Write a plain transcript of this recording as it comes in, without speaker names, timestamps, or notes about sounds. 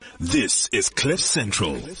This is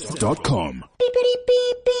CliffCentral.com.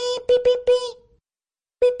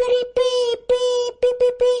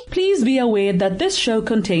 Please be aware that this show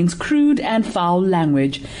contains crude and foul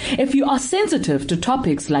language. If you are sensitive to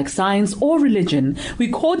topics like science or religion, we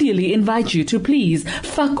cordially invite you to please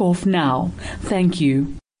fuck off now. Thank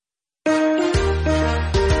you.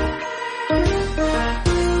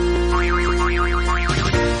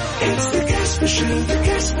 It's the Casper Show, the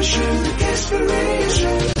Casper Show, the Casper Radio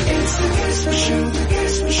Show. It's the Casper Show, the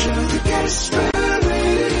Casper Show, the Casper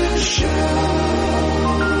Radio Show.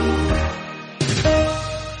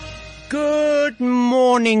 Good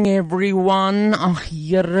morning everyone. Ag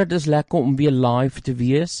Here, dis lekker om weer live te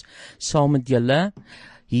wees saam met julle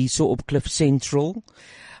hierso op Cliff Central.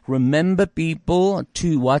 Remember people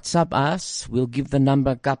to WhatsApp us. We'll give the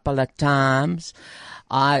number a couple of times.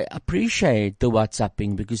 I appreciate the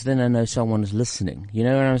WhatsApping because then I know someone is listening. You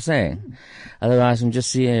know what I'm saying? Otherwise I'm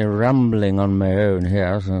just here rumbling on my own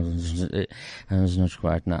here. It's not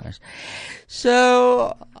quite nice.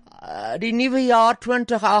 So, die nuwe jaar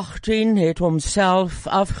 2018 het homself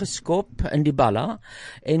afgeskop in die balla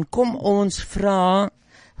en kom ons vra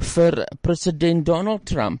vir President Donald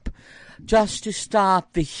Trump just to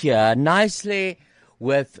start the year nicely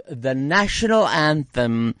with the national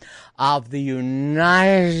anthem of the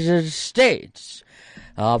United States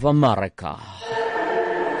of America.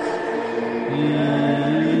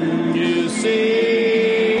 You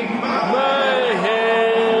see, my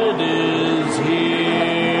head is here.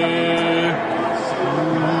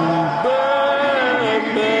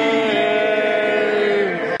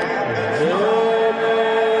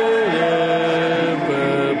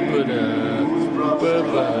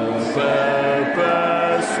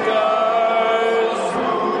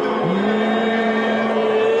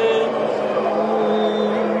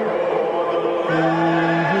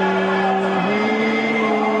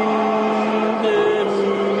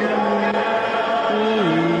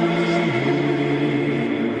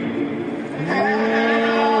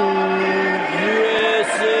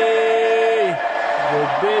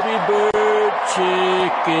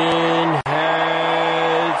 Chicken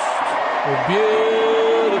hatched, a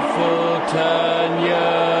beautiful Tanya,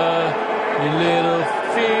 your little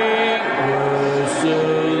feet were so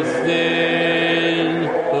thin,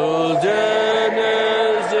 golden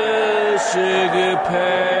as a sugar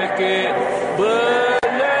packet,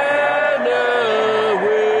 banana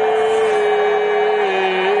whiff.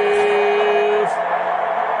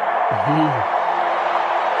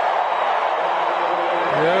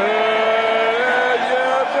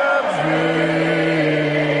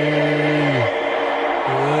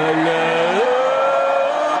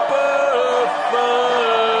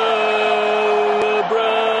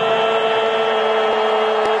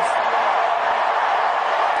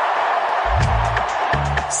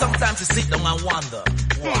 Sometimes I sit down and wonder,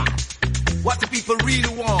 what do people really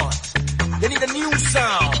want? They need a new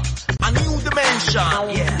sound, a new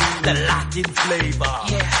dimension, the Latin flavor.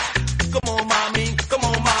 Come on, mommy, come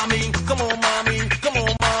on, mommy, come on, mommy, come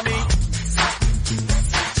on, mommy.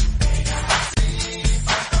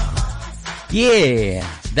 Yeah,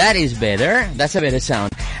 that is better. That's a better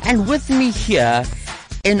sound. And with me here,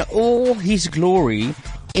 in all his glory,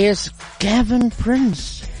 is Gavin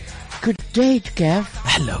Prince. Good day, Gav.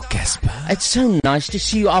 Hello, Casper. It's so nice to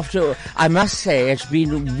see you after, I must say, it's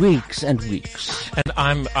been weeks and weeks.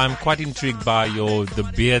 And I'm quite intrigued by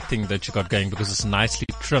the beard thing that you got going because it's nicely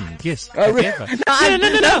trimmed. Yes. Oh, really?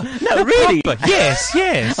 No, really? Proper. Yes.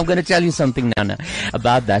 I'm going to tell you something now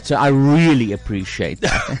about that. So I really appreciate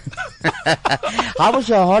that. How was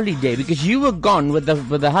your holiday? Because you were gone with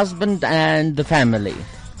the husband and the family.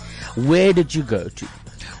 Where did you go to?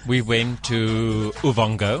 We went to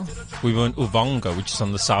Uvongo. We were in Uvongo, which is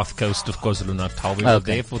on the south coast of KwaZulu-Natal. We were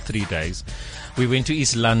there for 3 days. We went to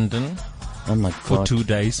East London. Oh my God. For 2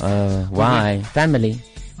 days. Why? Family?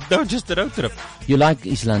 No, just a road trip. You like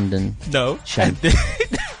East London? No. Shame.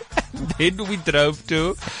 Then we drove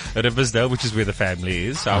to Riversdale, which is where the family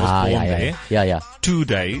is. I was born there. Yeah. 2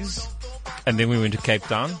 days. And then we went to Cape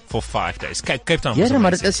Town for 5 days. Cape Town was amazing.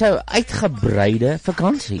 Maar dit is so uitgebreide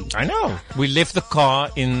vakansie. I know. We left the car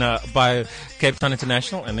by Cape Town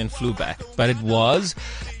International and then flew back. But it was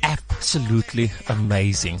absolutely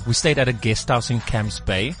amazing. We stayed at a guest house in Camps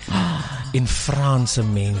Bay. In Franse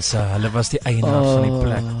mense. Hulle was die eienaars van die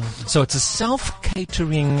plek. So it's a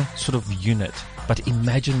self-catering sort of unit. But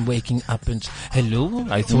imagine waking up and, hello,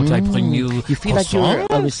 I thought I bring you You feel croissant. like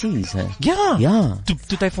you're overseas, hè? Ja.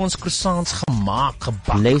 Toe hy vir ons croissants gemaak,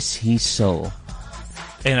 gebak. Bless his soul.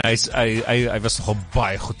 En hy was nogal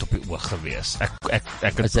baie goed op die oog gewees. Ek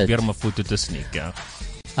het probeer my foto te sneak, ja.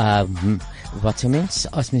 Wat sê mens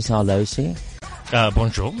as mens hallo sê?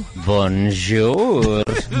 Bonjour. Bonjour.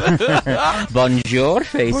 Bonjour,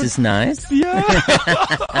 face is nice.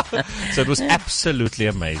 So it was absolutely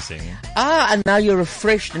amazing. And now you're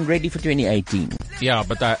refreshed and ready for 2018. Yeah,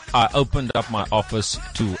 but I opened up my office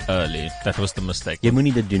too early. That was the mistake. Jy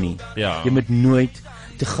moenie dit doen nie. Ja. Jy moet nooit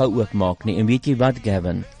te gou oopmaak nie. En weet jy wat,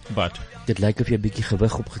 Gavin? But Dit lyk of jy 'n bietjie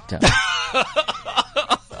gewig opgetel.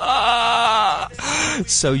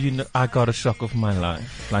 So I got a shock of my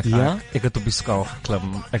life. Like Ja? ek het op die skaal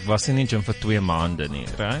geklim. Ek was in die gym vir 2 maande nie,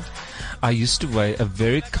 right? I used to weigh a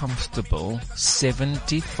very comfortable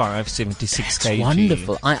 75, 76 kg.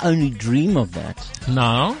 Wonderful. I only dream of that.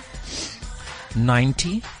 Now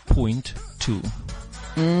 90.2.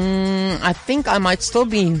 I think I might still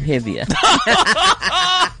be heavier.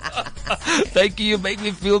 Thank you make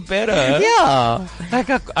me feel better. Ja. Like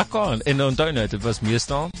I can't. En onthou nou, dit was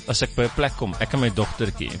meestal as ek by 'n plek kom, ek en my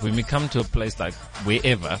dogtertjie, when we come to a place like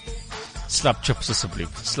wherever, slap chips asseblief.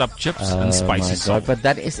 Slap chips and spicy My God, salt. but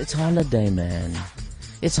it's holiday, man.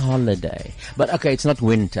 It's holiday. But okay, it's not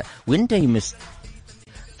winter. Winter you must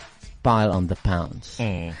pile on the pounds.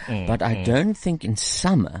 But I don't think in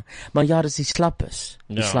summer, maar ja, dis die slappes.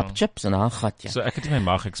 Die Ja. slap chips en haar gat, ja. So ek het nie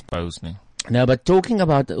my maag expose nie. No, but talking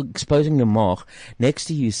about exposing the maag, next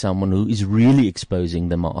to you is someone who is really exposing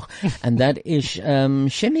the maag, and that is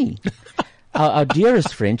Shimmy, our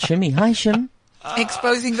dearest friend Shimmy. Hi, Shim.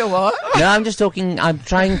 Exposing the what? No, I'm just talking. I'm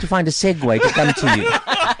trying to find a segue to come to you.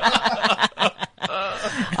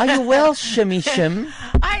 Are you well, Shimmy Shim?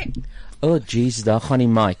 Oh, jeez, daar gaan die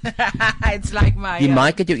mic. It's like my... Die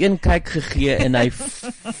mic het jou een kyk gegee en hy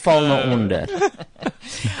val na onder.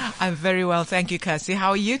 I'm very well, thank you, Cassie. How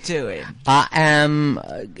are you doing? I am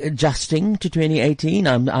adjusting to 2018.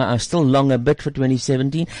 I'm still long a bit for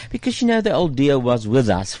 2017 because, you know, the old dear was with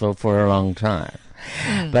us for a long time.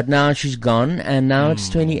 But now she's gone and now it's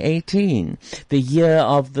 2018. The year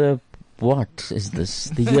of the... What is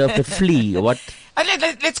this? The year of the flea. What?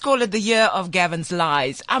 Let's call it the year of Gavin's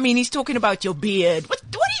lies. I mean, he's talking about your beard. What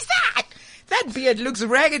is that? That beard looks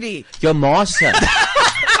raggedy. Your master.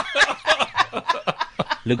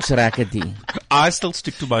 Looks raggedy. I still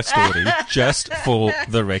stick to my story, just for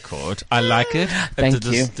the record. I like it. Thank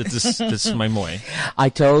you. This is my mooi. I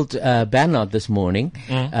told Bernard this morning,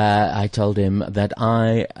 I told him that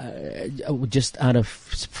I, just out of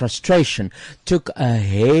frustration, took a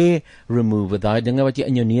hair remover, daai dinge wat jy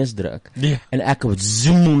in jou neus druk. Ja. En ek het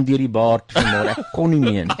zoom deur die baard vanmôre. Ek kon nie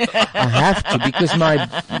meer. I have to because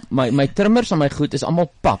my trimmers en my goed is almal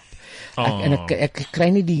pap. Ek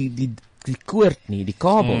kry nie die koord nie, die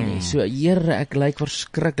kabel nie. So Here, ek lyk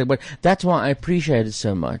verskriklik. But that's why I appreciate it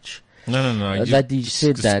so much. No. That you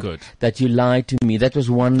said it's that, good. that you lied to me. That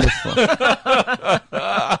was wonderful.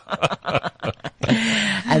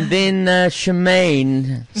 And then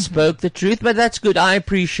Shemaine spoke the truth, but that's good. I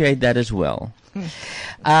appreciate that as well.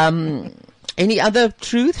 Any other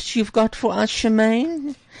truths you've got for us,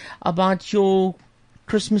 Shemaine, about your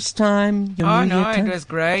Christmas time? Your New Year time? It was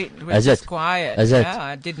great. It was Is just it? quiet. Is it? Yeah,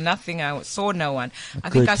 I did nothing. I saw no one. I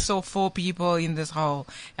Good. think I saw 4 people in this hall,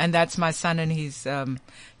 and that's my son and his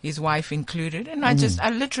wife included. And I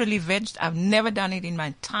literally vegged. I've never done it in my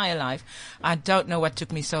entire life. I don't know what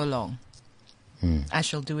took me so long. I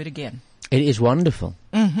shall do it again. It is wonderful.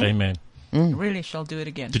 Amen. Really shall do it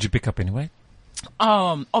again. Did you pick up anyway?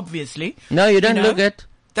 Obviously. No, you don't You know? look it.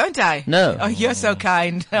 Don't I? No. Oh, you're so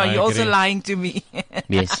kind. I You're also agree. lying to me.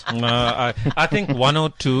 Yes. I think 1 or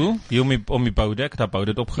 2. Jy om die boude, ek het haar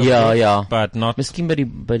boude opgegee. Ja. But not... Miskien by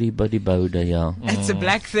die boude, ja. It's a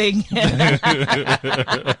black thing.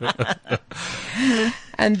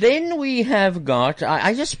 And then we have got,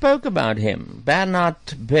 I just spoke about him,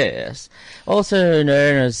 Bernard Beers, also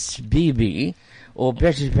known as BB, or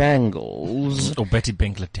Betty Bangles, Or Betty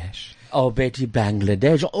Bangladesh. or Betty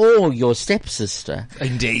Bangladesh, or your stepsister.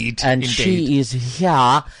 Indeed. And she is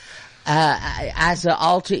here as an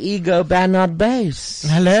alter ego Bernard Bass.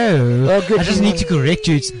 Hello. Oh, good I just need to correct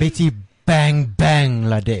you. It's Betty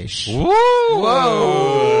Bangladesh.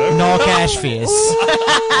 Whoa! No cash face.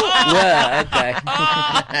 Well, okay.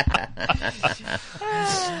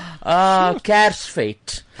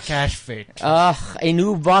 Kersfeet. Cash fit. Ag, en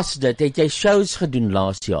hoe was dit? Het jy shows gedoen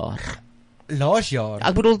laas jaar? Laas jaar.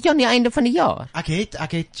 Ek bedoel, ja, aan die einde van die jaar. Ek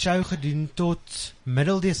het show gedoen tot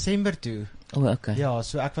middel Desember toe. O, okay. Ja,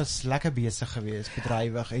 so ek was lekker besig geweest,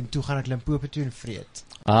 bedrywig, en toe gaan ek Limpopo toe en vreet.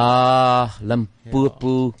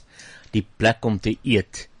 Limpopo, die plek om te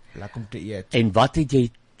eet. Lekker om te eet. En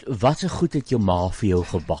wat se goed het jou ma vir jou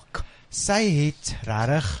gebak? Sy het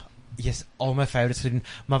regtig al my favorites gedoen,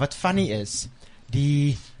 maar wat funny is,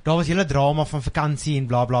 die daar was hele drama van vakansie en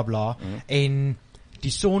bla bla bla. En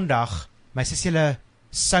die Sondag, my sussie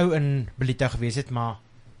sou in Belito gewees het, maar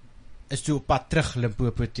is toe op pad terug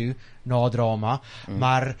Limpopo toe, na drama.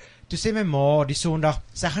 Maar toe sê my ma die Sondag,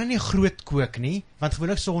 sy gaan nie groot kook nie, want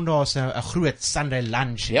gewoonlik Sondag is 'n groot Sunday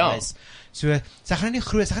lunch. Ja. So, sy gaan nie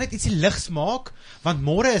groot, sy gaan net ietsie ligs maak, want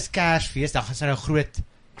môre is Kersfees, dan gaan sy nou groot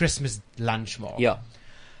Christmas lunch maak. Ja.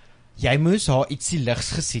 Jy moes haar ietsie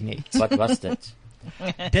ligs gesien het. Wat was dit?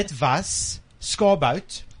 Dit was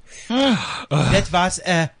skaapbout. Dit was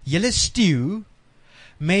 'n hele stew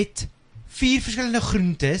met 4 verskillende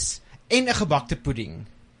groentes en 'n gebakte pudding.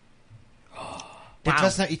 Dit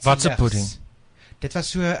was nou iets Wat 'n ligs. pudding? Dit was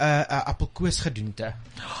so 'n appelkoesgedoente.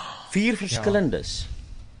 4 verskillendes.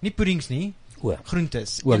 Nie puddings nie, O.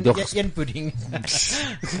 groentes. O, Een pudding.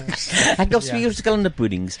 Ek dink 4 verskillende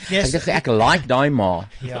puddings. Yes. Ek dink ek like daai ma.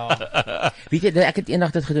 Ja. Weet jy, ek het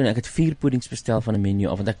eendag dit gedoen. Ek het 4 puddings bestel van 'n menu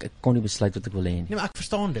af want ek kon nie besluit wat ek wil hê nie. Nee, maar ek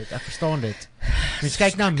verstaan dit. Mens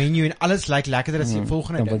kyk na 'n menu en alles lyk lekkerder as die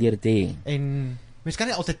volgende Dan wil ding. jy dit hê. En mens kan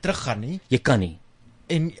nie altyd teruggaan nie. Jy kan nie.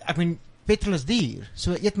 En ek meen petrol is duur.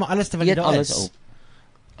 So eet maar alles terwyl jy Eet daar alles is. op.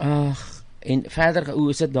 Ag, en verder, hoe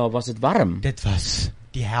is dit daar? Was dit warm? Dit was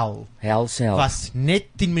die hel. Hel self. Was net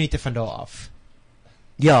 10 minute van daar af.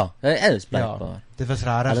 Ja, dit is blykbaar. Dit was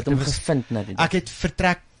Hulle rarig. het hom gevind na die dag. Ek het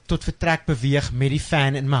tot vertrek beweeg met die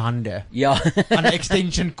fan in my hande Ja. aan 'n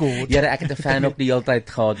extension cord. Here, ek het 'n fan op die hele tyd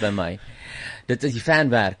gehad by my. Dit is die fan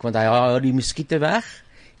werk want hy hou die muskiete weg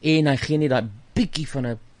en hy gee nie daai bietjie van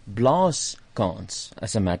 'n blaaskans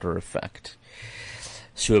as a matter of fact.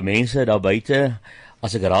 So mense daar buite,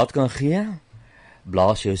 as ek raad kan gee,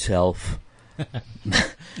 blaas jouself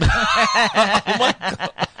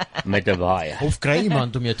met 'n baie. Of kry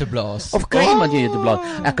iemand om jou te blaas. Of kry iemand jou te blaas.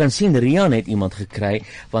 Ek kan sien Rian het iemand gekry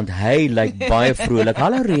want hy lyk baie vrolik.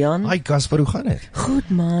 Hallo Rian. Hi Casper, hoe gaan dit? Goed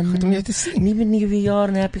man. Goed om jou te sien. Nuwe jaar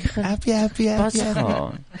en happy pas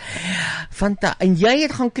gaan. En jy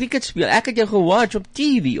het gaan cricket speel. Ek het jou gewatch op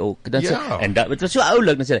TV ook. Dan Ja. En dit was so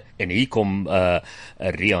oulik. Dan sê hy, en hier kom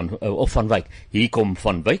Rian of Van Wyk. Hier kom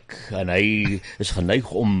Van Wyk en hy is geneig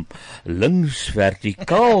om links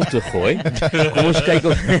vertikaal te gooi. Kom ons kyk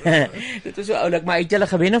of dit was so oulik, maar het julle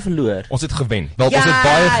gewen of verloor? Ons het gewen. Wel, ons het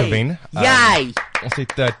baie gewen. Jy. Ons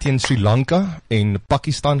het teen Sri Lanka en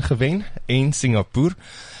Pakistan gewen en Singapore.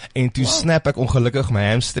 En toe snap ek ongelukkig my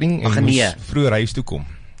hamstring en moes vroeër huis toe kom.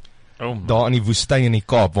 Daar in die woestyn in die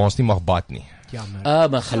Kaap waar ons nie mag bad nie. Jammer.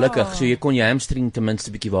 Maar gelukkig, so jy kon jou hamstring ten minste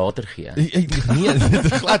 'n bietjie water gee. Nee,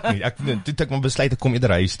 dit glad nie. Toe het ek maar besluit ek kom eerder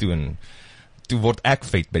huis toe en toe word ek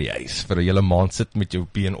vet by die huis vir 'n hele maand sit met jou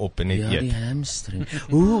been op en net Ja, eet. die hamstring.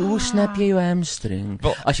 Hoe snap jy jou hamstring?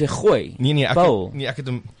 Wel, As jy gooi? Nee, bal. ek het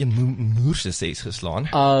hom een moerse 6 geslaan.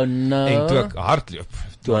 Oh no. En toe ek hardloop.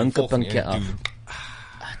 Toe hink 'n puntjie af.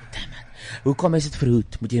 Hoe kan mens dit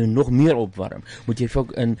verhoed? Moet jy nog meer opwarm? Moet jy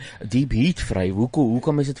ook in deep heat vry? Hoe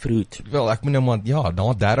kan mens dit verhoed? Wel, ek moet nou maar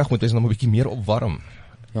na 30 moet ons nog 'n bietjie meer opwarm.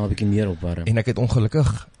 Ja, 'n bietjie meer opwarm. En ek het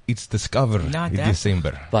ongelukkig iets discover in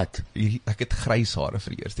Desember. Wat? Ek het grys hare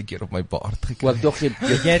vir die eerste keer op my baard gekry. Ek dog jy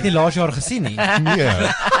het nie laas jaar gesien nie. Nee.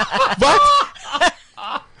 Wat?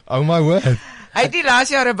 Oh my word. Hy het die laas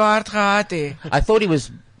jaar 'n baard gehad hè. I thought he was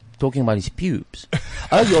talking about his pubes.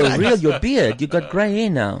 Oh, your beard. You got grey hair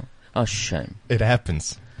now. Oh, shame. It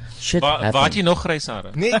happens. Shit Waar het happens. jy nog grys hare?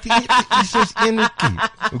 Nee, dit is soos enetjie.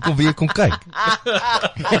 Hoekom wil jy kom kyk?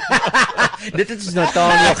 Dit het soos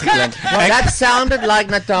Natania geklink. That sounded like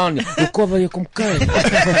Natania. Hoekom wil jy kom kyk?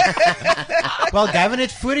 Wel, Gavin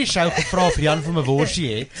het voor die show gevra of Jan vir my worsie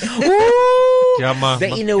het. Ja, maar The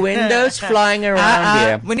innuendos flying around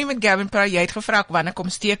here. Moenie met Gavin praat, jy het gevra wanneer kom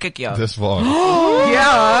steek ek jou. Dis waar.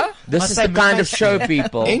 Ja. This is the kind of show,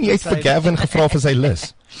 people. En jy het vir Gavin gevra vir sy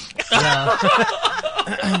lus.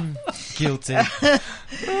 Guilty.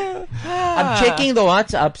 I'm checking the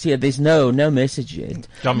WhatsApps here. There's no message yet.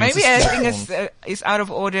 Maybe everything is out of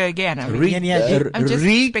order again. I mean, I'm just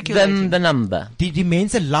Read speculating. them the number. Die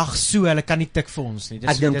mense lag so, hulle kan nie tik vir ons nie.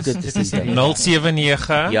 Ek dink dit is dis nie.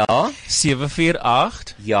 079 Ja,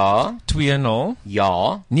 748 ja, 20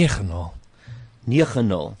 ja. 90.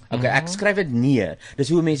 90. Okay, ek skryf dit neer. Dis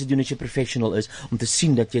hoe mense doen as jy professional is om te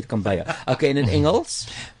sien dat jy dit kan byhou. Okay, en in Engels?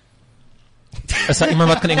 Is daar iemand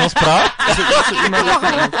wat kan Engels praat? So iemand wat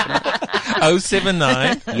kan Engels praat.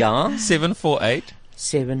 079 Ja, 748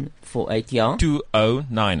 748 ja.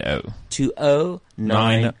 2090.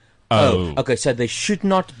 2090. Okay, so there should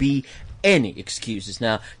not be any excuses.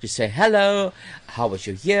 Now, just say hello, how was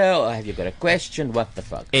your year, or have you got a question, what the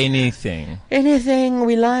fuck. Anything. Anything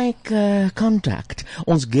we like, contact.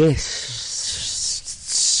 Ons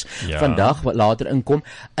guests Ja. vandag wat later inkom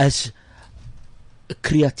is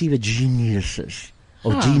creatieve geniuses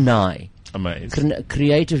of genii. Amazing.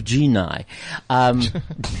 Creative genii.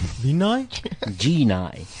 Genii?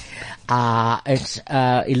 Genii. It's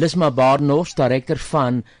Elisma Barnhorst, director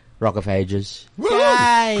van Rock of Ages,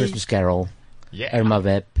 Christmas Carol, Irma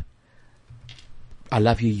Web, I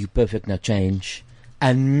Love You, You Perfect, No Change,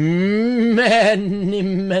 and many,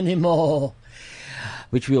 many more,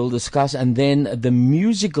 which we will discuss. And then the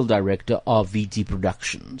musical director of VT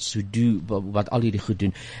Productions, who do wat al hierdie goed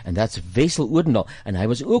doen, and that's Wessel Oudendal, and hy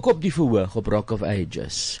was ook op die verhoog op Rock of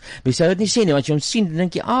Ages. Mens sou dit nie sê nie, want jy hom sien, dan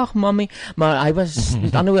dink jy, ag mami, maar hy was,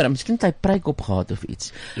 met ander woorde, miskien het hy pruik opgehad of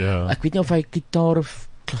iets. Ek weet nie of hy gitaar of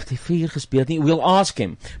klavier gespeeld nie. We'll ask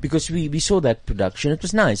him, because we saw that production. It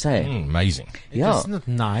was nice, hey? Amazing. It was not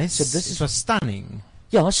nice. So this it was stunning.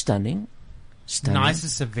 Yeah, stunning. Nice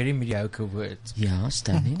is a very mediocre word. Yeah,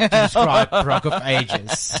 stunning. To describe Rock of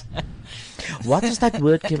Ages. What is that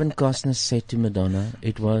word Kevin Costner said to Madonna?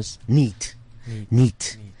 It was neat.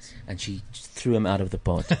 Neat. And she threw him out of the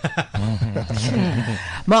pot.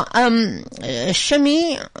 Maar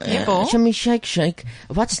Shimmy, Shimmy Shake,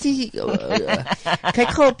 wat is die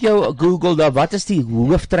kyk gou op jou Google daar, wat is die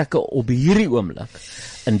hooftrekke op hierdie oomblik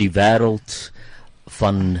in die wêreld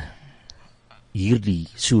van hierdie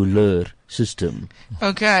solar system?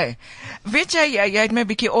 Okay. Weet jy het my 'n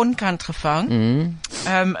bietjie onkant gevang.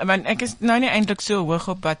 Want ek is nou nie eintlik so hoog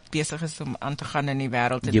op wat besig is om aan te gaan in die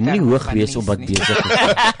wêreld. Jy moet nie hoog wees op wat besig is.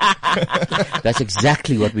 That's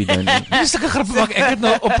exactly what we don't do. Dis 'n grap maak.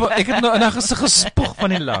 Ek het nou in 'n gesig gespoeg van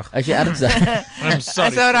die lag. As jy ernstig. I'm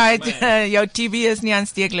sorry. That's all right. Jou TB is nie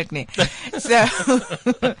aansteeklik nie.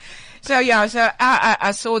 So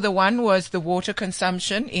I saw the one was the water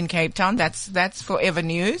consumption in Cape Town. That's forever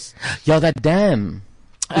news. Yeah, that dam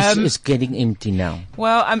is getting empty now.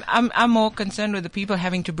 Well, I'm more concerned with the people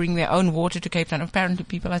having to bring their own water to Cape Town. Apparently,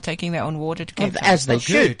 people are taking their own water to Cape Town. As they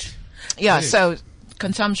should. Yeah. Good. So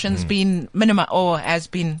consumption's been minimal, or has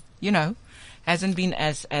been, hasn't been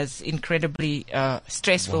as incredibly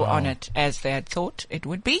stressful on it as they had thought it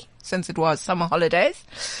would be, since it was summer holidays.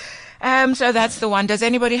 So that's the one. Does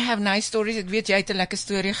anybody have nice stories? Ek weet jy het 'n lekker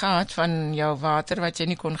storie gehad van jou water wat jy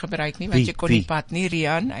nie kon gebruik nie, want jy kon nie pad nie,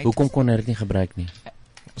 Rian. Hoekom kon hy dit nie gebruik nie?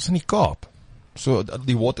 Ons in die Kaap. So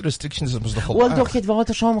die water restrictions is nogal. Wel, tog jy het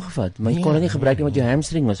water saamgevat, maar jy kon dit nie gebruik nie want jou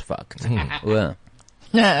hamstring was fucked.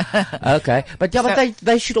 Okay, but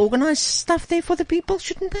they should organize stuff there for the people,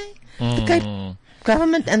 shouldn't they? The Cape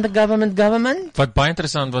government and the government. Wat baie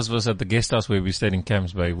interessant was at the guest house where we stayed in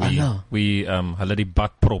Camps Bay. We hulle die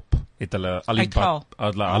badprop het hulle al die bad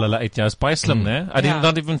hulle uit. Ja, is baie slim, né? I did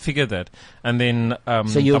not even figure that. And then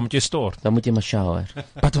so dan moet jy store. Dan moet jy maar shower.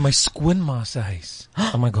 But in my skoonma se huis.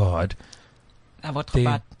 Oh my god. No.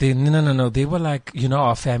 They were like,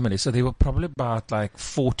 our family. So they were probably about like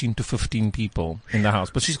 14 to 15 people in the house.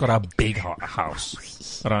 But she's got a big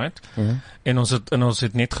house, right? En ons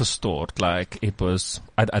het net gestoord. Like, it was,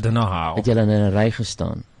 I don't know how. Het julle in 'n ry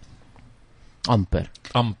gestaan? Amper.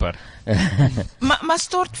 Maar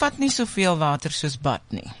stort vat nie soveel water soos bad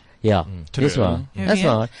nie. Ja, dis waar. Dis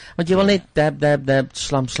waar. Want jy wil net dab,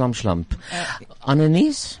 slamp.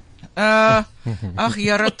 Annelies? Ag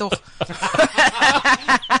jare tog.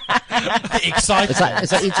 Excited. Is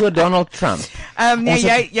dat iets oor Donald Trump?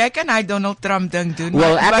 Nee, jy kan hy Donald Trump ding doen.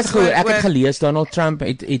 Wel, ek het gelees Donald Trump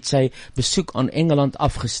het sy besoek aan Engeland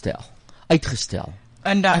uitgestel.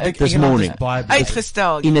 And this morning.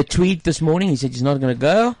 Uitgestel. In a tweet this morning, he said he's not going to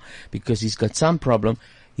go because he's got some problem.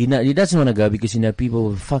 He doesn't want to go because people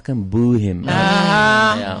will fucking boo him.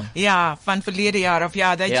 Yeah, van verlede jaar of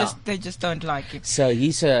they just don't like him. So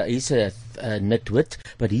he's a nitwit,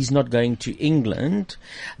 but he's not going to England.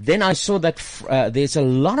 Then I saw that there's a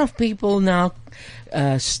lot of people now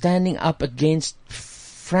standing up against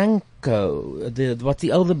Franco,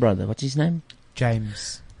 the older brother. What's his name?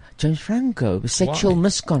 James Franco, sexual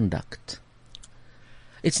misconduct.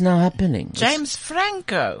 It's now happening. James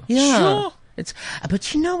Franco. Yeah. Sure.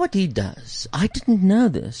 But you know what he does? I didn't know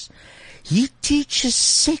this. He teaches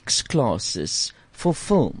sex classes for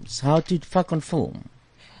films, how to fuck on film.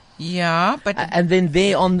 Yeah, but and then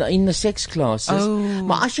in the sex classes.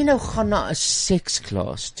 Maar as jy nou gaan na 'n sex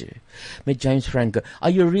class toe met James Franco,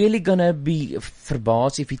 are you really gonna be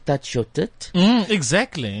verbaasd if he touch your tit?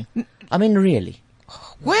 Exactly. I mean, really.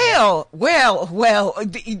 Well,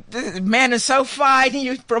 the man is so fine.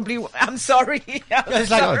 You probably, I'm sorry.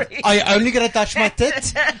 Like, are you only going to touch my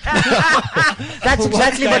tit? That's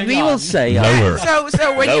exactly what we will say.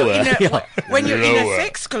 So when you're in a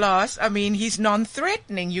sex class, I mean, he's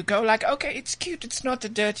non-threatening. You go like, okay, it's cute. It's not a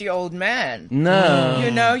dirty old man.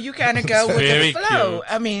 No. You kind of go with the flow.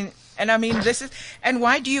 Cute. I mean, And I mean, and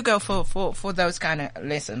why do you go for those kind of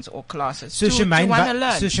lessons or classes? So to want to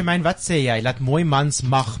learn. So Shemaine, wat sê jy? Laat mooi mans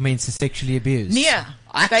mag mense sexually abuse? Nee.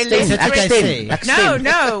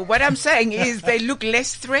 No. What I'm saying is they look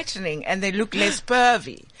less threatening and they look less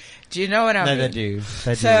pervy. Do you know what I mean? No, they do.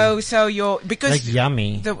 So you're, because like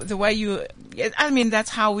yummy. The way you, I mean, that's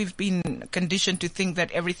how we've been conditioned to think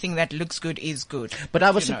that everything that looks good is good. But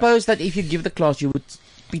I would suppose that if you give the class, you would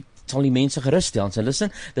be sal die mense gerus stel and say,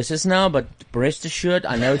 listen, this is now, but rest assured,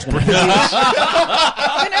 I know it's going to be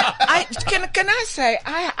Can I say,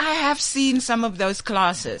 I have seen some of those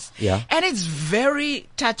classes. Yeah. And it's very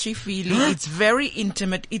touchy-feely. It's very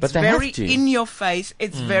intimate. It's But very in your face.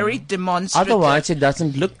 It's very demonstrative. Otherwise, it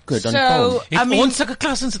doesn't look good on film. I mean, ons sulke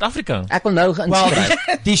klas in Suid-Afrika. Ek wil nou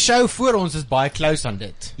geïnskryf. Die show voor ons is baie close aan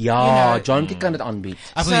dit. Ja, Jonty kan dit aanbied.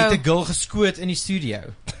 Ek wil net 'n girl geskoot in die studio.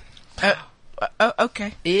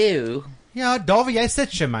 Okay. Ew. Ja, daar waar jy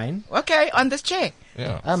sit, Shemaine. Okay, on this chair.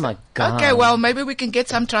 Yeah. Oh my God. Okay, well, maybe we can get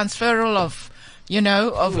some transferal of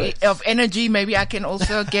energy. Maybe I can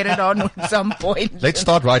also get it on at some point. Let's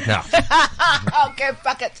start right now. Okay,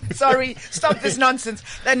 fuck it. Sorry, stop this nonsense.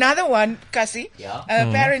 Another one, Cassie. Yeah.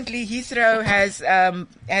 Apparently, Heathrow has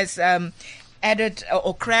added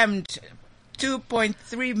or crammed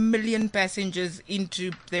 2.3 million passengers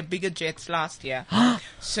into their bigger jets last year.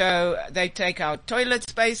 So they take out toilet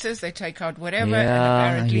spaces, they take out whatever, and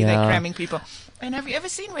apparently they're cramming people. And have you ever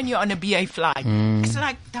seen when you're on a BA flight? It's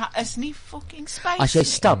like, daar is nie fucking space. As jy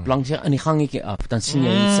stap langs in die gangetjie af, dan sien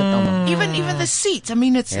jy sit almal. Even the seats, I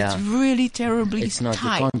mean, it's really terribly It's not,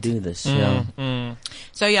 tight. you can't do this.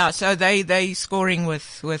 So they scoring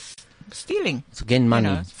with stealing. It's again money.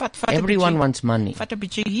 You know, Everyone wants money. Vat 'n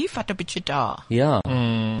bietjie hier, vat 'n bietjie daar. Yeah.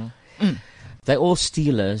 They're all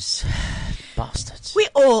stealers. Bastards. We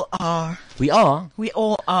all are. We are. We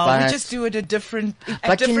all are. But, we just do it at different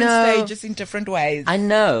stages in different ways. I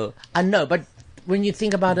know, but when you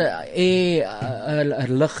think about a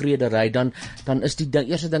lugredery, dan is die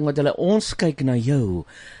eerste ding wat hulle, ons kyk na jou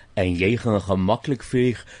en jy gaan gemaklik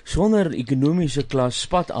vlieg sonder ekonomiese klas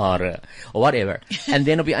spatare or whatever. And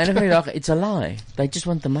then op die einde van die dag, it's a lie. They just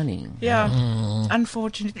want the money. Yeah.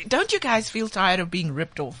 Unfortunately. Don't you guys feel tired of being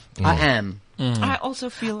ripped off? I am. I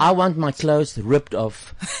also feel... I want my clothes ripped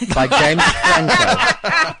off by James Franco.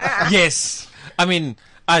 Yes. I mean,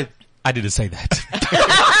 I didn't say that.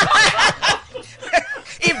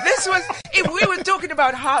 If we were talking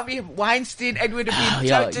about Harvey Weinstein, it would have been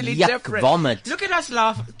totally different. Vomit. Look at us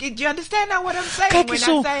laugh. Do you understand now what I'm saying? Kijk when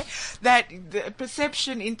so. I say that the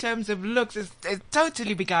perception in terms of looks is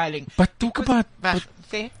totally beguiling. But talk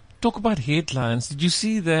about headlines. Did you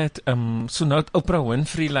see that so now Oprah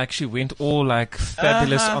Winfrey, like, she went all like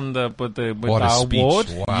fabulous on with the award?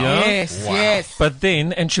 Wow. Yeah. Yes. But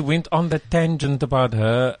then, and she went on the tangent about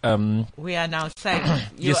her We are now saying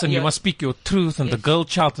yes, and you must speak your truth and the girl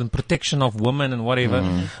child and protection of women and whatever.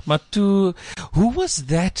 But who was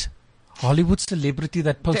that Hollywood celebrity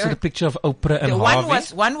that posted a picture of Oprah and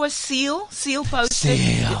Harvey? One was Seal posted,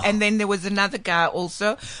 and then there was another guy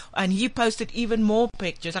also, and he posted even more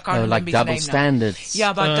pictures. I can't remember like his double name standards. now.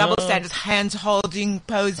 Yeah, about double standards, hands holding,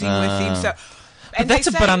 posing with him. So, But that's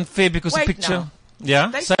a bit unfair because the picture. Now.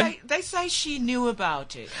 Yeah, they say she knew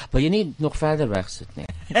about it. But you need nog verder weg sit nie.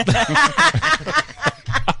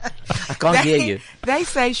 I can't hear you. They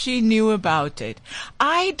say she knew about it.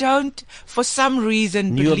 I don't, for some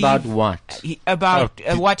reason, Knew believe about what?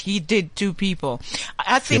 What he did to people.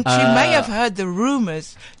 I think she may have heard the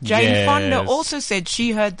rumors. Jane Fonda also said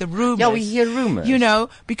she heard the rumors. Yeah, we hear rumors. You know,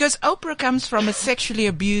 because Oprah comes from a sexually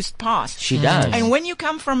abused past. She does. And when you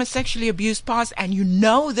come from a sexually abused past and you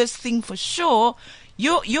know this thing for sure,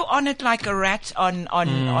 you're on it like a rat on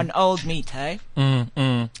old meat, hey?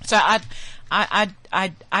 So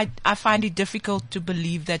I find it difficult to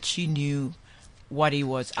believe that she knew what he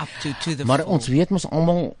was up to the Maar full. ons weet mos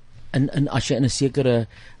almal in as jy in 'n sekere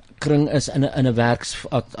kring is in 'n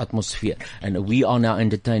werksatmosfeer, and we are now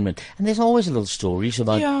entertainment, and there's always little stories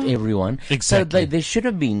about everyone. Exactly. So there should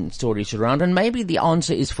have been stories around, and maybe the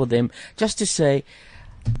answer is for them just to say,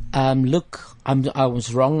 look, I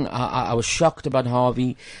was wrong. I was shocked about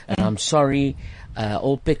Harvey, and I'm sorry.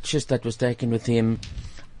 All pictures that was taken with him,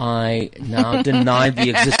 I now deny the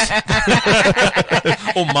existence.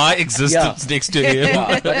 Or my existence next to him.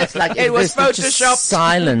 Yeah, but it's like It was there's just photoshopped.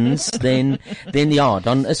 silence, then dan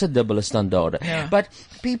is it dubbele standaarde. Yeah. But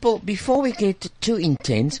people, before we get too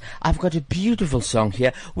intense, I've got a beautiful song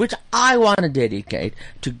here which I want to dedicate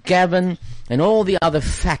to Gavin and all the other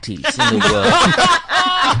fatties in the world.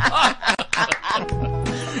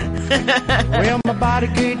 Well, my body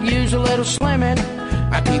could use a little slimming.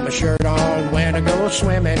 I keep my shirt on when I go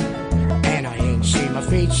swimming.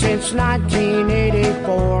 feet since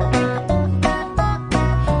 1984.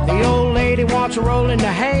 The old lady wants to roll in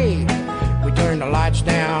the hay. We turn the lights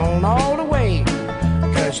down all the way,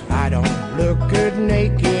 'cause I don't look good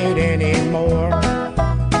naked anymore.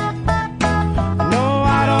 No,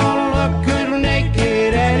 I don't look good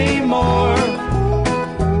naked anymore.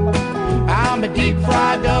 I'm a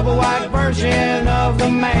deep-fried, double-wide version of the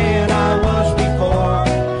man I was before.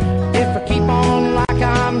 If I keep on like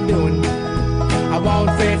I'm doing, I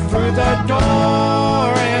won't fit through the door,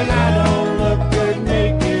 and I don't look good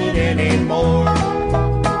naked anymore.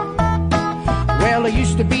 Well, I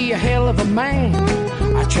used to be a hell of a man.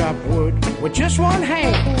 I chop wood with just one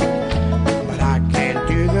hand, but I can't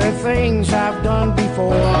do the things I've done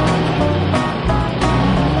before.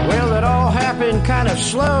 Well, it all happened kind of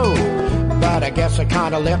slow, but I guess I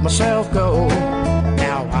kind of let myself go.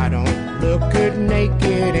 Now I don't look good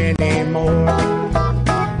naked anymore.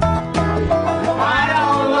 I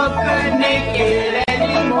don't look good naked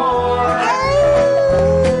anymore.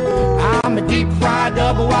 I'm a deep-fried,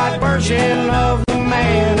 double-wide version of the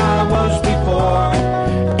man I was before.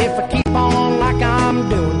 If I keep on like I'm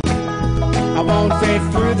doing, I won't fit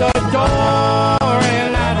through the door,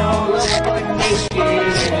 and I don't look good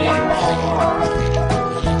naked anymore.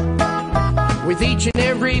 With each and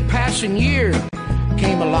every passing year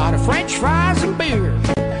came a lot of French fries and beer,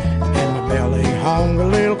 and my belly hung a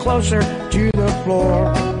little closer to the floor.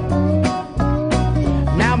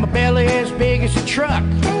 Now my belly as big as a truck,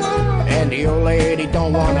 and the old lady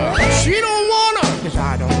don't wanna, she don't wanna, 'cause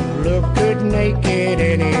I don't look good naked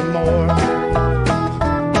anymore.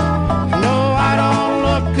 No, I don't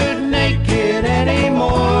look good naked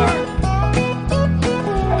anymore.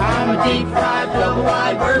 I'm a deep-fried,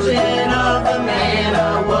 double-wide version of the man I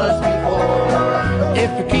was before.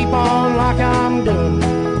 If I keep on like I'm doing,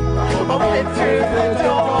 I'll get through the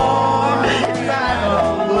door. I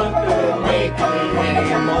don't look good naked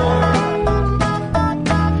anymore.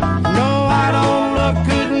 No, I don't look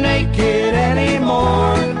good naked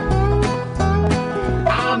anymore.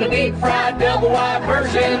 I'm a deep-fried, double-wide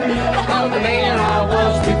version of the man I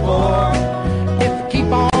was before. If I keep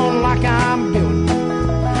on like I'm doing,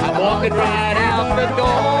 I'm walking right out the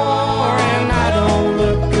door, and I don't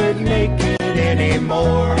look good naked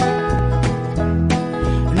anymore.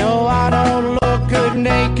 No, I don't look good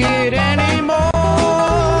naked anymore.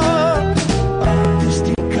 Dis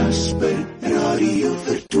die Casper Radio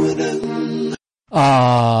Vertoning.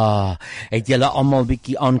 Het julle almal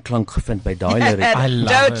bietjie aanklank gevind by daai lirik? I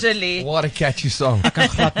love Totally. it. What a catchy song. Ek kan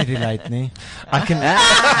glad nie relate nie. I can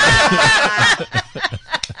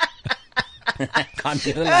Can't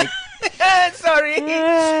you like? Sorry.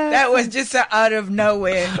 That was just out of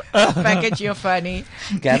nowhere. Package, you're funny.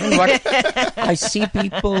 Gavin, what? I see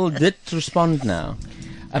people did respond now.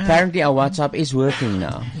 Apparently our WhatsApp is working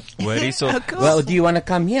now. Worry, so Well, do you want to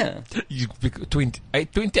come here?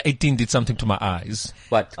 2018 did something to my eyes.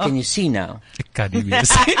 What? Can you see now? Ek kan nie meer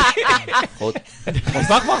sien. God.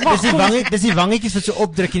 Dis die wangetjies wat so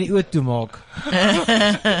opdruk en die oë toemaak.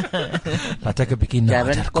 Laat ek 'n bietjie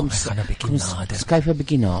Gavin, nader kom, Ek gaan 'n bietjie kom nader. skuif 'n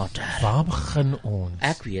bietjie nader. Waar begin ons?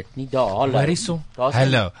 Ek weet nie, daar, hallo. Worry, so. Daar's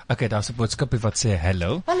Hallo. Okay, daar's 'n boodskapie wat sê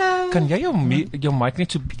hallo. Hallo. Kan jy jou mic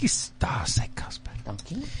net so bietjie daar sê, Casper?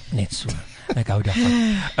 Dankie. Net so. Ek hou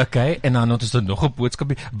daarvan. Okay, en dan het ons nog 'n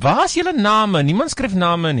boodskapie. Waar is julle name? Niemand skryf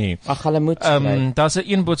name nie. Ag, hulle moet skryf. Daar's 'n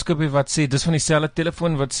een boodskapie wat sê dis van dieselfde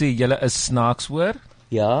telefoon wat sê julle is snaaks hoor.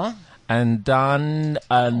 Ja, En dan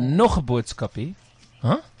nog 'n boodskapie.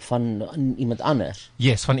 van iemand anders.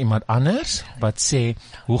 Yes, van iemand anders wat sê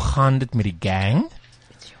hoe gaan dit met die gang?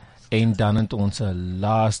 En dan het ons 'n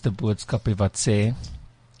laaste boodskapie wat sê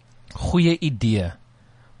goeie idee.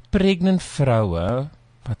 Pregnant vroue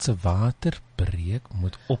wat se water breek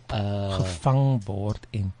moet opgevang word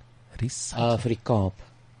en recycle. Vir die Kaap.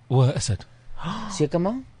 O, is dit? Seker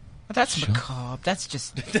maar? But that's macabre. That's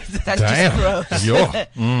just Damn. gross. Ja.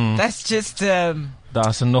 That's just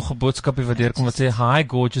Daar's nog 'n boodskapie wat deurkom wat sê hi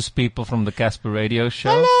gorgeous people from the Casper Radio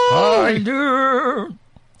Show. Hallo.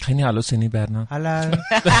 Geen nie hallo sê nie Bernard. Hallo.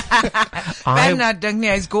 Bernard dink nie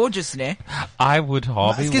hy's gorgeous nie. I would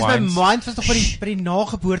Harvey Ekskuus, my Weinstein. mind was nog by die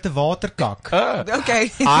nageboorte waterkak.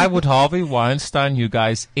 Okay. I would Harvey Weinstein you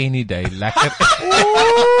guys any day. Lekker.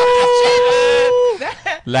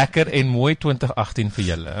 Lekker en mooi 2018 vir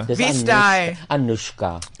julle. Dis Wie's daai?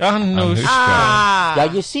 Anushka. Anushka.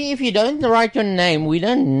 Yeah, you see, if you don't write your name, we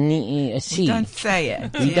don't see. Don't say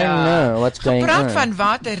it. We don't know what's going Praat on. van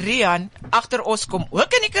water, Rian, agter ons kom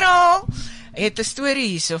ook in die kraal. Het 'n storie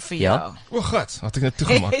hierso vir jou. Ja? O god, wat ek net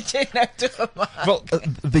toegemaak. Het jy nou toegemaak? Well,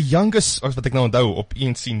 the youngest, as wat ek nou onthou op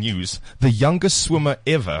ENC News, the youngest swimmer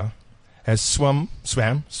ever has swam.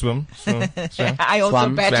 I also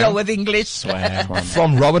battle swam. with English.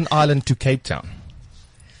 From Robben Island to Cape Town.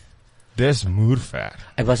 Dis moerver.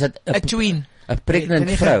 Was dit A tween. 'n pregnant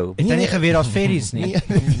vrou? Het jy nie geweet daar's ferries nie?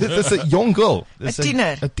 Dit is 'n young girl. Dis 'n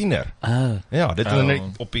tiener. 'n tiener. Oh. Ja, dit is net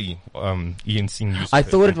op die ENC news. I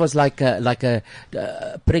thought it was like a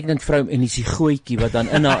pregnant vrou en die goetjie wat dan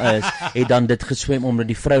in haar is, het dan dit geswem omdat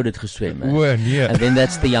die vrou dit geswem het. O nee. And then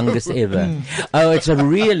that's the youngest ever. Oh, it's a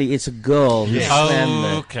girl who swam.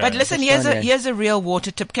 Okay. But listen, here's a real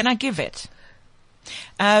water tip. Can I give it?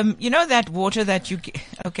 You know that water that you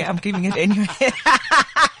okay, I'm giving it anyway.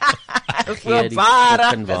 You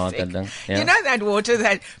know that water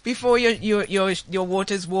that before your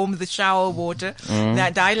water's warm, the shower water,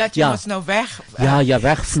 that daai laat jy mos nou weg. Ja,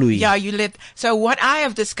 wegvloei. Yeah, you let. So what I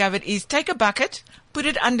have discovered is take a bucket, put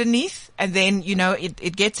it underneath, and then, you know,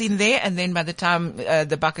 it gets in there, and then by the time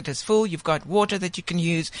the bucket is full, you've got water that you can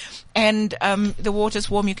use, and the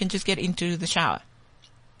water's warm, you can just get into the shower.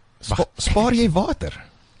 Spaar jy water?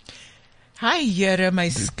 Hi, Here, my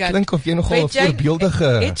skat. Klink of jy nogal 'n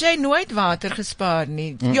voorbeeldige... Het jy nooit water gespaar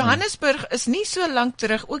nie? Johannesburg is nie so lank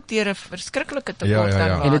terug ook deur 'n verskriklike tekort aan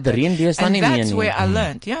water. En dit reën deesdae nie meer nie. And that's where I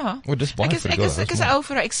learned, ja. Dis baie Ek is ou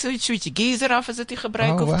vir ek switch die geyser af as dit nie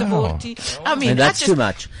gebruik hoef te word nie. I mean, that's too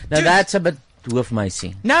much. Now that's a bit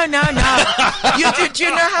hoofmeisie. No. Do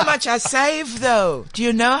you know how much I save though? Do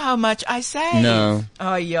you know how much I save? No.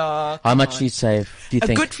 Oh yeah. How much do you save? Do you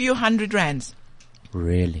think? A good few $100.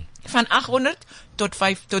 Really? Van 800 tot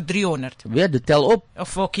 300. Ja, dit tel op. Oh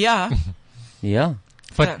fuck ja. Ja.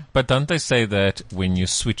 But don't they say that when you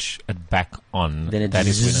switch it back on, that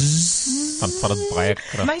is when van het baie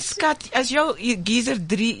krag. My skat, as jou geyser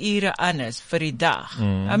 3 ure aan is vir die dag.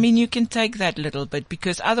 I mean, you can take that little bit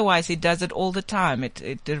because otherwise it does it all the time. It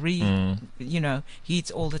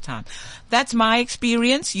heats all the time. That's my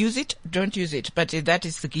experience. Use it, don't use it. But that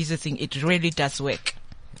is the geyser thing. It really does work.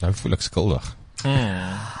 Nou voel ek skuldig.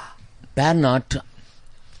 Bernard,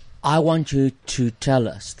 I want you to tell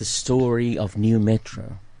us the story of New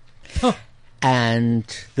Metro and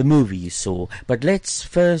the movie you saw. But let's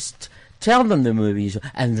first tell them the movie you saw,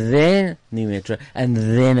 and then New Metro, and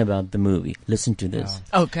then about the movie. Listen to this.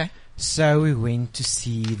 Okay. So we went to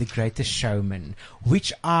see The Greatest Showman,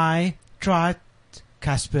 which I tried,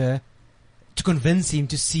 Casper, to convince him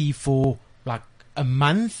to see for like a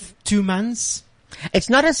month, 2 months. It's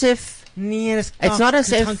not as if... It's not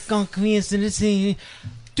as if...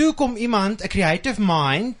 Toe kom iemand, a creative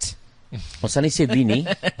mind, ons sal nie sê wie nie,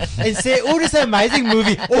 en sê, oh, this is an amazing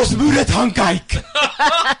movie, ons moet dit gaan kyk.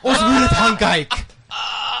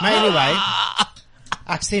 Maar anyway,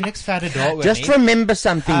 ek sê niks verder daaroor nie. Just remember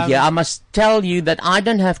something here. I must tell you that I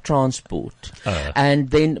don't have transport. And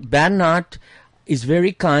then Bernard is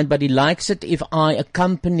very kind, but he likes it if I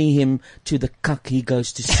accompany him to the kak he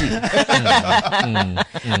goes to see.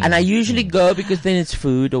 And I usually go because then it's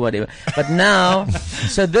food or whatever. But now,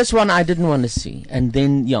 so this one I didn't want to see. And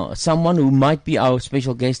then, someone who might be our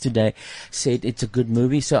special guest today said it's a good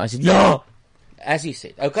movie. So I said, as he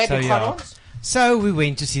said. Okay, so we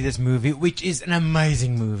went to see this movie, which is an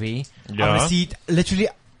amazing movie. I want to see it literally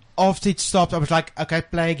after it stopped. I was like, okay,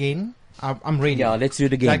 play again. I'm ready. Yeah, let's do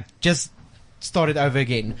it again. Like, just started over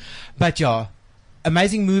again. But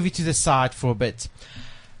amazing movie to the side for a bit.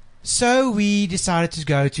 So we decided to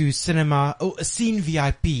go to cinema, a scene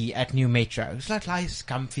VIP at New Metro. It's like nice,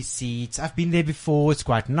 comfy seats. I've been there before. It's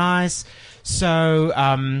quite nice. So,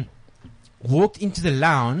 walked into the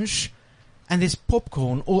lounge and there's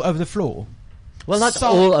popcorn all over the floor. Well, not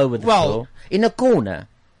all over the floor. In a corner.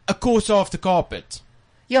 A quarter of the carpet.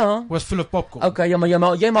 Ja. Was full of popcorn. Okay, ja, maar jy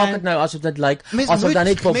maak dit nou asof dit lyk asof dan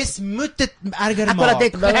net mens moet dit erger maak.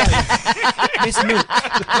 Mens moet.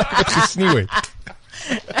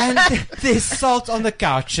 And there's salt on the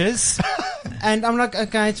couches. And I'm like,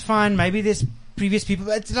 okay, it's fine. Maybe there's previous people.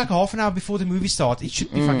 But it's like half an hour before the movie starts. It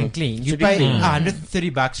should be fucking clean. You pay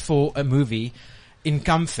 $130 for a movie in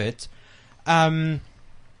comfort.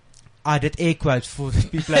 I did air quotes for the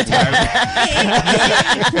people at home.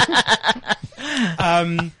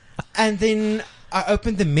 And then I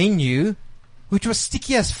opened the menu, which was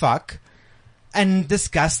sticky as fuck and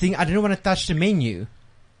disgusting. I didn't want to touch the menu.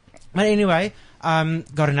 But anyway,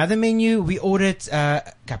 got another menu. We ordered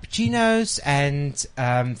cappuccinos and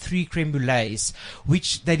 3 creme brulees,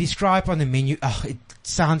 which they describe on the menu. Oh, it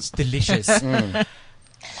sounds delicious.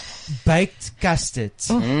 Baked custard.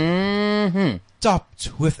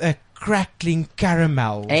 Topped with a crackling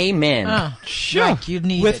caramel. Amen. Like you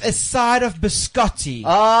need With it. a side of biscotti. Oh,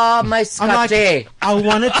 my I'm like, Scotty. I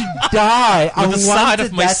wanted to die. I With the side wanted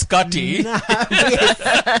of my that- Scotty. No, yes.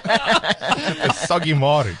 Soggy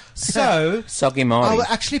Mari. So, Soggy I Mari. will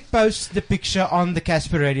actually post the picture on the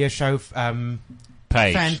Casper Radio Show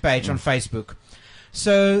Page. fan page on Facebook.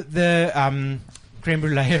 So the creme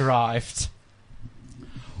brulee arrived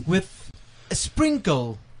with a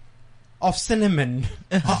sprinkle of cinnamon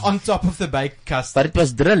on top of the baked custard. But it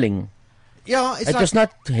was drilling. Yeah, it's It like was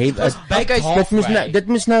not heavy. it was baked Dit moes nou, halfway. dit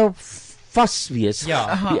moes nou vas wees.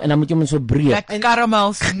 Ja. En dan moet jy hom so breek. Like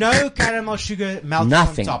caramel. No caramel sugar melted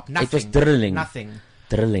Nothing. on top. Nothing. It was drilling. Nothing.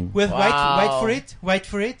 Drilling. With Wow. wait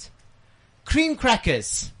for it. Cream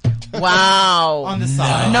crackers Wow. on the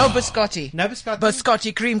side. No biscotti. No biscotti.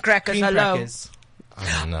 Biscotti cream crackers. cream Hello. crackers.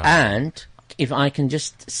 Oh, no. And if I can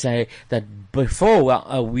just say that before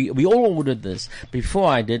we all ordered this, before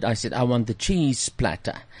I did, I said I want the cheese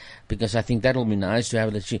platter because I think that'll be nice to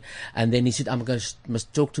have the cheese. And then he said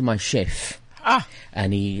must talk to my chef.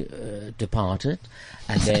 And he departed.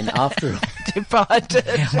 And then after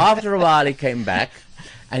after a while he came back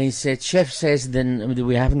and he said, "Chef says then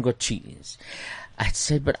we haven't got cheese." I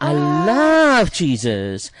said, "But I love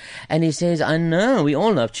cheeses." And he says, "I know, we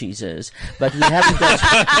all love cheeses, but we haven't got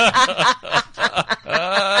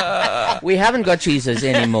we haven't got cheeses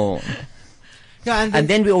anymore." Yeah, And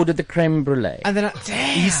then we ordered the creme brulee. And then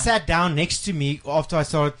he sat down next to me after I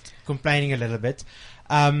started complaining a little bit.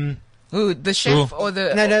 Who, the chef or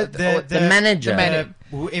the No, the manager. the manager.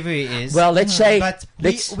 Whoever he is. Well, let's say but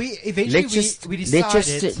let's we eventually we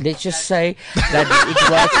decided. let's just say that it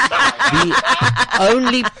was the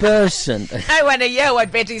only person. I want to hear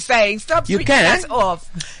what Betty's saying. Stop You switching can. us off.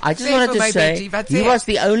 I just Say wanted for to my say Betty, but he there. was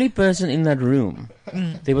the only person in that room.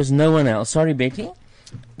 There was no one else. Sorry, Betty.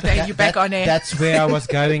 There, you back on air. That's where I was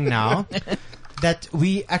going now. That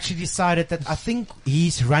we actually decided that I think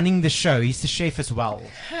he's running the show. He's the chef as well.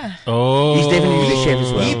 Oh. He's definitely the chef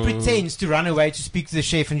as well. He pretends to run away to speak to the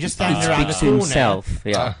chef and just stand He around the speaks to corner himself.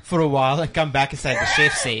 Yeah. for a while and come back and say the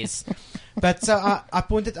chef says. But so I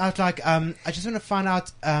pointed out like I just want to find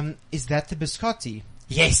out is that the biscotti?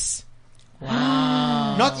 Yes.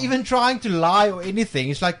 Wow. Not even trying to lie or anything.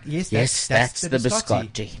 It's like yes, That's the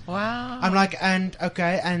biscotti. Wow. I'm like, and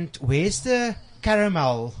okay, and where's the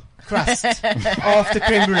caramel crust of the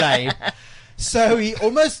creme brulee? So he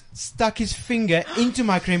almost stuck his finger into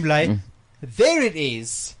my creme brulee. There it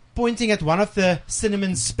is, pointing at one of the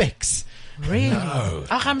cinnamon specks. Really?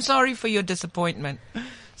 I'm sorry for your disappointment.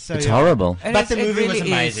 So It's yeah. horrible. But the It movie was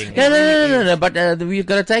really amazing. is. No. But we've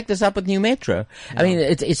got to take this up with New Metro. I mean,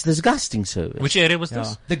 it's disgusting service. Which area was Yeah.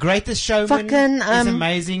 this? The Greatest Showman Fucking is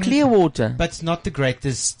amazing, Clearwater. but it's not the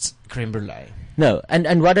greatest creme brulee. No,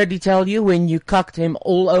 and what did he tell you when you cucked him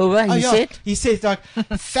all over? He said, He said like,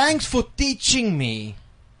 thanks for teaching me.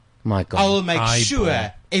 "My God, I will make Eyeball.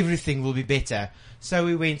 sure everything will be better. So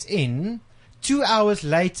we went in. 2 hours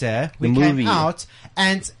later, we The came movie. out,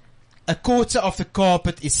 and a quarter of the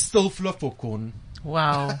carpet is still full of popcorn.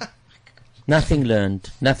 Wow. nothing learned,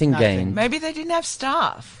 nothing gained." Maybe they didn't have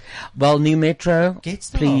staff. Well, New Metro, Get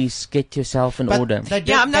staff. please get yourself in order. They did,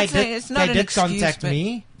 Yeah, I'm not they saying did, it's not they an did excuse, contact but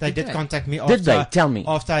me. They did they? contact me after. Did they? Tell me.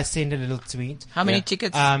 After I sent a little tweet. How many Yeah.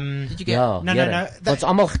 tickets Um, did you get? Ja, No. Ons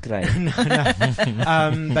almal gekry.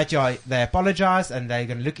 But yeah, they apologize and they're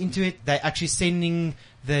going to look into it. They're actually sending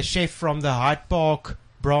the chef from the Hyde Park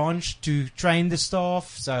branch to train the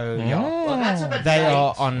staff. So yeah, they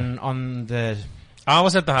are on the. I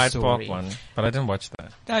was at the Hyde Sorry. Park one, but I didn't watch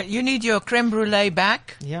that. No, you need your creme brulee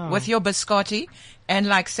back Yeah. with your biscotti and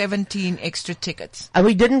like 17 extra tickets. And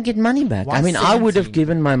we didn't get money back. I mean, I would have 170.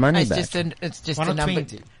 given my money It's back. just a number.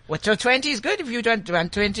 120. What, so 20 is good if you don't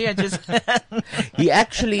want 20. I just He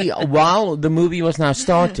actually, while the movie was now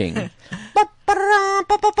starting,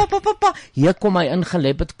 here kom hy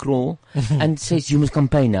ingelepperd krol and says, "You must come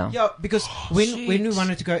pay now." Yeah, because when we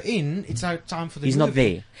wanted to go in, it's our time for the He's movie. not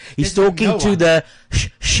there. He's There's talking no to one. the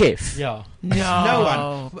chef. Yeah. No.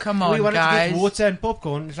 No one. Come on, we wanted guys. to get water and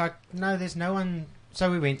popcorn. It's like, no, there's no one. So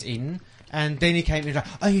we went in, and then he came in like,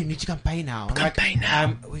 oh, you need to come pay now. I'm like, pay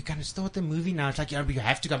now. We're going to start the movie now. It's like, yeah, but you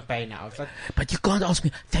have to come pay now. It's like, But you can't ask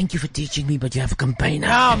me, "Thank you for teaching me, but you have to come pay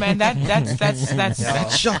now." No, man, that's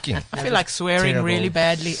That's shocking. I feel like swearing terrible. really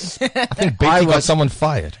badly. I think Betty got was- someone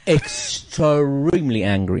fired. Extremely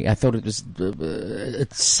angry. I thought it was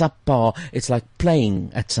it's subpar. It's like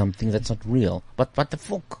playing at something that's not real. But what the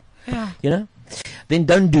fuck? Yeah. You know? Then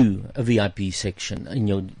don't do a VIP section in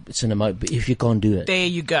your cinema if you can't do it. There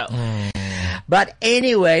you go. But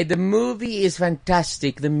anyway, the movie is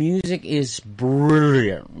fantastic. The music is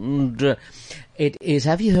brilliant. It is,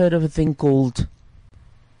 have you heard of a thing called...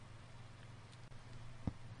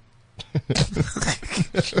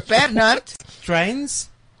 Bernard? Trains?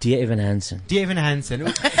 Dear Evan Hansen. Dear Evan Hansen.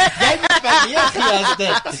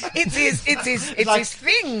 It is his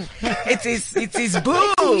thing. It is his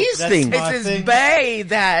boo. His thing. It's his bay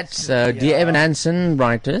that. So, Dear Evan Hansen,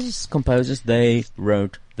 writers, composers, they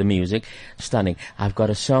wrote the music. Stunning. I've got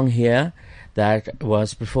a song here that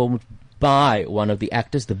was performed by one of the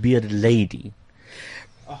actors, the Bearded Lady.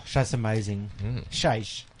 Oh, she's amazing.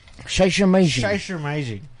 She's amazing. She's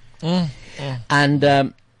amazing.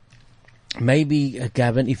 And maybe,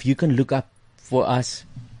 Gavin, if you can look up for us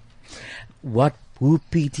who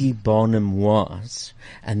P.T. Barnum was,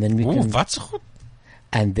 and then we can... Wat's goed.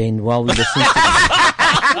 And then while we listen to...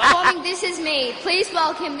 Performing This Is Me, please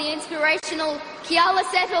welcome the inspirational Kiala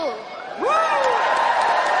Settle.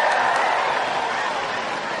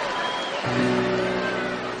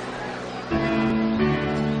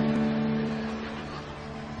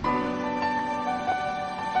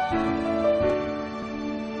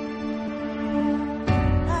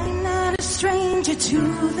 Stranger to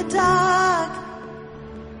the dark,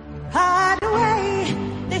 hide away.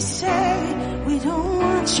 They say we don't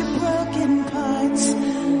want your broken parts.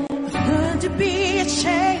 I've learned to be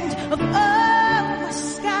ashamed of all my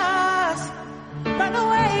scars. Run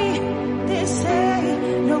away. They say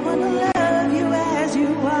no one will love you as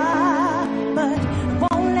you are, but I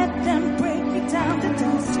won't let them break me down to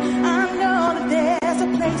dust. I know that there's a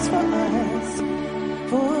place for us,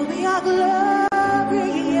 for we are glorious.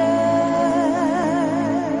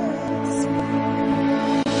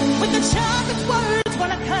 The sharpest words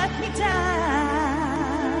wanna cut me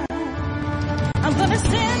down. I'm gonna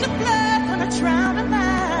send the blood, gonna drown them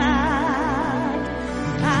out.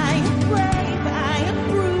 I am brave, I am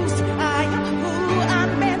bruised, I am who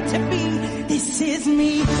I'm meant to be. This is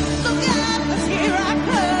me. Look out, 'cause here I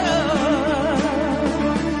come.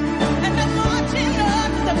 And I'm marching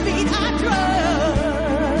up to the beat I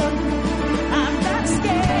drum. I'm not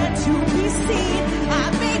scared to be seen. I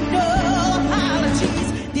make no apologies.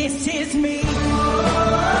 This is me.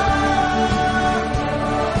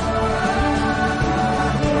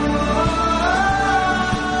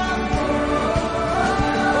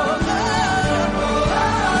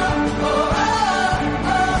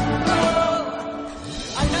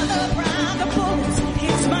 Another round of bullets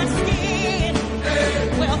hits my skin.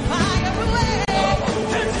 Well, fire away.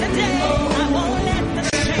 'Cause today I won't let the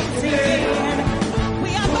shame sink in. We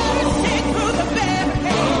are bursting through the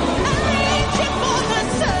barricade. I need you for the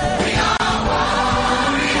sun. We are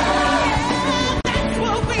warriors. Yeah, that's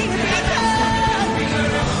what we become.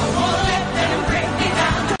 I won't let them break me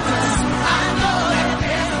down to dust. I know that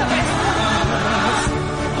there's a best for us.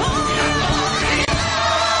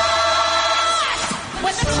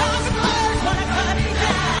 When the sharpest words wanna cut me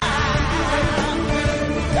down,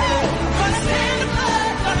 gonna stand the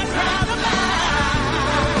blood, gonna drown them out.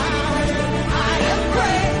 I am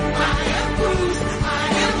brave, I am bruised, I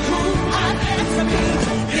am who I'm meant to be.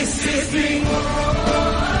 This is me.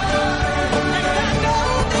 And I know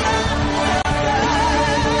that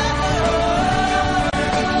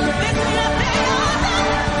there's nothing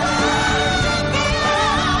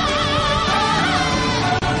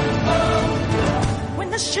when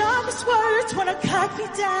the sharpest words wanna cut me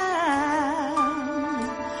down,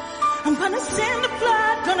 I'm gonna send the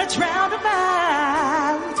blood, gonna drown them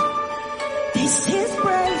out. This is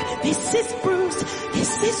brave, this is bruised,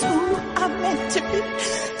 this is who I'm meant to be.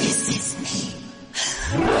 This is me.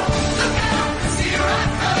 Look out, 'cause here I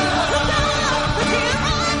come. Look out, 'cause here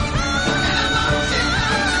I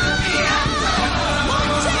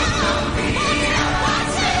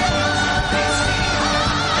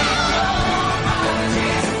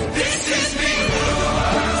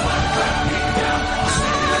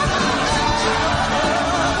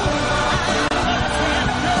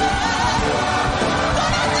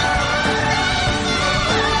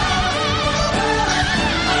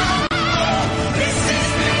This is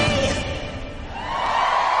me.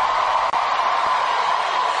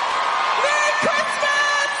 Merry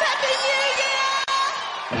Christmas! Happy New Year!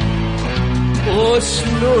 O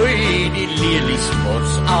snoei die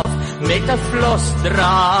leliesmos af met 'n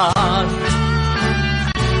vlosdraad.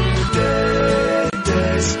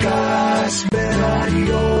 Dis Gospel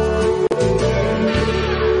Radio.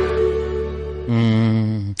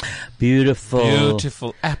 Beautiful.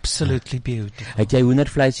 Beautiful, absolutely beautiful. Het jy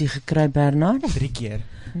hoendervleisie gekry, Bernard? 3 keer.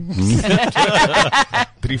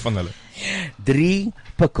 3 van hulle. 3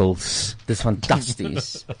 pickles. Dis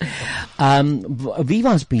fantasties. Wie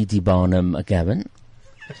was P.T. Barnum, Gavin?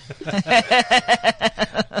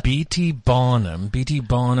 B.T. Barnum. B.T.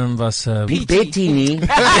 Barnum was Betty nie.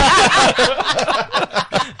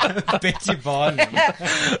 Betty Barnum.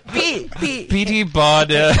 P.T.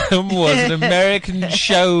 Barnum was an American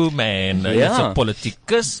showman. Hy was 'n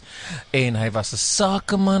politikus en hy was 'n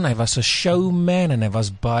sakeman, hy was 'n showman en hy was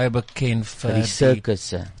baie bekend vir die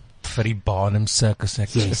sirkusse. Vir die Barnum Circus,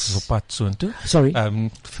 ek is op pad soontoe. Sorry.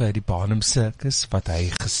 Vir die Barnum Circus wat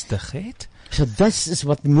hy gestig het. So this is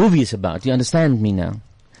what the movie is about. You understand me now?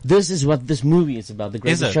 This is what this movie is about. The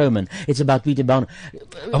Greatest Showman. It's about Peter Barnum.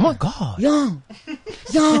 Oh my God. Yeah.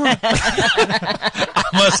 I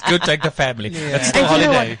must go take the family. It's the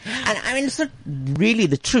holiday. And I mean, it's not really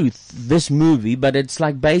the truth, this movie, but it's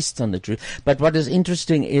like based on the truth. But what is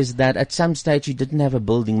interesting is that at some stage he didn't have a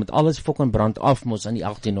building met alles fucking brand af mos in die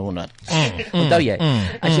 1800. Onthou jy?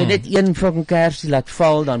 As jy net een fucking kersie laat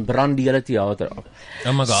val, dan brand die hele theater af.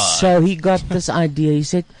 Oh my God. So he got this idea. He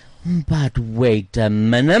said, but wait a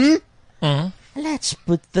minute. Let's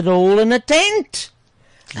put it all in a tent.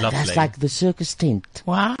 Lovely. That's like the circus tent.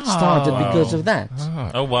 Wow. Started because of that.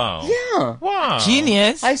 Oh wow. Yeah. Wow.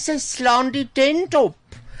 Genius. I say slaan die tent op.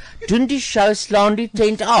 Doen die show, slaan die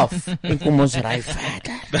tent af. En kom ons ry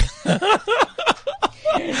verder.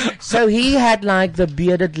 So he had like the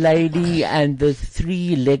bearded lady and the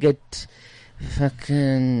three-legged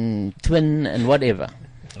fucking twin and whatever.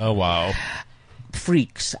 Oh wow.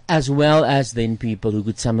 Freaks, as well as then people who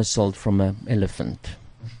could somersault from an elephant.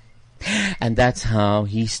 And that's how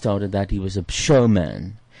he started that. He was a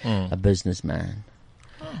showman, a businessman.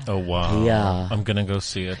 Oh wow. Yeah. I'm gonna go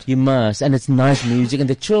see it. You must. And it's nice music and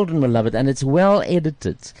the children will love it. And it's well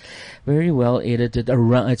edited. Very well edited.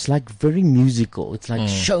 It's like very musical. It's like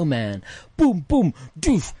showman. Boom, boom,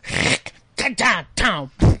 doof.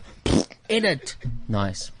 Edit.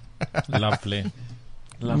 Nice. Lovely.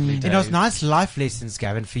 Lovely En ons nice life lessons,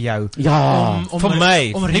 Gavin, vir jou. Ja. Vir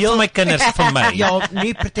my. Nie vir my kinders, vir my. Ja,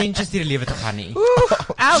 nie pretentious deur die lewe te gaan nie.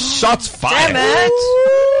 Shots fired. Damn it.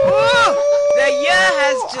 The year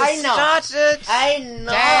has just started. I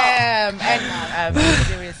know. Damn. And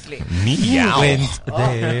seriously. Went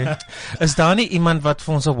there. Is daar nie iemand wat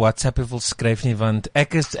vir ons 'n WhatsApp wil skryf nie, want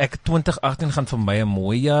ek 2018 gaan vir my 'n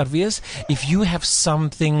mooi jaar wees. If you have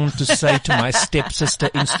something to say to my stepsister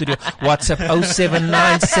in studio, WhatsApp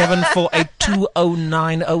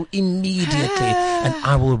 0797482090 immediately and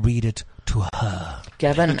I will read it to her.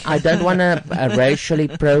 Gavin, I don't want to racially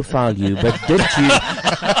profile you, but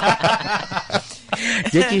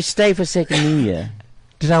did you stay for second New Year?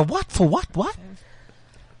 Did I what? For what? What?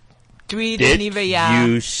 Did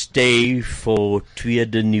you stay for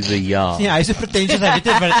tweede nuwe jaar? Ja, hy is so pretentious, hy weet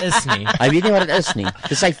nie wat dit is nie. Hy weet nie wat dit is nie.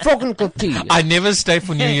 Dis sy fucking kultuur. I never stay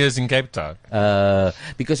for New Year's in Cape Town.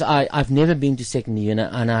 Because I've never been to second New Year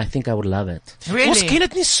and I think I would love it. Really? Ons ken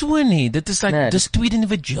dit nie so nie. Dit is like dis tweede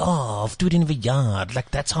nuwe jaar, of tweede nuwe jaar.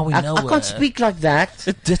 Like that's how we know I can't speak like that.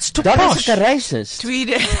 It's too posh. posh. Dat is 'n racist.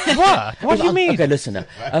 Tweede. What? What do you mean? Okay, listen now.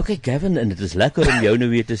 Okay, Gavin, en dit is lekker om jou nou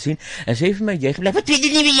weer te sien. En sê vir my, jy gebly vir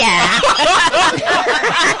tweede nuwe jaar.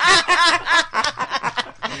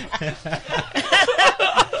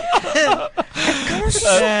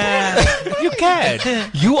 You can.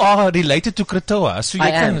 You are related to Kratoa, so you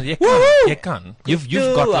can.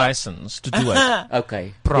 You've got license to do it.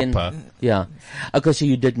 Okay. Proper. Yeah. Okay, so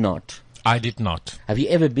you did not. I did not. Have you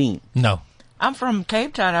ever been? No. I'm from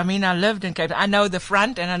Cape Town. I mean, I lived in Cape Town. I know the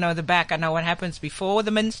front and I know the back. I know what happens before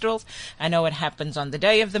the minstrels. I know what happens on the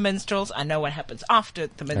day of the minstrels. I know what happens after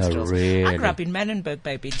the minstrels. Oh, really? I grew up in Menenberg,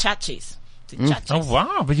 baby. Chachis. Oh,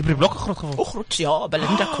 wow. Ben je bij de blokken groot geworden? Oh, groot, ja.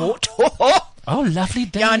 Belinda Court. Oh, lovely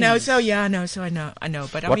day. Yeah, I know. I know.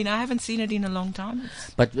 But I mean, I haven't seen it in a long time.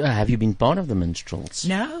 But have you been part of the minstrels?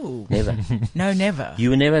 No. Never. No, never.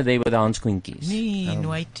 You were never there with the Hans Quinkies? Nee,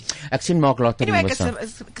 nooit. Ek sien Mark Lotter Anyway, was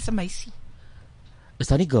ek is 'n meisie. Is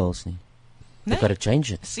dat nie girls nie? Nee. They gotta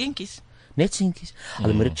change it. Seentjies. Net seentjies.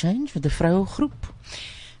 Hulle moet dit change with the vrouwengroep.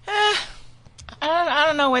 I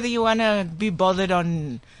don't know whether you want to be bothered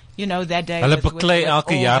on, you know, that day. Hulle beklei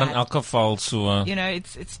elke all jaar in that. elk geval so. You know,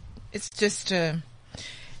 it's just I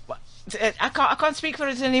can't speak for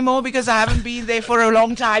it anymore because I haven't been there for a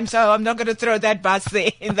long time, so I'm not going to throw that bus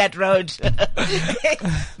there in that road.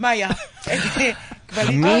 Maya.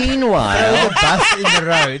 Meanwhile, the bus in the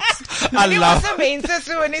road. I love.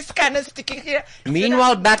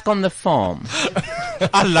 Meanwhile, back on the farm.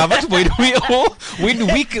 I love it when we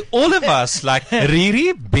all of us, like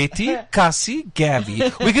Riri, Betty, Cassie,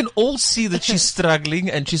 Gabby, we can all see that she's struggling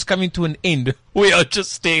and she's coming to an end. We are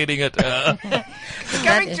just staring at her.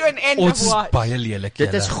 Coming to an end of what?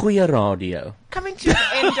 Dit is goeie radio. Coming to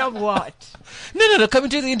the end of what? No. Coming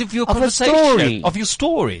to the end of your conversation. Of your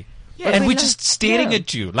story. Yeah, and we're just staring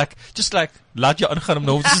at you. Like, laat jou aangaan om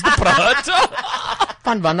nou ons te praat.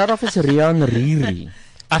 Van wanneer af is Rian Riri?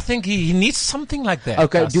 I think he needs something like that.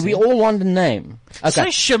 Okay, do we all want a name? Okay.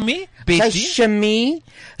 Say Shimmy, Betty. Say Shimmy,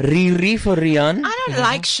 Riri for Rian. I don't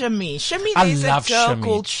like Shimmy. Shimmy, I there's love a girl Shimmy.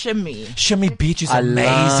 called Shimmy. Shimmy Beach is I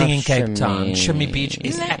amazing love in Cape Shimmy. Town. Shimmy Beach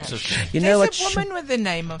is absolutely. You know what? There's a woman with the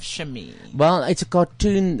name of Shimmy. Well, it's a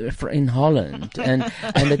cartoon in Holland, and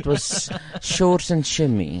it was Shorts and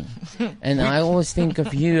Shimmy, and I always think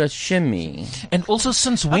of you as Shimmy. And also,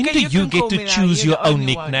 since when Okay, do you you can get call to me that. choose You're your the own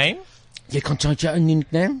only one. nickname? You can't choose your own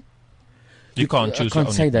nickname. You can't choose I can't your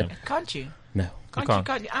own say nickname. that. Can't you? No. Can't.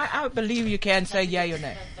 I believe you can say yeah or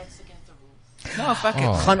no. No, fuck it.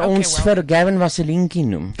 Gaan ons vir Gavin Vasilienkie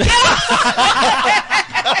noem.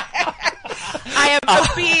 I am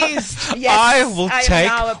appeased. Yes, I will am take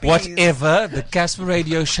now appeased. whatever the Casper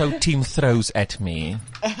Radio Show team throws at me.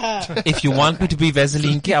 If you want me to be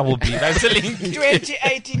Vaselinki, I will be Vaselinki.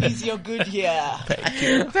 2018 is your good year. Thank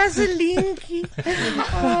you. Vasilienkie.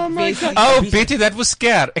 Oh my God. Oh, Betty, that was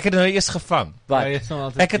scare. Ek het nou eers gevang. Wat?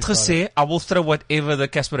 Ek het gesê, I will throw whatever the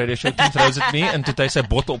Casper Radio Show team throws at me, en toe het hy sy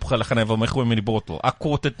bottel opgelig en hy wil my gooi met die bottle. I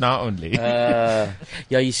caught it now only. Yeah,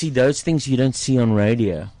 you see those things you don't see on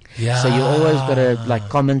radio. Yeah. So you always got to like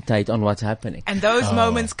commentate on what's happening. And those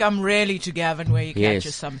moments come rarely to Gavin where you catch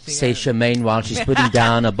something. Says Charmaine while she's putting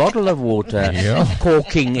down a bottle of water,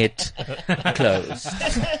 corking it closed.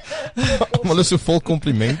 Maar is so vol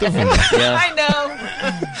komplimente van. Yeah. I know.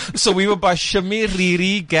 So we were by Shami,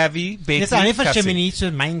 Riri, Gavi, Betty, Dis nie vir Cassie. Shimmy nie,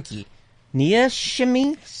 so myntjie. Nee,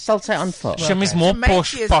 Shimmy sal sy aanval. Shami's more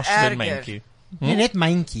posh Myntjie is than erger. Manky. Nee, net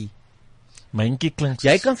myntjie. Manky klinkt.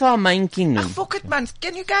 Jy kan vir haar myntjie noem. Fuck it, man.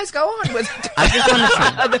 Can you guys go on with it? I just want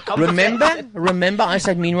to say, remember I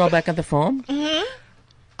said meanwhile back at the farm? Mm-hmm.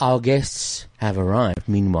 Our guests have arrived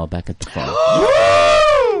meanwhile back at the farm.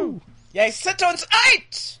 Jy sit ons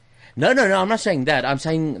uit. No, I'm not saying that. I'm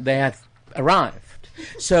saying they have arrived.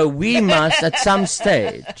 So we must at some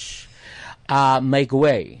stage make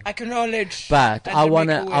way. Acknowledge. But and I to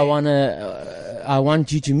make a way. I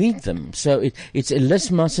want you to meet them. So it's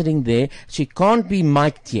Elisma sitting there. She can't be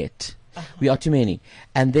mic'd yet. We are too many.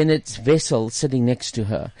 And then it's Vessel sitting next to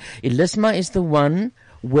her. Elisma is the one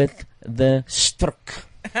with the struk.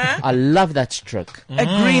 I love that struk. A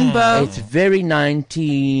green bow. It's very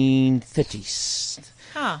 1930s.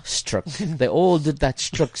 Struk. They all did that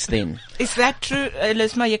struks then. Is that true,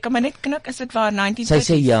 Elisma? Jy kan maar net knik, is dit waar 1930s? Sy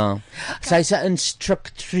sê ja. Sy is 'n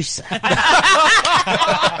instructrice.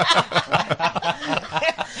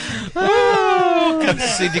 Kan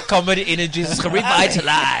see the comedy energy is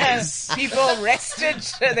revitalized. People rested.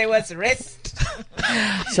 There was rest.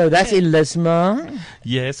 So that's Elisma.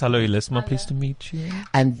 Yes, hello Elisma, pleased to meet you.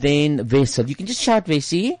 And then Wessel. You can just shout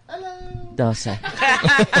Wessie. Hello. Daar sy.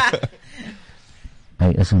 Hy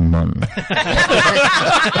is 'n man.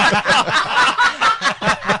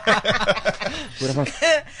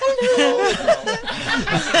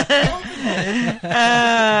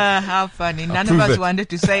 How funny. None of us wanted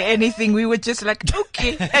to say anything. We were just like,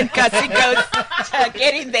 okay. And Cassie goes,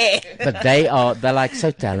 get in there. But they're like so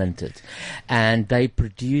talented. And they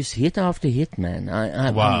produce hit after hit, man.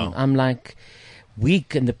 Wow. I'm like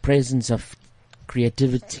weak in the presence of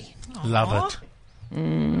creativity. Love it.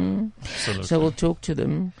 Absolutely. So we'll talk to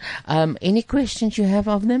them. Any questions you have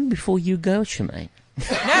of them before you go, Charmaine? No,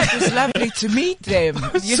 it was lovely to meet them.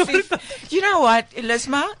 You know what,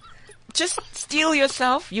 Elisma? Just steel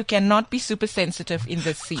yourself. You cannot be super sensitive in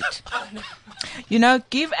this seat. You know,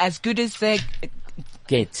 give as good as they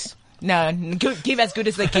get. No, give as good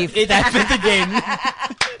as they give. It happened again.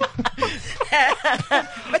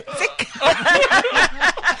 But sick.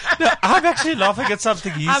 No, I'm actually laughing at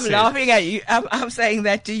something you I'm said. laughing at you. I'm saying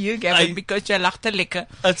that to you, Gavin, because jy lag te lekker.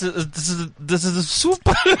 Dis is 'n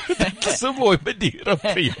super so mooi manier om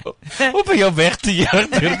vir jou weg te jaag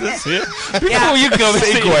deur te sê. Before you go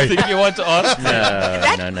say anything you want to ask. No,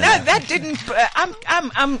 that didn't.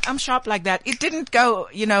 I'm sharp like that. It didn't go,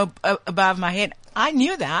 above my head. I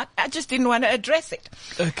knew that. I just didn't want to address it.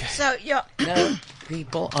 Okay. So yeah. No,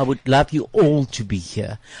 people, I would love you all to be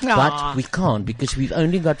here, but we can't because we've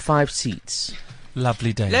only got 5 seats.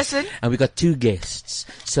 Lovely day. Listen. And we got 2 guests.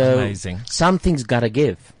 So amazing. Something's got to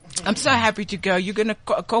give. I'm so happy to go. You're going to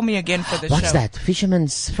call me again for the show. What's that?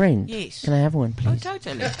 Fisherman's Friend? Yes. Can I have one, please? Oh,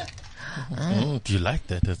 totally. Do you like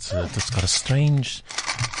that? It's got a strange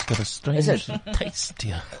taste,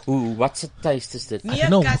 yeah. Ooh, what's the taste is dit? Nee,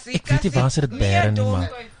 Cassie, ek weet nie waar sit dit bære nie, man.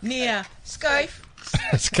 Nee, skuif.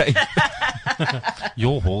 Skuif.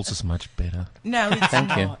 Your horse is much better. No, it's Thank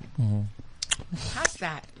not. you. How's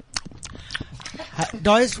that?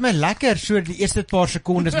 Daar is vir my lekker so die eerste paar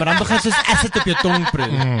sekondes, maar dan begin soos acid op jou tong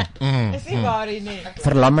proe. Is nie waar nie.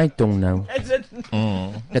 Verlam my tong nou. Is dit?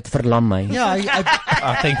 Dit verlam my. Ja,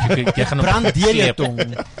 Thank you. Jy gaan brand deur jou tong.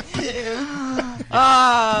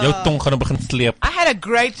 Jou tong gaan begin sleep. I had a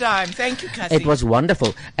great time. Thank you, Cassie. It was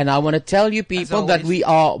wonderful. And I want to tell you people that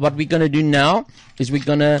what we're going to do now is we're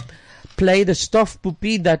going to play the stuffed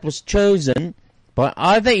poopy that was chosen by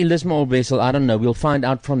either Elisma or Bessel. I don't know. We'll find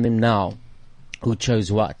out from them now who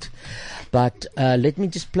chose what. But let me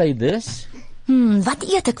just play this. Wat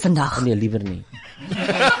eet ek vandag? Nee, liever nie.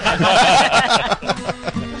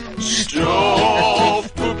 Stove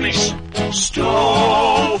poopies,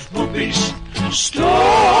 stove poopies,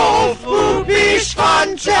 stove poopies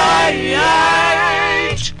van tyd.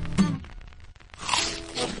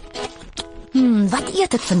 Wat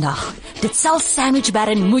eet ek vandag? Dit sal Sandwich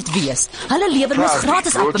Baron moet wees. Hulle lewer mos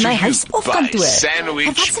gratis af by my huis of kantoor.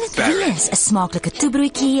 En wat sal dit wees? 'n Smaaklike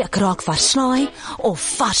toebroodjie, 'n kraak vars slaai of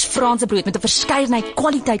vars Franse brood met 'n verskeidenheid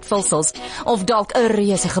kwaliteit vulsels of dalk 'n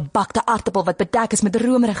reuse gebakte aartappel wat bedek is met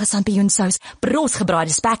romerige champignonsous,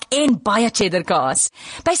 brosgebraaide spek en baie cheddar kaas.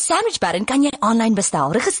 By Sandwich Baron kan jy aanlyn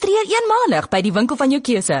bestel. Registreer eenmalig by die winkel van jou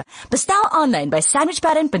keuse. Bestel aanlyn by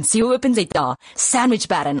sandwichbaron.co.za. Sandwich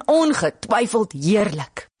Baron, ongetwyfeld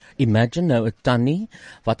heerlik. Imagine nou 'n tannie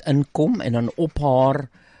wat inkom en dan op haar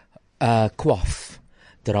kwaf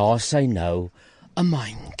dra sy nou 'n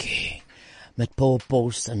mandjie met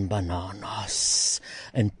pawpaws en bananas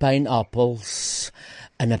en pineappels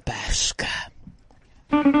en 'n perske.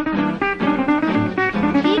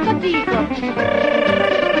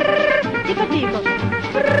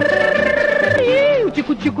 O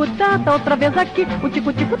tico-tico tá outra vez aqui. O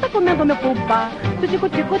tico-tico tá comendo meu fubá. Se o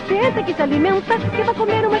tico-tico tenta que se alimenta, que vai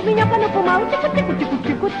comer umas minhocas no fumar. O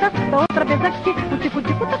tico-tico tá outra vez aqui. O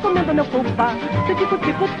tico-tico tá comendo meu fubá. Se o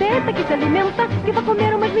tico-tico tenta que se alimenta, que vai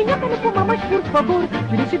comer umas minhocas no fumar. Mas por favor,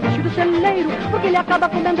 tira esse bicho do celeiro, porque ele acaba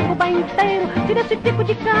comendo o fubá inteiro. Tira esse tico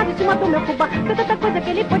de cá de cima do meu fubá. Tem tanta coisa que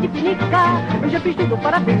ele pode pinicar. Eu já fiz tudo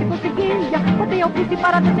para ver se conseguia. Botei alfice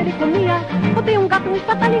para ver se ele comia. Botei um gato, um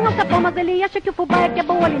espatalinho, um sapão, mas ele acha que o fubá é que é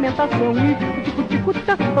boa alimentação. E o tico-tico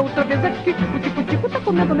tá outra vez aqui. O tico-tico tá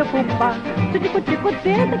comendo meu fubá. Se o tico-tico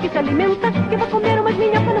tenta que se alimenta, que vai comer umas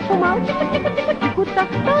minhocas no fumar. O tico-tico tá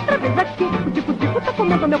outra vez aqui. O tico-tico tá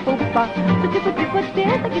comendo meu fubá. Se o tico-tico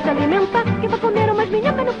tenta que se alimenta, que vai comer umas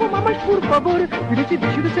minhocas no fumar. Mas por favor, tira esse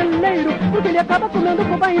bicho do celeiro, porque ele acaba comendo o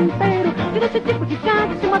fubá inteiro. Tira esse tipo de cá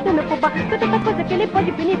de cima do meu fubá. Tem tanta coisa que ele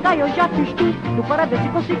pode pinicar. Eu já fiz tudo para ver se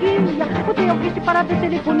conseguia. Botei alfice para ver se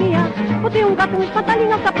ele comia. Botei um gato, um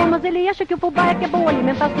espatalinho, um sapão, mas ele acha que o fubá é que é boa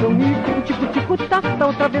alimentação. E o tico-tico tá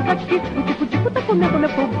outra vez aqui. O tico-tico tá comendo meu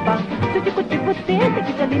fubá. Se o tico-tico tenta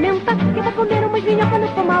que se alimenta, que vai comer umas minhocas no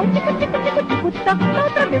fumar. O tico-tico tá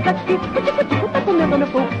outra vez aqui. O tico-tico tá comendo meu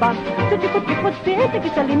fubá. Se o tico-tico tenta que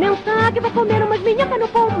se alimenta, que vai comer umas minhocas no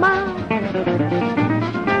fumar.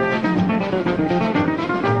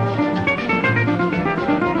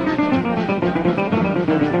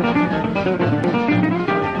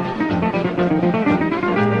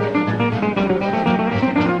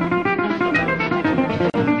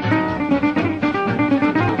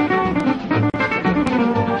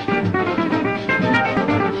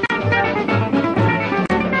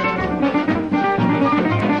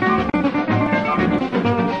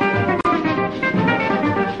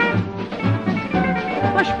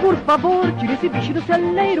 Por favor, tira esse bicho do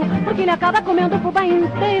celeiro, porque ele acaba comendo o fubá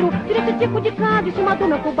inteiro. Tira esse tipo de cá de cima do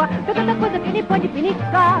meu fubá. Tem tanta coisa que ele pode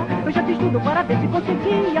pinicar. Eu já fiz tudo para ver se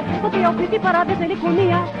conseguia. Botei alfice para ver se ele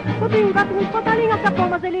comia. Botei um gato, um espatalinho, um sapão,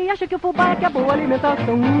 mas ele acha que o fubá é que é boa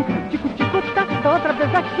alimentação. Tico-tico tá outra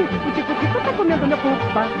vez aqui. O tico-tico tá comendo meu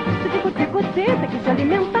fubá. Se o tico-tico tenta que se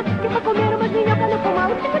alimenta, que vai comer umas minhocas no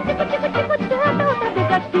fumar. O tico-tico tá outra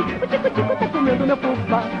vez aqui. O tico-tico tá comendo meu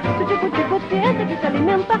fubá. Se o tico-tico tenta que se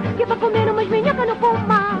alimenta, que vai comer umas minhocas no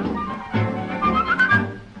fumar.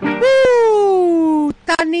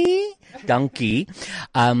 Tannie, dankie.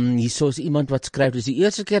 Hierso is iemand wat skryf, dis die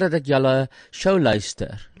eerste keer dat ek julle show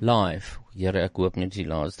luister live. Here, ek hoop net die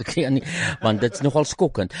laaste keer nie, want dit's nogal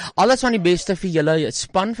skokkend. Alles van die beste vir julle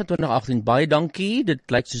span vir 2018. Baie dankie. Dit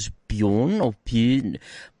klink soos Bjorn of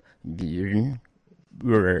Bjorn.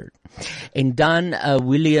 En dan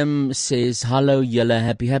William says, hallo julle,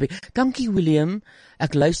 happy. Dankie William,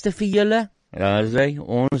 ek luister vir julle. Ja, sê,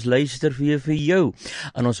 ons luister vir jou.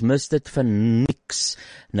 En ons mis dit van niks.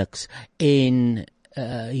 En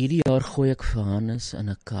hierdie jaar gooi ek vir Hannes in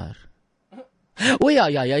 'n kar. O ja,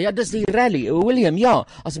 dis die rally. William, ja,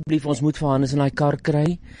 asseblief ons moet vir Hannes in daai kar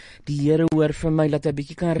kry. Die Here hoor vir my dat hy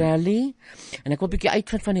bietjie kan rally. En ek wil bietjie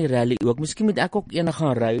uitvind van die rally ook. Miskien moet ek ook eendag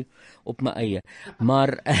gaan ry op my eie.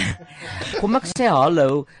 Maar kom ek sê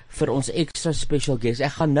hallo vir ons extra special guest.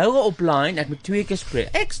 Ek gaan nou opline, ek moet 2 keer spreek.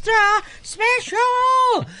 Extra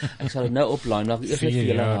special. Ek sal nou opline, nog eers vir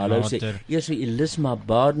julle hallo sê. Eers vir Elisma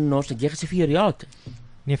Badenhorst, jy gesê 4 jaar.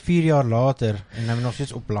 Nee, 4 jaar later en nou nog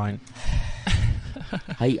steeds opline.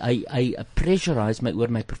 Hy pressurize my oor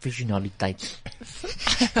my professionaliteit.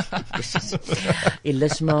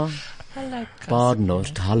 Elisma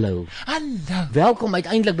Badenhorst, hallo. Welkom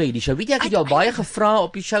uiteindelik by die show. Weet jy, ek het jou baie gevra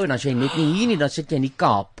op die show en as jy net nie hier nie, dan sit jy in die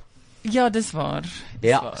Kaap. Ja, dis waar.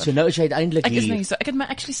 Ja, so nou is jy uiteindelik hier. Ek is nou hier, so ek het my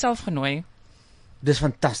actually self genooi. Dis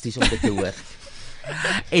fantasties om dit te hoor.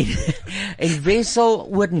 en Wessel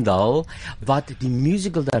Odendaal, wat die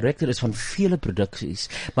musical director is van vele produksies,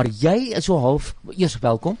 maar jy is so half, eers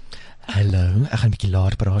welkom. Hallo, ek gaan 'n bietjie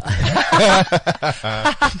laat praat.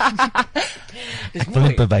 Ek wil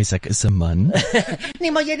net bewys ek is 'n man.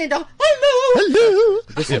 Nee, maar jy net dan, hallo.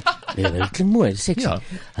 Dis dit mooi, sexy. Ja.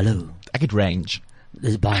 Hallo. Ek het range.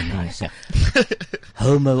 Dis baie nice.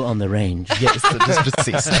 Homo on the range. Yes, dis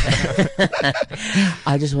presies.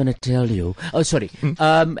 I just want to tell you. Oh, sorry.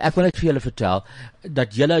 Ek wil net vir julle vertel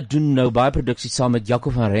dat julle doen nou baie produksies saam met Jaco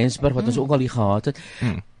van Rensburg wat ons ook al hier gehad het.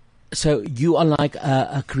 So you are like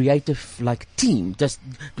a creative like team. Just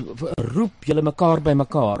roep julle mekaar by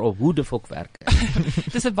mekaar of hoe die fok werk.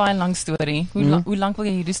 Dis 'n baie lang storie. Hoe lank wil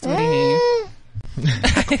jy hierdie storie hê?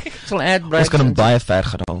 Ons kan hom baie ver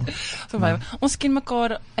gedal. Ons ken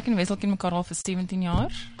mekaar, ek en Wessel ken mekaar al vir 17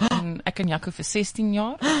 jaar en ek en Jaco vir 16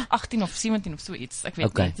 jaar, 18 of 17 of so iets. Ek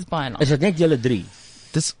weet nie, dit is baie lank. Is dit net julle 3?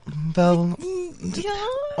 Dis wel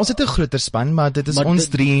ons het 'n groter span, maar dit is ons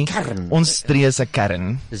 3. Ons 3 is 'n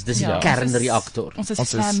kern. Dis die kernreaktor. Ons is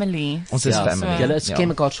family. Ons is family. Julle ken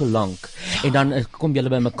mekaar so lank en dan kom julle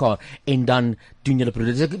by mekaar en dan doen julle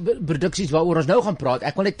produksies waaroor ons nou gaan praat.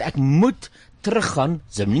 Ek moet teruggaan.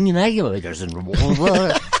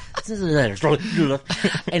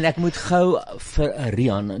 En ek moet gou vir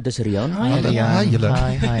Rian. Dis Rian. Ja, julle.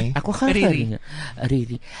 Hi. Ek wil gou vir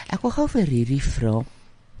Riri. Ek wil gou vir Riri vra.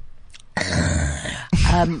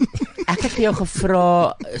 Ek het vir jou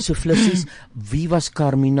gevra so flissies, wie was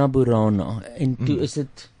Carmina Burana? En toe is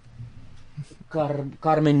dit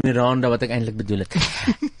Carmen Miranda wat ek eintlik bedoel het.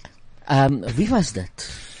 Wie was dit?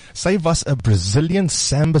 Sy was 'n Brazilian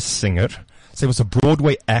samba singer. She was a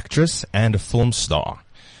Broadway actress and a film star.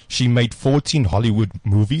 She made 14 Hollywood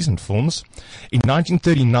movies and films. In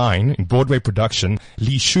 1939, in Broadway production,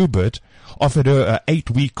 Lee Schubert offered her an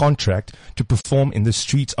 8-week contract to perform in the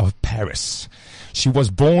streets of Paris. She was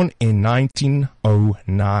born in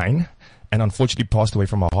 1909 and unfortunately passed away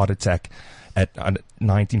from a heart attack at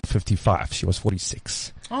 1955. She was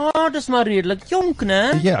 46. Dis maar redelik jonk,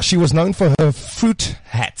 né? Yeah, she was known for her fruit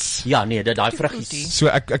hats. Ja, nee, daai vruggies. So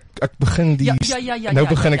ek begin die nou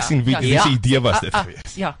begin ek sien wie se idee was dit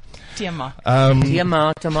geweest. Ja, tema.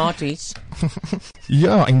 Tema tomaties.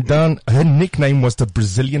 Ja, en dan her nickname was the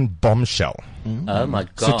Brazilian Bombshell. Oh my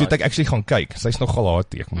god. So toe ek actually gaan kyk, sy's nogal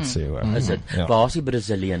hard, ek moet sê hoor. Is dit? Waar is die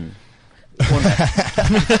Brazilian?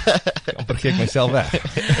 Amper gee ek myself weg.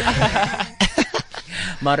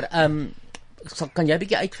 Maar kan jy 'n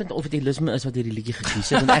bietjie uitvind of dit Elisma is wat hierdie liedjie gekies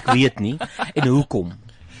het, want ek weet nie en hoekom?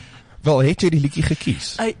 Wel, het jy die liedjie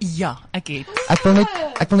gekies? Ja, ek het. Ek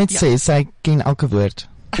wil net sê sy ken elke woord.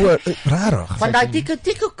 Rarig. Van daai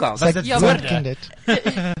tico kant. Was dit woorde?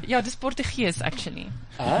 Ja, dis Portugees actually.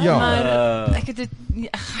 Ja. Maar ek het dit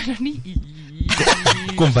ek gaan nog nie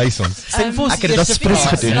Kom wys ons. Ek het dit as prins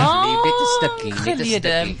gedoen. Dit is stukkie.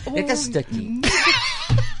 Gelede. Dit is stukkie.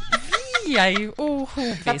 Jy,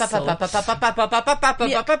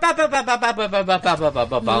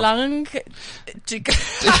 lang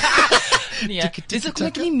nee, dis ook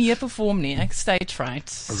ek nie meer perform nie. Ek stage fright.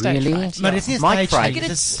 Really? Maar dit is nie stage fright.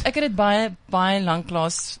 Ek het dit baie lank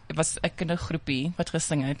laas was ek in 'n groepie wat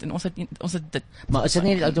gesing het en ons het dit. Maar is dit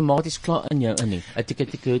nie outomaties klaar in jou in nie?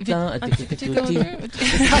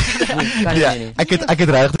 Ja, ek het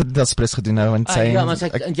regtig dit as prins gedoen nou want sy ja, maar jy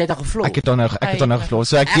het daar gevlog. Ek het dan nou gevlog.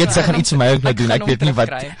 So ek weet sy gaan iets vir my ook nou doen. Ek weet nie wat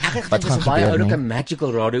wat gaan gebeur nie. Dit is 'n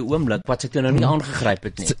magical radio oomblik wat ek nou nie aangegryp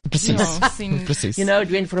het nie. Presies. You know, it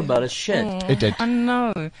went for a bit of shit. I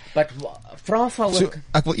know. But vra van ook. So,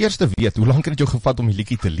 ek wil eers weet, hoe lank het dit jou gevat om die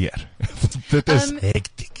liedjie te leer? Dit is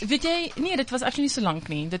hektiek. Weet jy, nee, dit was actually nie so lank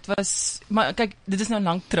nie. Dit was, maar kyk, dit is nou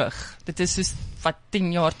lank terug. Dit is soos wat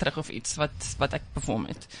 10 jaar terug of iets wat ek perform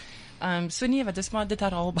het. So nee, wat is maar dit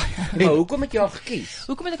herhaal baie. Maar hoekom het jy haar gekies?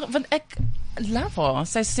 Hoekom het ek, want ek love haar.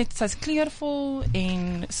 Sy's kleurvol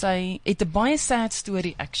en sy het 'n baie sad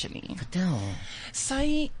story actually. Vertel.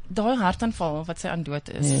 Sy daai hartaanval wat sy aan dood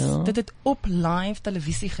is. Ja. Dit het op live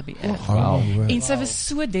televisie gebeur. En sy was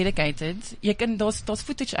so dedicated. Jy kan daar's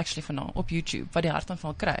footage actually van haar op YouTube wat die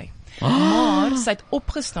hartaanval kry. Maar sy het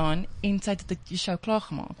opgestaan en sy het die show klaar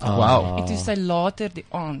gemaak. En toe sy later die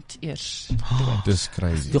aand eers dood. Dis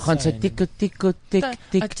crazy. Toe gaan sy tik tik tik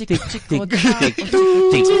tik tik tik.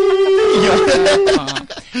 Ja.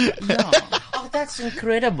 Oh, that's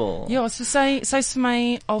incredible. Ja, so sy's vir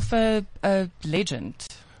my al 'n legend.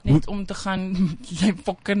 Net om te gaan jy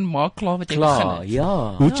fucking maak klaar wat jy begin het.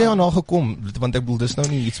 Ja. Hoe het jy daarna gekom? Want ek bedoel dis nou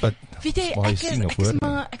nie iets wat weet jy,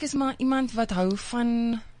 ek is maar iemand wat hou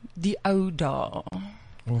van die ou dae.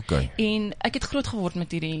 Okay. En ek het groot geword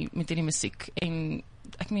met hierdie musiek en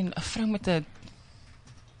ek meen 'n vrou met 'n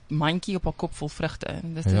mandjie op haar kop vol vrugte.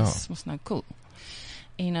 Dit is mos nou cool.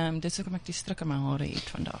 En dis hoekom ek die stryk in my hare het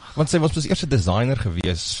vandag. Want sy was mos eers 'n designer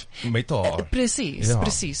gewees met haar.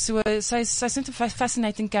 Presies. So sy's net 'n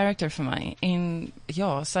fascinating character vir my. En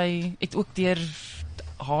ja, sy het ook deur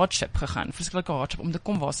hardship gegaan, verskriklike hardship om te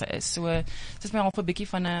kom waar sy is. So dit is my al 'n bietjie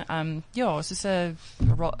van 'n soos 'n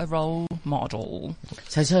role model.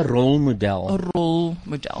 Sy's 'n rolmodel. 'n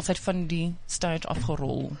rolmodel. Sy het van die stage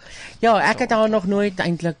afgerol. Ja, ek het haar nog nooit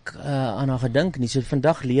eintlik aan haar gedink nie. So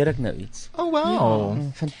vandag leer ek nou iets. Oh wow.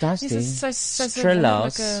 Ja. Fantasties. Sy's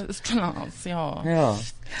Thrillers. Ja.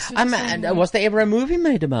 Was there ever a movie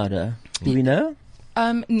made about her? Do we know?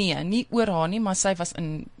 Nee, nie oor haar nie, maar sy was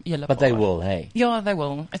in julle But they will, hey. Ja, they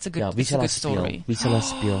will. It's a good story. Wie sal haar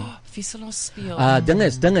speel? Wie sal haar speel? Ding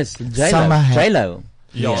is J-Lo.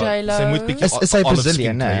 Ja, sy moet bietjie is sy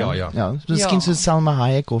Brazilian, né? Ja, miskien so Salma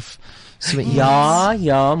Hayek of so iets.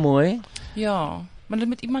 Ja, mooi. Ja, maar dit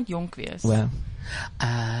moet iemand jonk wees. Well.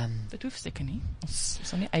 Dit hoef seker nie. Ons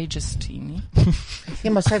is nie ageist nie.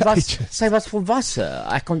 Ja, maar sy was volwasse.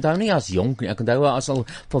 Ek onthou nie as jonk nie. Ek onthou as al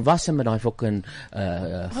volwasse met daai fucking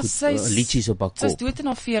liedjies op haar kop. Sy's dood in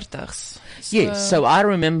haar 40s. Yes, so I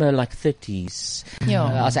remember like 30s.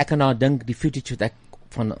 Ja. As ek aan haar dink, die footage wat ek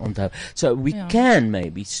van onthou. So we can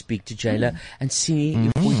maybe speak to J-Lo and see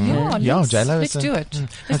if we can. Ja, J-Lo let's do it.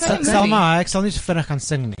 Salma, ek sal nie so vinnig kan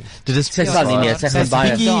sing nie. Dit is sy sal nie, sy gaan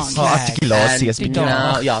baie artikulasie is bietjie.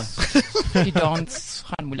 Ja. Die dans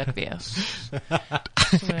gaan moeilik wees.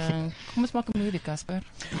 So, kom ons maak 'n movie, Casper.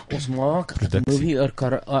 Ons maak 'n movie oor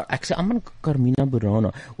ek sê amper Carmina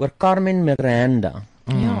Burana, oor Carmen Miranda.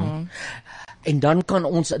 Ja. En dan kan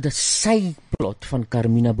ons die syplot van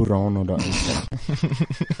Carmina Burana daarin sit.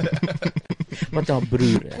 Wat haar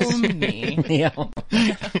broer is. Nee. Ja.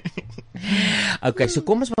 Okay, so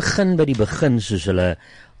kom ons begin by die begin soos hulle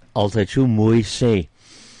altyd so mooi sê.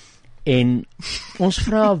 En ons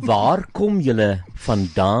vra waar kom julle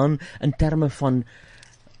vandaan in terme van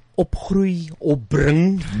opgroei,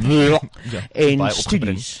 opbring en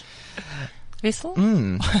studies? Wissel?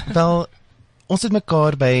 Wel, ons het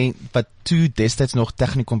mekaar by wat toe destyds nog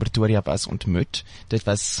Technikon Pretoria was ontmoet. Dit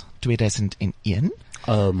was 2001.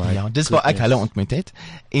 Oh my. Ja, dis waar ek hulle ontmoet het.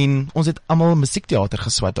 En ons het almal musiekteater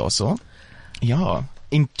geswat daarso. Ja,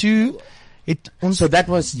 en toe het ons So that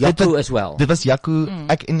was Jaco as well. Dit was Jaco,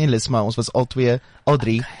 ek en Elisma, ons was al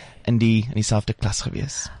drie in dieselfde klas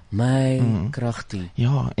gewees. My kragtie.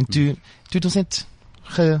 Ja, en toe het ons net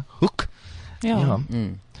gehoek. Ja.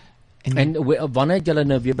 En wanneer het julle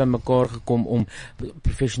nou weer by mekaar gekom om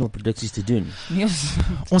professional produksies te doen? Nee,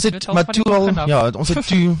 ons het maar toe al, ja, ons het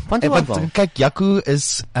toe want kyk Jaco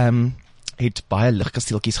is het baie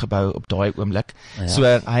ligkasteeltjies gebou op daai oomblik. Ja. So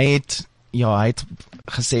hy het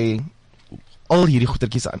gesê al hierdie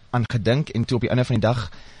goedertjies aan gedink en toe op die einde van die dag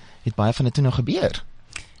het baie van dit toe nou gebeur.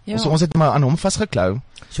 Ja. So ons het maar aan hom vasgeklou.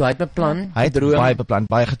 So hy het beplan, hy het baie beplan,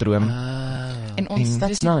 baie gedroom. En ons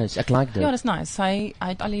that's nice. Ek like dit. Ja, dis nice. Hy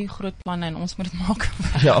het al die groot planne en ons moet dit maak.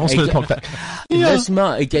 Ja, ons moet dit maak. Dis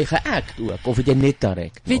maar het jy geact ook of het jy net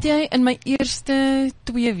direk? Weet jy, in my eerste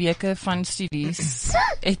 2 weke van studies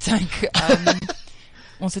het ek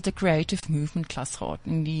ons het 'n creative movement klas gehad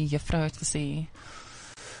en die juffrou het gesê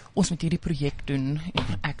ons moet hierdie projek doen en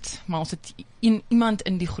act, maar ons het iemand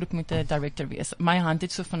in die groep moet 'n director wees. My hand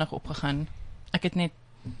het so vinnig opgegaan. Ek het net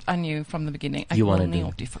I knew from the beginning, ek You wil wanna nie do.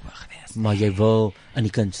 op die verhoog wees. Maar jy wil in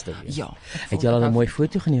die kunste wees. Ja. Het jy al 'n mooi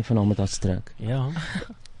foto geneem van hom met haar stryk? Ja.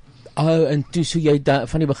 En toe so jy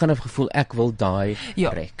van die begin af gevoel ek wil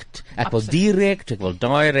direct. Ek wil direct, ek wil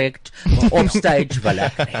direct, maar op stage wil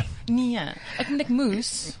ek nie. Nee, ek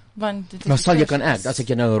moes want dit is Maar sal jy kan act as ek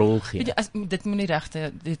jou nou 'n rol gee? Weet jy, dit moet nie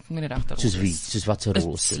regte rol Soos wie? Soos wat se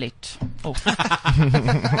rol? Slet. Of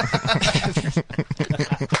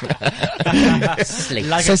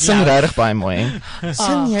Slet. Sy sing regtig baie mooi.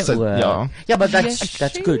 Sing jy ook? Ja. Ja, but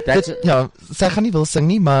that's good. Ja, sy gaan nie wil sing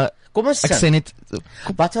nie, maar kom ons ek sê net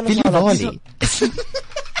wat hulle sal sê.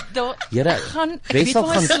 Here, Wessel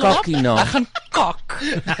gaan kak hierna. Ek gaan kak.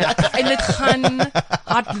 En dit gaan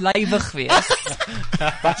hardlywig wees.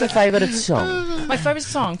 What's your favorite song? My favorite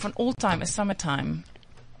song van all time is Summertime.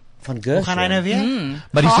 Van Gershwin. Hoe gaan hy nou weer?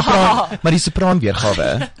 Maar die sopraan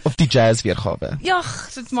weergawe of die jazz weergawe. Ja,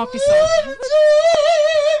 dit maak nie saak.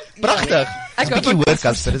 Pragtig. Ek het gehoor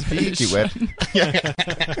Casper, dis bietjie hoor.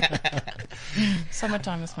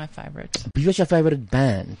 Summertime is my favorite. Wie was jou favorite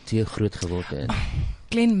band toe jy groot geword het?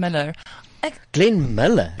 Glenn Miller. Glenn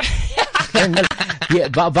Miller. Glenn Miller.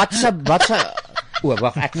 Ja, wat se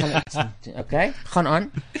wag, ek gaan okay, gaan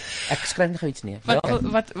aan. Ek skryf nog iets neer. Wat?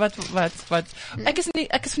 Ek is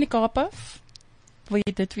van die Kaap af. Wil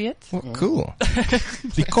jy dit weet? Cool.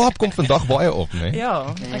 Die Kaap kom vandag baie op, né?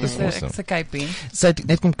 Ja, ek is 'n Kaapie. Sy het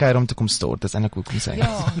net kom kuier om te kom stort, dis eintlik hoekom sy.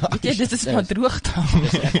 Ja, weet jy, dit is maar droog daar.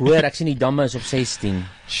 Ek hoor, ek sien die damme is op 16.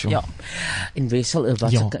 Sure. Ja. En Wessel,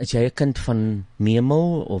 is jy 'n kind van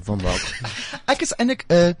Memel of van wat? Ek is eintlik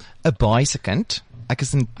 'n baie se kind. Ek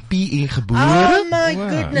is in PE gebore. Oh my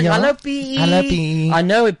goodness. Ja. Hallo PE. Hallo PE. I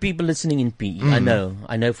know people listening in PE. I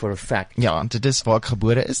know for a fact. Ja, dit is waar ek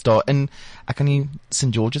gebore is, daar in ek kan nie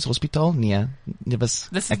St George's Hospitaal nie. Dit was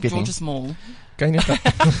St George's Mall. Kan jy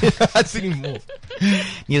dit sien nie mall.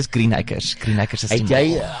 Nee, is Green Acres. Green Acres is die mall. Het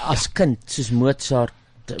jy as kind soos Mozart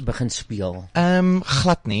begin speel?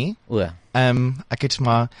 Glad nie. O. Ek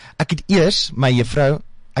het eers my juffrou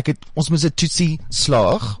ons moes 'n toetsie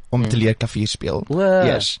slaag om te leer klavier speel.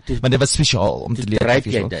 Eers. Maar dit was spesiaal om te leer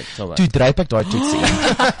klavier speel. Toe dryp ek daai toetsie.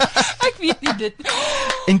 Ek weet nie dit.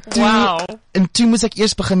 En toe moes ek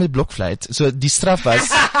eers begin met blokfluit. So die straf was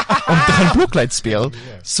om te gaan blokfluit speel.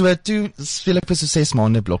 So toe speel ek vir so 6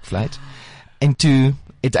 maande blokfluit. En toe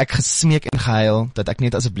het ek gesmeek en gehuil dat ek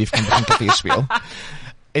net asseblief kan begin klavier speel.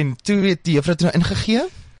 En toe het die juffrou nou ingegee.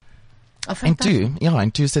 En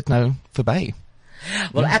toe is dit nou verby.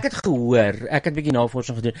 Wel ek het gehoor, ek het 'n bietjie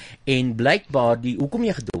navorsing gedoen en blykbaar hoekom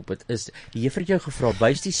jy gedop het is die juffrou jou gevra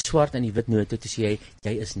wys die swart en die wit note toe sê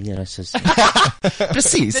jy is nie rasis nie.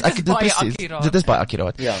 Presies, dit is baie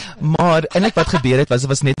akkuraat. Ja. Maar eintlik wat gebeur het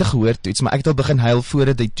was net 'n gehoortoets, maar ek het al begin huil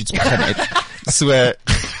voordat die toets begin het. So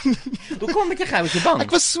hoekom het jy gehuil? Was jy bang?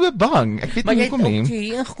 Ek was so bang. Ek weet nie hoekom nie. Maar jy het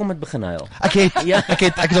hier ingekom met begin huil. Ek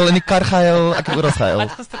het al in die kar gehuil, ek het oral gehuil. Ek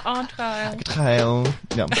het gisteraand gehuil. Ek het gehuil.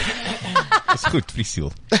 Ja. Is goed,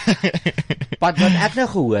 Friesiel. Wat ek nou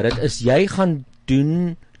gehoor het is jy gaan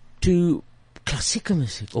doen toe klassieke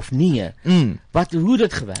musiek of nie? Hoe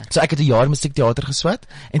dit gewerk? So ek het 'n jaar musiekteater geswat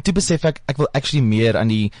en toe besef ek wil actually meer aan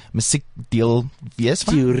die musiek deel wees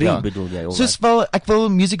van teorie bedoel jy of soos wel ek wil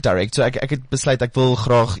music direct, so ek het besluit ek wil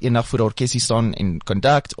graag eendag voor 'n orkesie staan en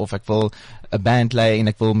conduct of ek wil 'n band lei en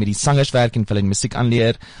ek wil met die sangers werk en hulle musiek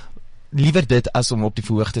aanleer. Liewer dit as om op die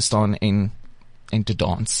verhoog te staan en te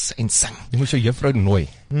dans en sing. Jy moet jou juffrou nooi.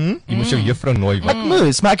 Jy moet jou juffrou nooi. Ek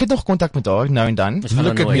moes, maar ek het nog kontak met haar nou en dan. Ons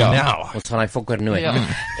gaan hy fokker nooi.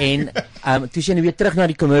 En toe jy nou weer terug na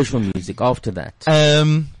die commercial music after that.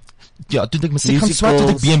 Ja, toe ek musiek gaan swat, toe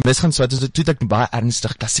ek BMW's gaan swat, toe ek baie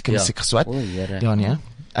ernstig klassieke musiek geswat. Ja nee.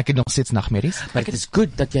 Ek het nog steeds nagmerries. Maar dit is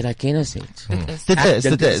goed dat jy daai kennis het.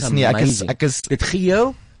 Dit is. Nee, ek is dit gee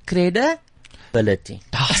jou credibility.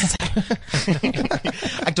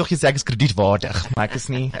 Ek dink jy sê ek is kredietwaardig, maar ek is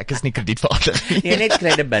nie kredietwaardig nie. Nee, net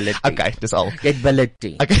credibility. Okay, dis al.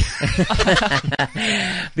 Credibility. Okay.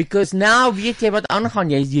 Because now weet jy wat aangaan,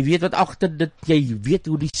 jy weet wat agter dit, jy weet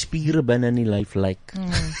hoe die spiere binne in die lyf lyk.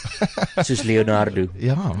 Soos Leonardo.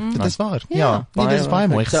 Ja, dit is waar. Ja, nee, dit is baie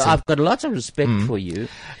mooi gesê. So I've got lots of respect for you.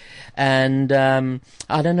 And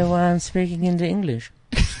I don't know why I'm speaking in the English.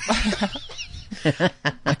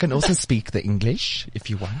 I can also speak the English if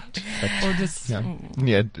you want.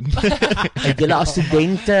 Nee. Het julle as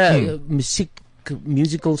studente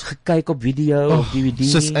musicals gekyk op video of DVD?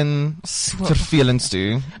 Soos in vervelend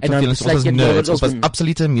toe. Vervelend, ons was nerds. Ons was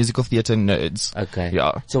absolute musical theater nerds. Okay.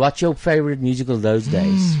 Ja. So what's your favorite musical those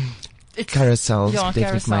days? Carousel,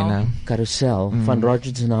 definitely myne. Carousel, van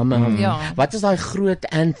Rodgers en Hammer. Ja. Wat is daai groot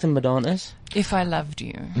anthem wat daar is? If I Loved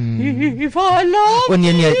You. If I Loved You.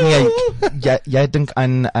 Nee, jy dink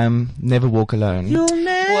aan Never Walk Alone. You'll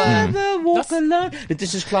never walk alone. Dit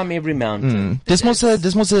is soos Climb Every Mountain. Dis mos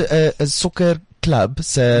 'n soccer club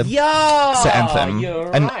se anthem.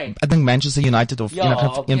 En I think Manchester United of een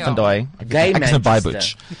van daai. Gay Manchester.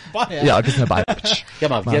 Manchester. Ja, ek is nou baie bitch. Ja,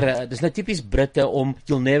 maar dis nou tipies Britte om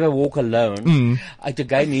You'll Never Walk Alone uit 'n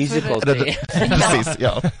gay musical te hê. Presies,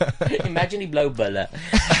 ja. Imagine die blou bulle.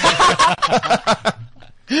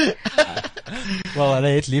 Well, hulle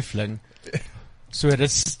het liefling. So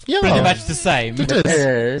it's pretty much the same. Dit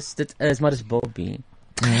is maar dis Bobby.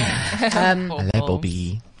 Hallo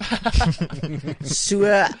Bobby.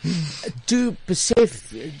 So toe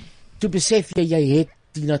besef jy het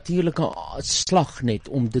die natuurlike slag net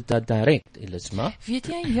om dit te direk, Elisma. Weet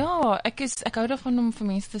jy, ja, ek hou daarvan om vir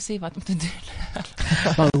mense te sê wat om te doen.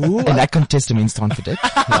 Maar hoe? En ek kan testaments staan vir dit.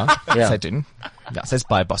 Ja, sy doen. Ja, sy's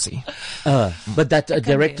baie bossy. But that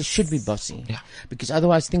director should be bossy. Yeah. Because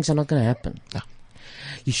otherwise things are not going to happen. Yeah.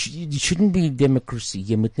 You shouldn't be democracy.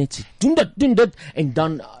 Jy moet net sê, doen dit, en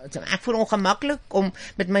dan, ek voel ongemaklik om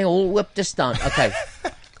met my hol oop te staan. Okay.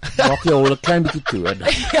 Maak jy hol 'n klein bietjie toe.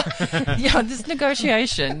 Ja, dis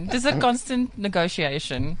negotiation. Dis 'n constant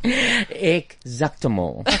negotiation.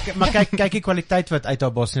 Exactement. Maar kyk die kwaliteit wat uit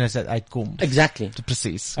haar bossiness uitkom. Exactly.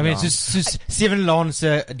 Presies. I mean, soos Seven Lawn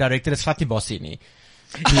se director is glad nie bossie nie.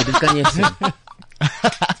 Nee, dit kan jy sien.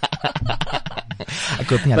 Ek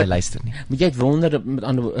hoop nie hulle luister nie. Maar jy het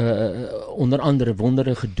onder andere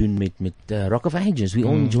wondere gedoen met Rock of Ages. We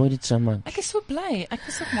all enjoyed it so much. Ek is so bly. Ek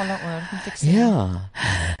was ook mal daaroor, moet ek sê. Ja.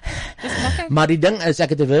 Maar die ding is, ek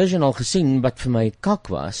het 'n version al gesien wat vir my kak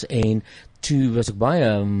was en toe was ek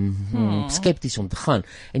baie skepties om te gaan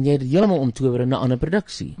en jy het heeltemal omtower in 'n ander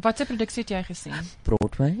produksie. Watse produksie het jy gesien?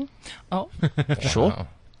 Broadway. Oh. Sure.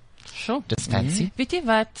 Dis fancy. Weet jy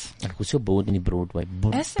wat? Ek was so bored in die Broadway.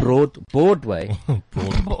 Broadway.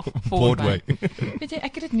 Broadway. Weet jy,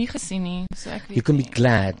 ek het dit nie gesien nie, so ek weet. You can be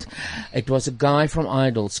glad. It was a guy from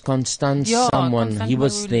Idols, Constant someone. He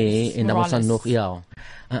was there en daar was dan nog dit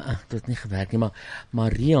het nie gewerk nie, maar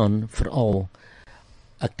Marian veral.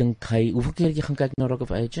 Ek dink hoeveel keer het jy gaan kyk na Rock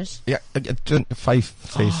of Ages? Ja, ek 5,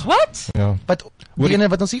 6. What? Ja. Wat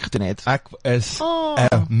wat ons hier gedoen het? Ek is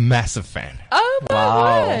 'n massive fan. Oh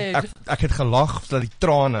my word. Ek het gelag dat die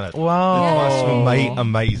trane. Wow. Dit was vir my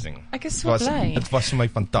amazing. Ek is so bly. Dit was vir my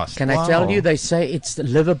fantasties. Can I tell you, they say it's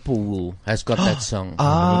Liverpool has got that song.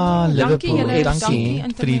 Liverpool.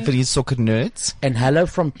 Dankie vir die soccer nerds. And hello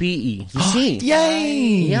from PE. You see?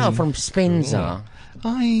 Yay! Yeah, from Spencer.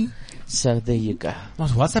 Hi. So there you go. Maar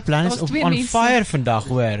what's the plan is on fire vandag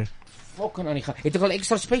hoor. Fucking aan die gang. Het ek al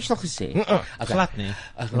extra special gesê? Glad nie.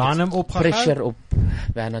 Laat hom op pressure op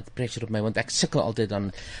Bernard, pressure op my want ek sukkel altyd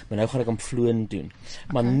dan, maar nou gaan ek hom vloon doen.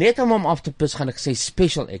 Maar net om hom af te pis gaan ek sê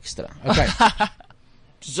special extra. Okay.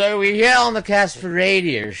 So we're here on the Casper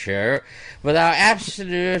Radio Show with our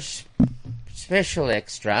absolute special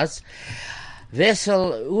extras,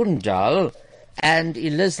 Wessel Oendal and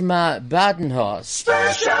Elisma Badenhorst.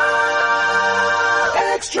 Special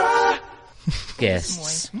extra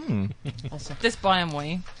guests. Dis baie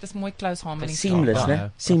mooi. Dis mooi close harmony. Seamless,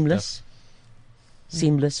 né? Seamless.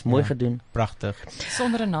 Seamless, mooi gedoen. Pragtig.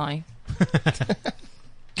 Sonder 'n naai.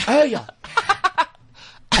 Oh ja.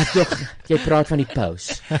 Ek dink jy praat van die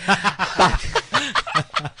pause.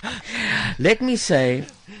 Let me say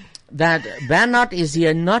that Bernard is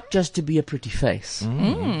here not just to be a pretty face.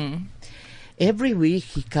 Every week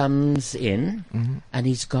he comes in and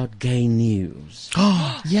he's got gay news.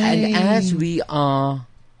 And as we are,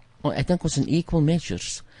 I think was in equal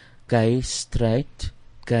measures, gay, straight,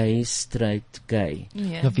 gay.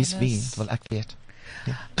 Ja, wie? Wel ek weet.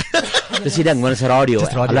 Dis die ding, want dit is radio.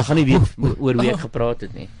 Hulle gaan nie weet oor wie ek gepraat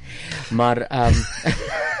het nie. Maar anyway.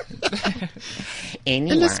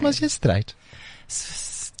 Hulle is jy straight.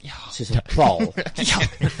 Ja, soos 'n paal. Ja.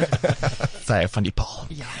 Sy van die paal.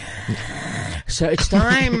 Ja. So it's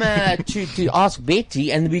time to ask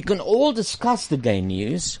Betty, and we can all discuss the gay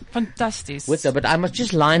news. Fantasties. With her, but I must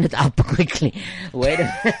just line it up quickly. Wait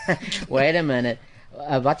a minute.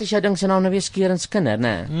 Wat is jou ding se naam nou weer, Skeerens kinder,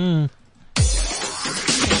 né?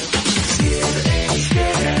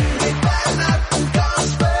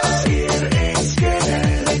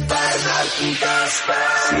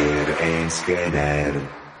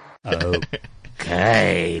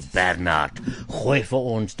 Okay, Bernard, gooi vir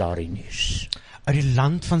ons daardie nuus. Uit die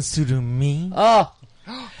land van sodomie.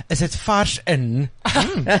 Is dit vars in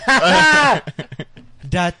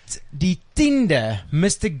dat die 10de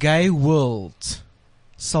Mr. Gay World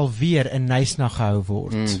sal weer in Nysna gehou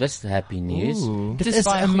word. Dis happy news. Dit is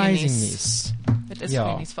amazing news. Dit is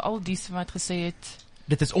goeie nuus vir al die wat gesê het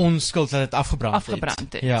dit is ons skuld dat dit afgebrand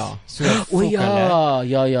het. Ja, so ja.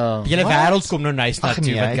 Die hele wêreld kom nou Nysna toe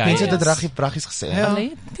met kyk. Mense het dit raggies gesê. Ja,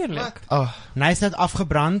 natuurlik. Nysna het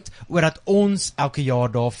afgebrand omdat ons elke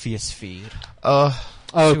jaar daar fees vier.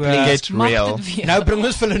 Please get real. Nou bring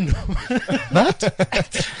ons vir hulle Wat?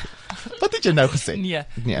 Wat het jy nou gesê? Nee,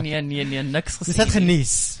 niks gesê. Dis het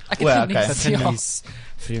genies. Ek het genies.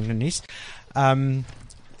 Vreemde nuus.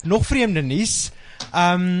 Nog vreemde nuus.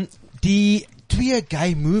 Die 2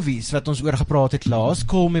 gay movies wat ons oor gepraat het laas,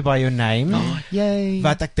 Call Me By Your Name,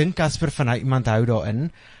 wat ek dink Casper van iemand hou daarin,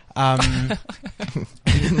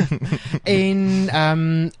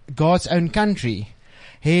 en God's Own Country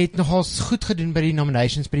het nogals goed gedoen by die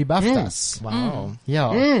nominations by die BAFTAs. Wow.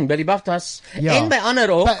 Ja. By die BAFTAs. En by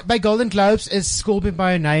ander ook. By Golden Globes is Call Me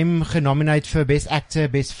By Your Name genomineerd vir Best Actor,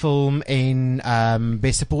 Best Film en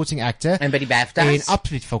Best Supporting Actor. En by die BAFTAs? En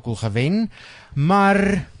absoluut vokal gewen.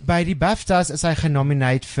 Maar by die BAFTAs is hy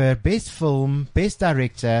genomineerd vir Best Film, Best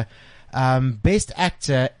Director, Best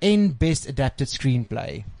Actor en Best Adapted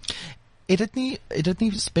Screenplay. Het dit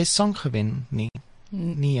nie Best Song gewen nie?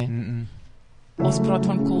 Nee. Ons praat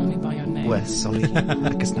van Call Me By Your Name. Sorry.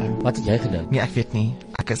 Ek is nou. Wat het jy gedink? Nee, ek weet nie.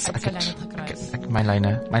 Ek my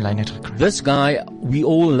lyne het gekry. This guy we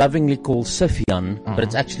all lovingly call Sufjan, but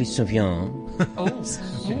it's actually Sufjan.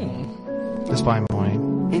 Dis baie mooi.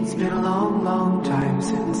 It's been a long, long time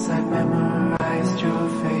since I've memorized your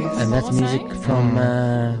face. And that's music from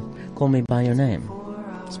Call Me By Your Name.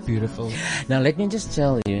 It's beautiful. Now let me just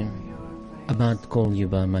tell you about Call You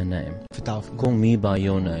By My Name. Vertel. Call Me By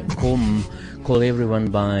Your Name. Call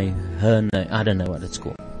everyone by her name. I don't know what it's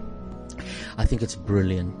called. I think it's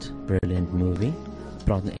brilliant movie.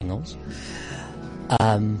 Praat in Engels.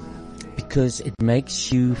 Because it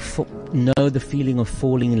makes you know the feeling of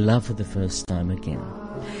falling in love for the first time again.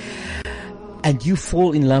 And you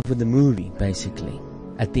fall in love with the movie, basically,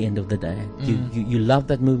 at the end of the day. You love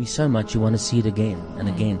that movie so much, you want to see it again and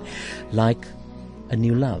again. Like a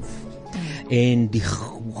new love. En die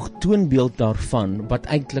toonbeeld daarvan, wat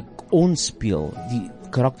eintlik ons speel, die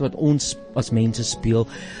karakter wat ons as mense speel,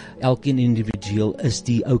 elkeen individueel, is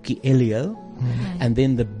die oukie Elio. And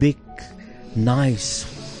then the big, nice,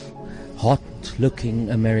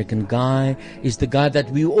 hot-looking American guy is the guy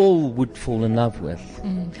that we all would fall in love with.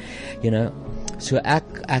 You know, so ek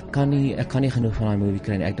kan nie genoeg van daai movie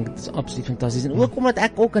kry nie. Ek dink dit is absoluut fantasties. En ook omdat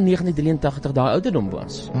ek ook in 1983 daai ouderdom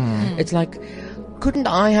was. It's like, couldn't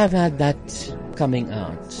I have had that coming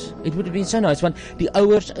out? It would have been so nice, want die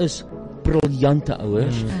ouers is briljante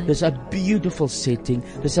ouers. Dis 'n beautiful setting.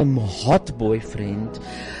 Dis 'n hot boyfriend.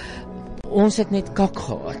 Ons het net kak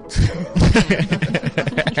gehad.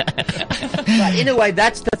 But in a way,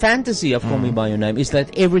 that's the fantasy of Call Me By Your Name, is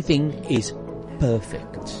that everything is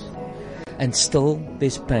perfect. And still,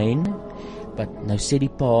 there's pain. But nou sê die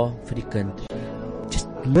pa vir die kind, just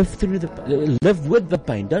live with the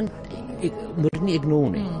pain. Moet nie ignore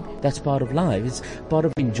nie. That's part of life. It's part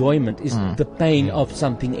of enjoyment, is the pain of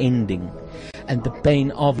something ending. And the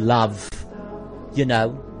pain of love. You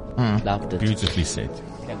know, loved it. Beautifully said.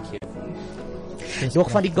 Thank you.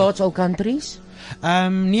 Nog van die God's All Countries?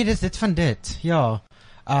 Nee, dis dit van dit. Ja.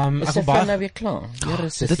 Is dit nou weer klaar?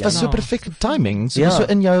 Dit was so perfect timing. So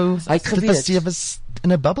in jou, dit was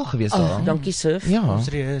in 'n bubble geweest daar. Dankie Sif. Ja.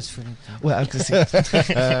 Serieus vir dit. Ek gesê.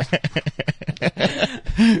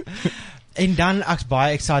 En dan ek's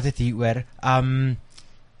baie excited hieroor.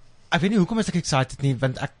 Ek weet nie hoekom ek excited nie,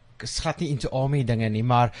 want ek skat nie into army dinge nie,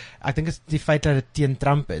 maar ek dink dit is die feit dat dit teen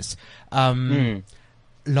Trump is.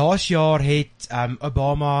 Laas jaar het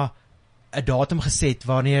Obama 'n datum geset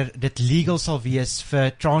wanneer dit legal sal wees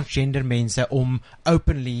vir transgender mense om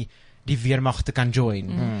openly die weermag te kan join.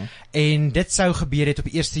 En dit sou gebeur het op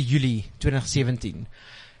 1 Julie 2017.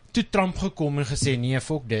 Toe Trump gekom en gesê nee,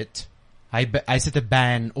 fuck dit. Hy sit 'n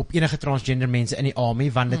ban op enige transgender mense in die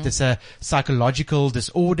army, want dit is 'n psychological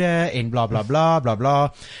disorder en bla bla bla bla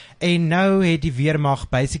bla. En nou het die weermag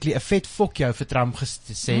basically 'n vet fok jou vir Trump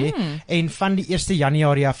gesê, en van die 1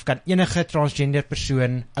 Januarie af kan enige transgender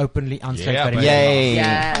persoon openly aansluit by die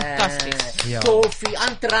weermag. Fantasties. Toffie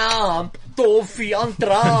aan Trump. Toffie aan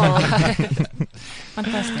Trump.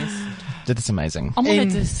 Fantasties. Dit is amazing. Almal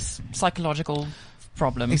het 'n psychological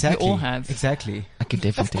problem. Exactly. We all have. Exactly.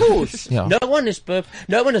 Of course. Ja. No one is perfect.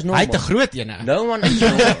 No one is normal. Hy het 'n groot ene. No one is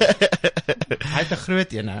normal. Hy het 'n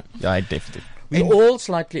groot ene. Ja, hy definitief. We're all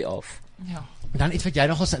slightly off. Ja. Dan iets wat jy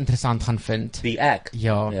nogals interessant gaan vind. Die ek.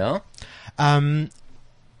 Ja.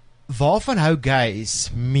 Waarvan hou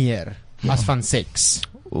gays meer as van seks?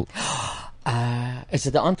 Is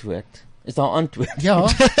dit 'n antwoord? Is daar 'n antwoord? Ja.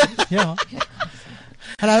 Ja.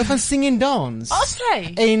 Hulle hou van sing en dans.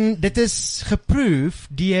 Australië. En dit is geproef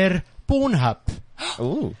deur Pornhub.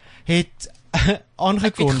 Ooh. Het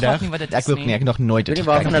aangekondig. Ek ook nie, ek nog nooit dit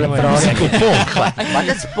gekyk. Waarvan hulle praat.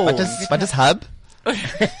 Wat is Hub?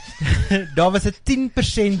 Daar was 'n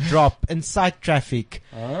 10% drop in site traffic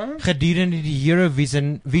gedurende die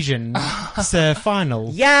Eurovision se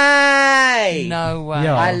final. Yay! No way.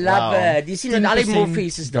 Ja. I love it. Jy sien in al die 10%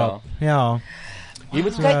 moffies is daar. Ja. Jy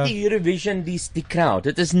moet kyk die Eurovision, die crowd.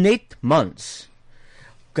 Dit is net mans.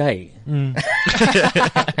 Okay.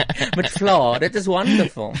 Met Fla, dit is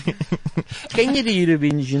wonderful. Ken jy die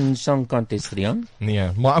Eurovision Song Contest, Rian?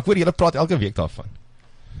 Nee, maar ek hoor julle praat elke week daarvan.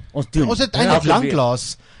 Ons doen. Ons het eintlik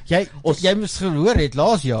lanklaas. Jy moes gehoor het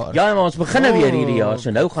laas jaar. Ja, maar ons begin weer hierdie jaar, so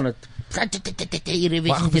nou gaan dit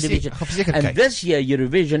Eurovision. And this year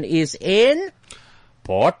Eurovision is in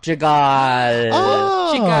Portugal.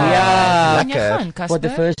 Yeah. Lekker. For the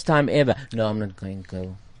first time ever. No, I'm not going to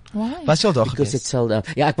go. Why? Was jy al daar gewees? Because it's sold out.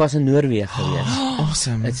 Ja, ek was in Noorwe gewees.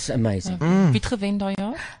 Awesome. It's amazing. Wie het gewen daai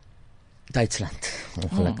jaar? Duitsland.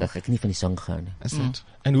 Ongelukkig. Ek het nie van die sang gehou nie. Is dit?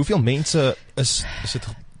 En hoeveel mense is dit?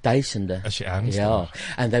 Duisende. As jy ernstig? Ja.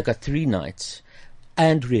 And they've got 3 nights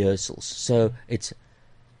and rehearsals. So it's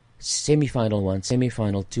semi-final 1,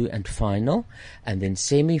 semi-final 2 and final, and then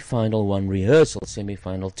semi-final 1 rehearsal,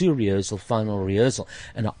 semi-final 2 rehearsal, final rehearsal,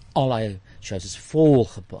 en al die shows is vol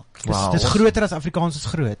geboek. Wow. Dis groter as Afrikaans is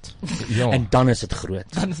groot. Ja. En dan is dit groot.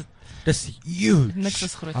 Dis huge. Niks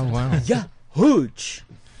is groot. Oh wow. Ja, huge.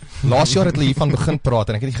 Laas jaar het hulle hiervan begin praat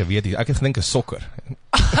en ek het nie geweet nie. Ek het gedink is sokker.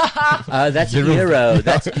 That's Euro.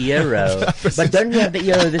 That's Euro. But don't you have the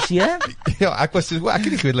Euro this year? Ja, ek het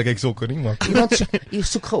nie geweet ek sokker nie, maar jy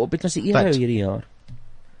soek gou op, het ons die Euro hierdie jaar.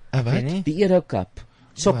 Wat? Die Euro Cup.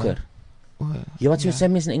 Sokker. Ja, wat jy sê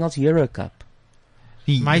mens in Engels Euro Cup.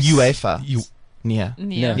 Die UEFA. Nee.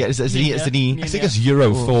 Ja, is dit nie? I think it's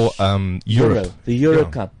Euro for Europe. The Euro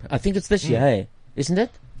Cup. I think it's this year, hey? Isn't it?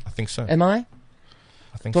 I think so. Am I?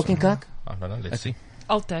 I think Talking so. kak? I don't know, let's see.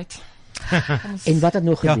 Altyd. En wat het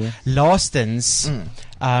nog gebeur? Ja, laastens,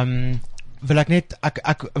 wil ek net,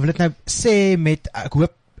 ek wil dit nou sê met, ek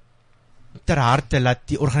hoop ter harte dat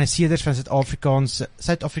die organiseerders van Suid-Afrikaanse,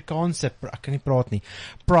 ek kan nie praat nie,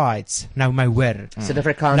 Prides, nou my hoor.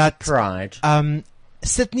 Suid-Afrikaanse Pride.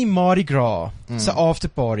 Sydney Mardi Gras se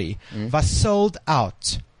afterparty was sold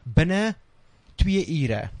out binne 2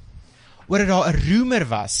 ure. Oor dat daar 'n rumor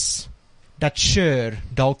was dat Cher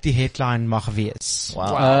dalk die headline mag wees.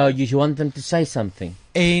 Wow. You want them to say something.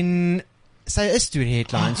 En sy is toe die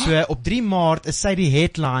headline. So op 3 Maart is sy die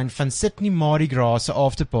headline van Sydney Mardi Gras se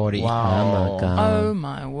afterparty. Wow. Oh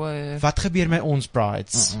my word. Wat gebeur met ons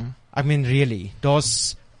brides? I mean really,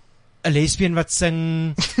 daar's 'n lesbien wat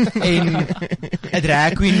sing en 'n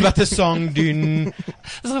drag queen wat 'n song doen.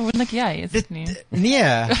 Dis gewoonlik jy, is dit nie?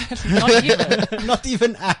 Nee. Not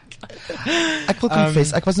even ek. Ek wil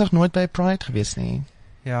confess, ek was nog nooit by Pride gewees nie.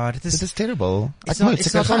 Ja, dit is terrible. Ek moet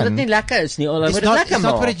dit nie lekker is nie. Hulle moet dit lekker maak. It's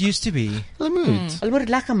not what it used to be. Hulle moet dit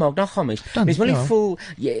lekker maak, dan gaan mens. Mens wil nie voel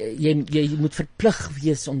jy moet verplig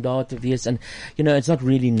wees om daar te wees en it's not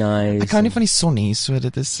really nice. Ek hou nie van die son nie, so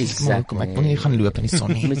dit is ek wil nie gaan loop in die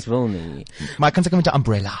son nie. Mens wil nie. Maar ek kan seker met 'n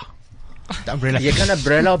umbrella. Jy kan 'n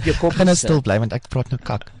umbrella op jou kop sit. Ek gaan stil bly want ek praat nou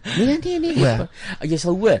kak. Nee. Jy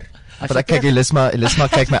sal hoor. Maar ek kyk Elisma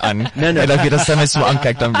kyk my aan. En dan weet as sy my so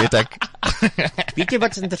aankyk, dan weet ek. Weet jy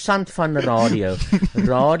wat's interessant van radio?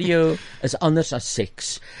 Radio is anders as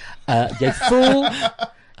seks.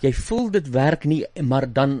 Jy voel dit werk nie,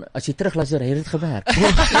 maar dan as jy terugluister, het dit gewerk.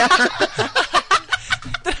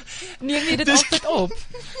 Neem dit altyd op.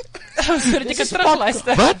 Sodat jy kan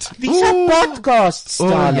terugluister. Wat? Dis 'n podcast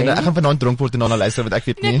staan. Ek gaan vanaand dronk word en dan luister wat ek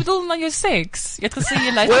weet nie. Nee, ek bedoel na jou seks. Jy het gesê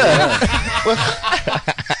jy luister.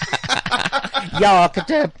 Ja, ek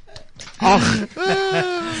het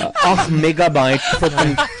 8 megabyte vir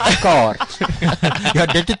 'n kaart. Ja,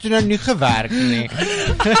 dit het nou nie gewerk nie.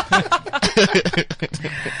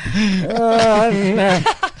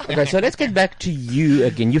 Okay, so let's get back to you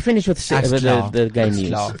again. You finished with the gay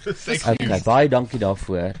news. Okay, baie dankie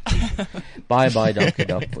daarvoor. Baie dankie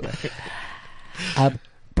daarvoor.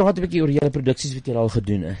 Praat 'n bietjie oor julle produksies wat julle al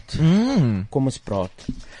gedoen het. Kom ons praat.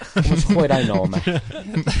 Kom ons gooi daai name.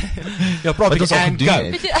 Ja, praat ons al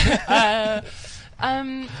gedoen.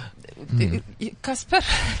 Casper.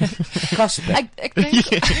 Ek dink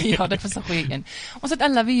ja, dit was 'n goeie een. Ons het I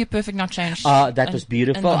Love You Perfect Not Changed. That was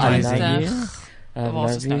beautiful. I love you.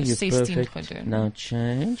 Was is nou you're 16 perfect, gedoen. now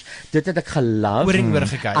change. Dit het ek gelove. Oor en oor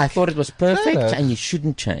gekyk. I thought it was perfect Really? and you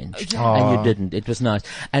shouldn't change. Ja. And you didn't. It was nice.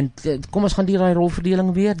 En kom ons gaan die daai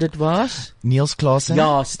rolverdeling weer. Dit was Niels Klaasen.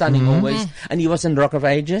 ja, stunning always. And he was in Rock of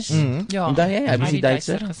Ages. Ja, Onthou jy? Hy was die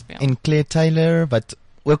Duitser gespeel. En Claire Taylor wat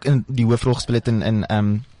ook in die hoofrol gespeel het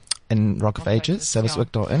in Rock of Ages. Sy was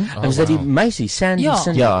ook daarin. En was dit die meisie Sandy Ja.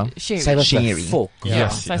 Sin? Ja, Sy was Sherry. befok.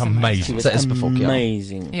 Yes, amazing. Sy is befok, ja.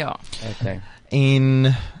 Amazing. Ja. Okay.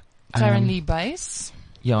 En Karen Lee Bass.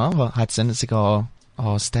 ja, wat het sy net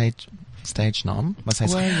haar stage naam, maar sy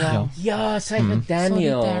is ja. Ja, sy met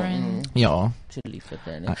Daniel. Sorry, Darren. ja. So lief vir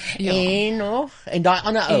Daniel. Ja. En nog, en daai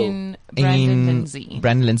ander ou. En Brandon Lindsay.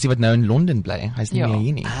 Brandon Lindsay wat nou in Londen bly. Hy's nie Ja. meer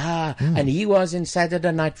hier nie. And he was in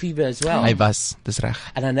Saturday Night Fever as well. Hy was, dis reg.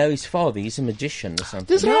 And I know his father, he's a magician or something.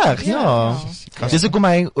 Dis reg, ja. Dis hoekom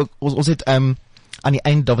hy ons het aan die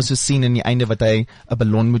einde daar was so sien in die einde wat hy 'n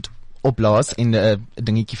ballon moet opblaas en 'n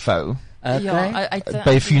dingetjie vou. Okay. Ja,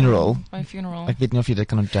 By 'n funeral. By 'n funeral. Ek weet nie of jy dit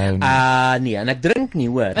kan onthou nie. Nee, en ek drink nie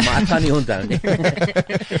hoor, maar ek kan nie onthou nie.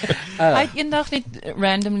 Hy het eendag net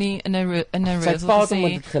randomly in 'n Sy rehearsal pa het hom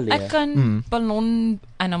gesê, dit geleer. ek kan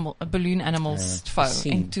balloon animals vou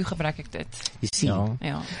sien. en toe gebruik ek dit. Jy sien.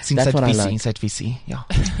 Ja. Sien That's sy what I visie, like. sy visie. Ja.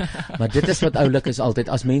 Maar dit is wat oulik is altyd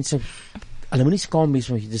as mense hulle moenie skaam wees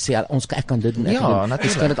om te sê ek kan dit doen, ek Ja, kan dit.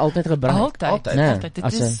 natuurlijk. Jy kan dit altyd gebruik. Altyd. Nee, Altyd. Dit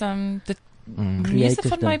as is dit meeste creative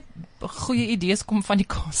van my goeie idees kom van die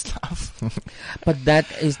cast af. But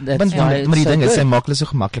that's Maar why it's maar die so ding is good. sy maak hulle so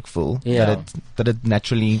gemaklik voel Ja. dat dit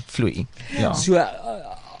naturally vloei. Ja. So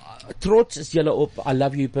trots is julle op I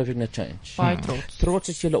Love You Perfect No Change. Baie trots. Trots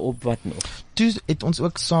is julle op wat nog? Toe het ons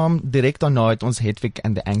ook saam direk daarna het ons Hedwig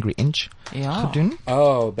and the Angry Inch Ja. gedoen.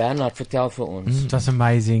 Oh, Bernard, vertel vir ons. It was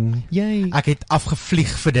amazing. Yay. Ek het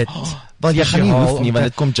afgevlieg vir dit. Wel jy gaan nie hoef nie want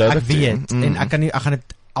dit kom Joburg Ek weet toe. en ek gaan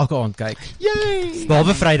dit elke aand kyk. Yay.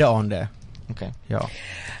 Behalwe Vrydaande. Okay. Ja.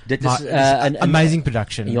 Dit Maar is is amazing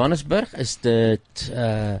production. In Johannesburg is dit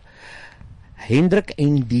Hendrik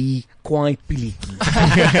en die Kwaai Piletjie.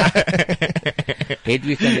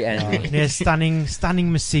 Hedwig and the Angry. Nee,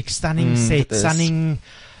 stunning musiek, stunning set, dit is. stunning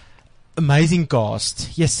amazing cast.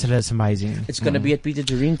 Yes, hulle is amazing. It's going to be at Pieter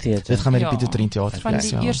Doreen Theatre. Dit gaan met die Ja. Pieter Doreen Theater Van wees,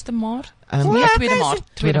 die ja. 1 Maart. Nee, 2 Maart.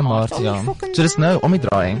 2 Maart, ja. So dis nou om die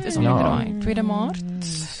draai. Dis om die draai. 2 Maart.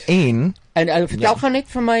 En En vertel gaan net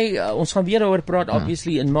vir my, ons gaan weer daaroor praat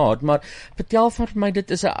obviously in Maart, maar vertel vir my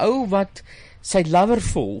dit is 'n ou wat sy lover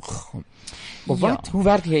volg. Of Ja. wat? Hoe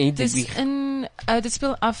werk jy Dis dit? dit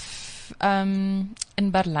speel af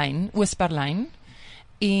in Berlyn, Oos-Berlyn.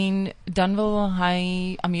 En dan wil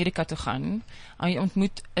hy Amerika toe gaan. Hy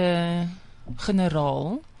ontmoet 'n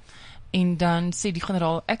generaal en dan sê die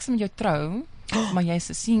generaal ek sal met jou trou, maar jy's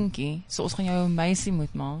 'n seentjie, so ons gaan jou 'n meisie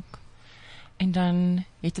moet maak. En dan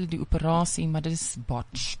het hulle die operasie, maar dit is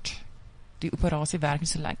botched. Die operasie werk nie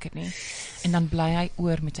so lekker nie. En dan bly hy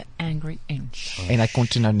oor met 'n angry inch. en hy kon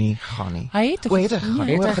toe nou nie gaan nie. Hy het O, het hy gegaan?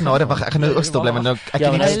 O, genade, wag, ek gaan nou ook stil bly want nou ek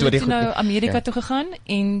ken Hy die het storie toe nou goed. Amerika Ja. toe gegaan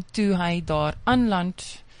en toe hy daar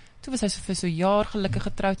aanland, toe was hy vir so 'n jaar gelukkig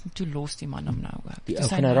getroud en toe los die man hom nou ook. Die Toe ou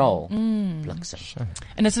sy generaal. nou- Bliksem.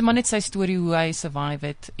 En dit is maar net sy storie hoe hy survive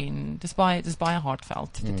het en dis baie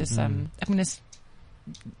heartfelt. Dit is ek meen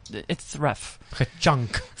it's rough.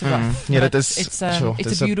 Gechunk. It's rough. Ja, but dit is it's sure, it's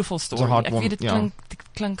dis a 'n- beautiful dis 'n story. hard Ek one, weet dit ja.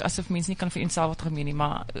 klink asof mense nie kan vir eenself wat gemeen nie,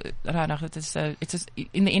 maar regtig dit is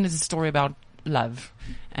in the end it's a story about love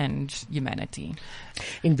and humanity.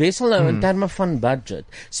 En Wessel nou in terme van budget,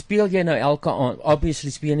 speel jy nou elke aand, obviously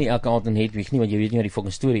speel nie elke aand in Hedwig nie, want jy weet nie wat die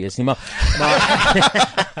fucking storie is nie, maar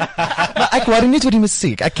Maar ek worry net oor die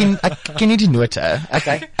musiek. Ek ken nie die note. Ek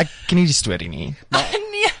ken nie die storie nie.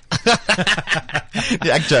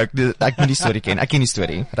 Nee, ek joke. Ek moet die storie ken. Ek ken die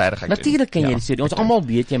storie. Regtig ek. Natuurlik ken jy die storie. Ons almal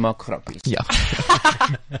weet jy maak grappies. Ja.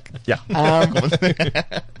 Ja.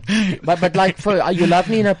 But like for You Love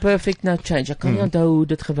Me in a Perfect No Change. Ek kan nie onthou hoe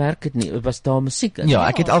dit gewerk het nie. Was daar musiek in? Ja,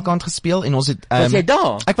 ek het elke aand gespeel en ons het Was jy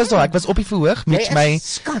daar? Ek was daar. Ek was op die verhoog met Jy my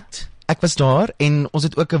is skat. Ek was daar en ons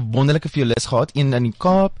het ook 'n wonderlike violis gehad, een in die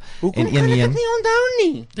Kaap Hoekom en een kan ek hier. dit nie onthou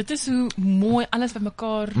nie? Dit is hoe mooi alles by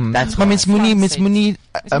mekaar. Maar mens moenie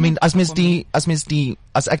I mean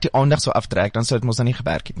as ek die aandag sou aftrek, dan sou dit mos dan nie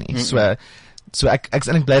gewerk het nie. So ek is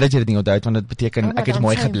eintlik bly dat jy dit nie onthou het want dit beteken ek het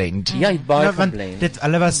mooi geblend. Ja, jy het baie Ja, want geblend. dit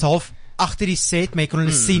hulle was half agter die set, maar jy kon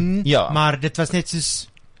hulle sien, Ja. maar dit was net soos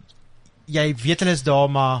jy weet hulle is daar,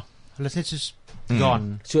 maar hulle is net soos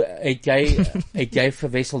gone. So het jy vir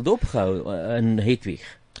Wessel dopgehou in Hedwig.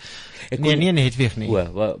 Nee, Hedwig nie.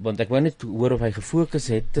 Want ek wou net hoor of hy gefokus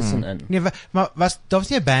het tussenin. Nee, maar daar was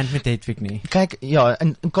nie 'n band met Hedwig nie. Kyk, ja,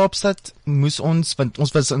 in Kaapstad moes ons, want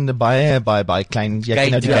ons was in 'n baie klein, jy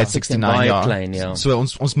ken nou die Gate 69, ja. Klein, ja. So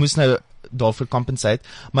ons moes nou daarvoor compensate,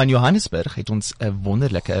 maar in Johannesburg het ons 'n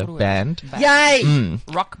wonderlike band. Yay!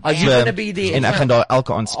 Rock. Are you gonna be there? En ek gaan daar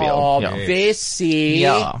elke aand speel. Oh, Bessie.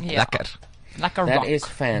 Ja, lekker. Lekker rock. rock. That is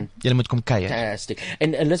fan. Julle moet kom kuier. Fantastic.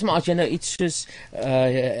 En luister maar, as jy nou iets soos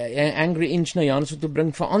Angry Inch nou Janus toe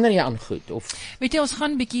bring, verander jy aan goed of weet jy, ons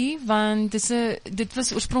gaan bietjie, want dit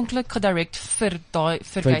was oorspronklik gedirek vir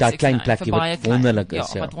daai klein plekkie wat wonderlik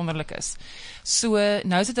is, ja, wat wonderlik is. So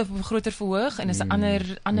nou is dit op 'n groter verhoog en is 'n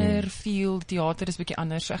ander feel, teater is bietjie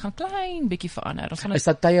anders. So ek gaan klein bietjie verander. Ons gaan is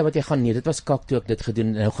dat tye wat jy gaan nee, dit was kak toe ek dit gedoen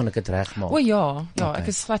en nou gaan ek dit regmaak. O ja, ek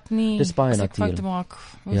is glad nie. Dis baie natuurlik. Fout te maak.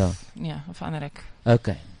 Nee, of verander ek.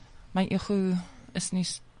 Okay. My ego is nie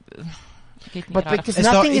ek het nie reg. Is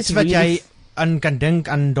daar iets wat jy aan kan dink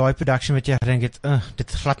aan daai production wat jy gedink het,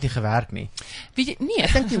 dit glad nie gewerk nie. Weet jy, nee,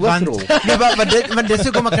 ek dink die hoofrol. Nee, want dis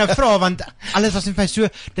hoekom ek nou vra, want alles was net vir my so,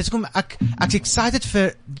 dis hoekom ek's excited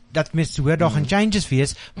vir dat mens hoor daar gaan changes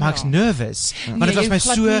wees, maar ek's nervous, want dit was my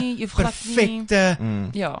so perfekte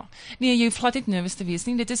ja. Nee, jy hoef glad nie nervous te wees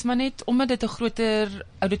nie. Dit is maar net omdat dit 'n groter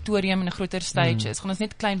auditorium en 'n groter stage is, gaan ons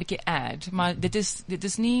net klein bietjie add, maar dit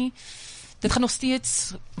is nie dit gaan nog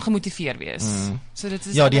steeds gemotiveer wees. So dit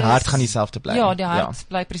is ja, die hart gaan dieselfde bly. Ja, die hart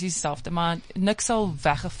bly presies dieselfde, maar niks sal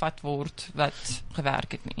weggevat word wat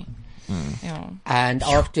gewerk het nie. Ja. And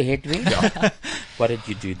after Hedwig, what did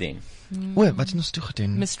you do then? Wat het ons toe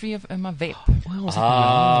gedoen? Mystery of Irma Web.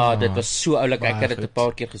 Dit was so oulik, ek het dit 'n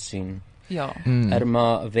paar keer gesien. Ja.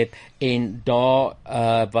 Irma Web en daar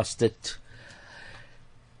was dit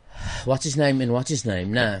what's his name?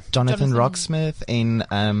 No. Jonathan Rocksmith en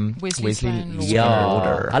Wesley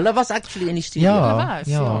Order. Hulle was actually in die studio.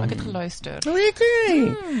 Ja, ek het geluister.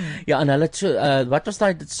 Ja, en hulle het wat was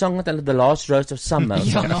daai song met hulle The Last Rose of Summer?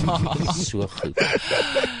 So goed.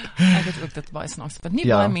 Ek het ook dit baie snaaks gevind. Nie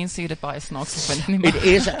baie mense het dit baie snaaks gevind nie.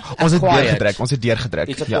 Ons het deurgedruk.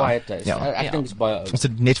 It's a quiet taste. Ek dink dit is baie oud. Ons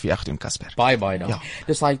het net vir jou gedoen, Casper. Baie dan.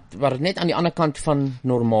 Dis like wat net aan die ander kant van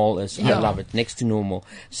normaal is. I love it. Next to normal.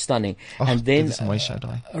 Stunning. And then dit is mooi show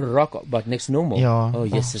daai. Rock but next to normal. Ja. Oh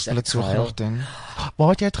yes, is dit so graag doen. Waar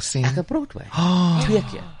het jy dit gesien? Ek het Broadway. 2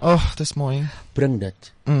 keer. Dis mooi. Bring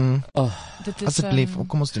dit. Dit is asseblief,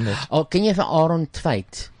 kom ons doen dit. Ken jy vir Aaron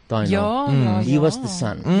Tveit? Ja. He was the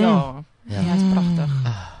son. Ja, is pragtig.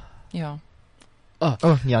 Ja.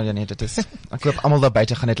 Ja, nee, dit is. Ek hoop almal daar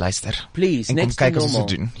buite gaan net luister. Please, en next kom kyk to wat normal.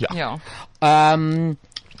 ons doen. Ja.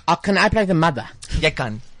 Can I play the mother? Jy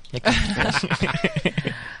kan.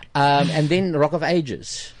 And then Rock of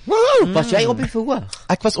Ages. Was jy op die verhoog?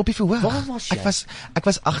 Ek was op die verhoog. Waar was jy? Ek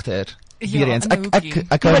was agter. Weer eens.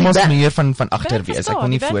 Ek hou mos meer van agter wees. Ek wil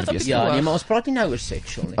nie voor wees. Ja, nee, maar ons praat nie nou oor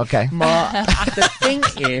sexual nie. Okay. Maar the thing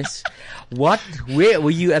is, where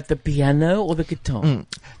were you at the piano or the guitar?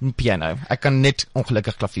 Piano. Ek kan net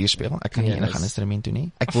ongelukkig klavier speel. Ek kan nie enige ander instrument doen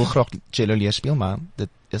nie. Ek wil graag cello leer speel, maar dit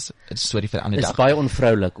is 'n storie vir 'n ander dag. Dit is baie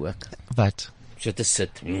onvroulik ook. Wat? So te sit.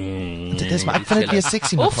 Dit is maar ek vind dit weer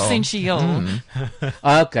sexy of sensueel.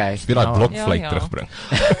 Okay. Wil daai blokfluit terugbring.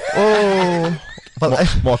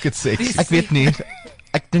 Maak dit sexy. Ek weet nie.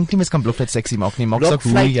 Ek dink nie mens kan blokfluit sexy maak nie, maak saak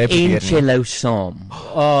hoe jy probeer nie. Cello saam.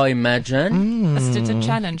 Oh, imagine. Is dit 'n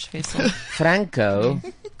challenge vir so? Franco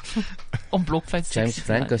om blokfluit sexy. James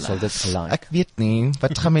Franco sal dit gelike. Ek weet nie,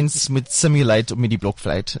 wat gaan mens met simulate met die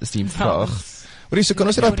blokfluit is die vraag. So kan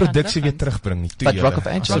ons daai produksie weer terugbring nie. Wat Rock of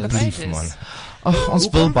Ages asseblief man. Ons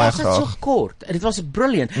wil baie graag. Dit was so kort. Dit was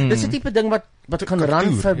brilliant. Dis 'n tipe ding wat kan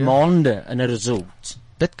run vir maande in 'n resort.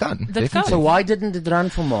 Dit kan. So why didn't it run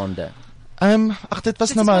vir maande? Dit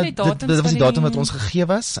was nou maar dit was die datum wat ons gegee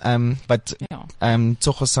was. Wat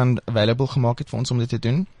Tsogosan available gemaak het vir ons om dit te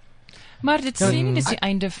doen. Maar dit sien nie dis die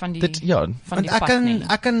einde van die van die pad.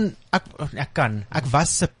 Ek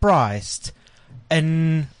was surprised.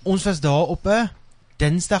 En ons was daar op 'n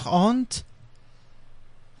Dinsdag aand.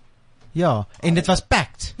 Ja, en dit was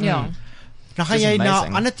packed. Ja. Dan gaan jy na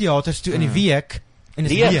ander teaters toe in die week en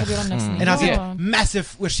dit is leeg. En dan is dit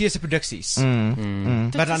massive oorseese produksies.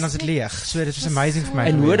 Maar dan is dit leeg. So dit was amazing vir my.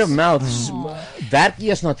 En word of mouth werk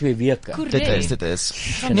eers na 2 weke. Dit is.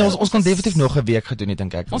 Nee, ons kon definitief nog 'n week gedoen het,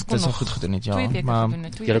 dink ek. Dit is nog goed gedoen het, ja. Maar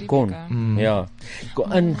jy kon. Ja.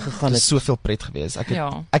 Kon ingegaan het. Soveel pret geweest.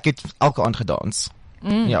 Ek het elke aand gedans.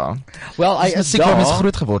 Ja. Wel, hy Dis is musiek waar daar. mens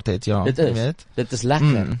groot geword het, ja. Dit jy is. weet. Dit is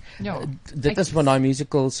lekker. Ja. Dit is van daai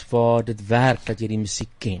musicals waar dit werk dat jy die musiek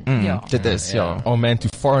ken. Dit is, ja. Oh man, to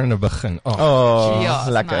Foreigner begin. Ja,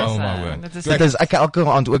 lekker. nice, Oh my word. Dit Dit is ek elke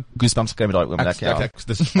aand ook goosebumps gekry met daai oomblik, ja.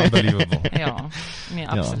 Dis unbelievable. Ja, nee,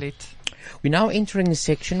 absoluut. We're now entering a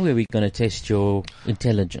section where we're going to test your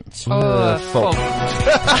intelligence. Fuck.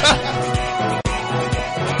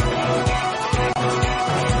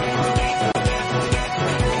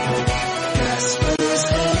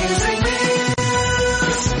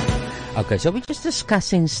 Okay, so we're just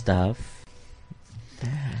discussing stuff,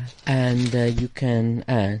 and you can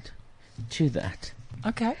add to that.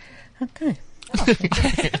 Okay. Okay.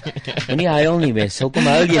 Moenie huil nie wees. Hoekom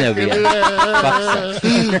huil jy nou weer?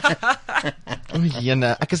 O,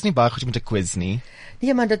 jene, ek is nie baie goed met 'n quiz nie.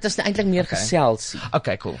 Nee, maar dit is eintlik meer geselsie.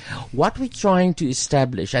 Okay, cool. What we're trying to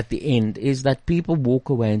establish at the end is that people walk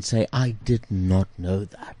away and say, I did not know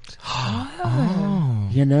that. Oh.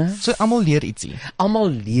 You know? So almal leer ietsie. Almal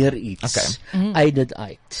leer iets uit dit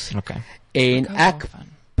uit. Okay. En ek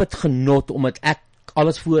put genot omdat ek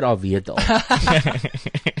alles vooraf weet al.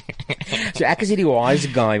 So ek is hierdie wise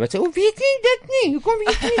guy wat sê, "O, weet jy dit nie? Hoekom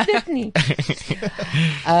weet jy dit nie?"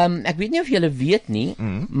 Ek weet nie of julle weet nie,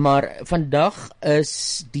 maar vandag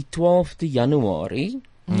is die 12de Januarie.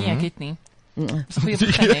 Nee, ek weet nie. Dis 'n goeie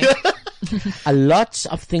begin, hè. A lots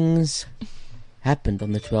of things happened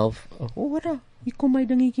on the 12th. Oh, wat? Hier kom my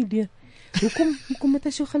dingetjie deur. Hoekom het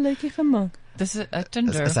hy so geluidjie gemaak? Dis 'n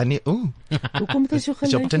Tinder. Is hy nie? Hoekom het hy so Is jy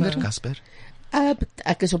geluidjie? op Tinder, Casper?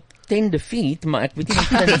 Ek is op Tenderfeet, maar ek weet nie op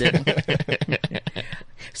Tinder.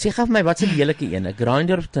 Sê gou vir my, wat se lelike ene?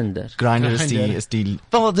 Grindr of Tinder? Grindr is die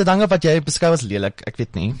wel die dinge wat jy beskou as lelik, ek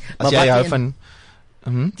weet nie. As jy hou van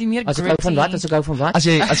die meer as ek hou van wat? As ek hou van wat? As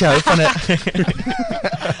jy hou van 'n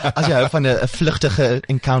as jy hou van 'n vlugtige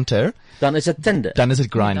encounter, dan is dit Tinder. Dan is dit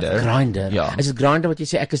Grindr. Grindr. Ja. Is dit Grindr wat jy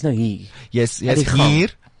sê ek is nou hier? Yes,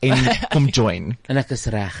 hier en kom join. En ek is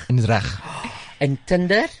reg. En reg. En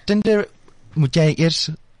Tinder? Tinder moet jy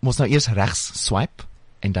mos nou eers regs swipe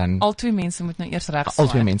en dan al twee mense moet nou eers regs swipe. Al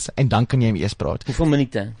twee mense en dan kan jy eers praat. Hoeveel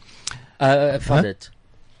minute? Vat dit?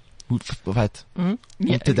 Wat?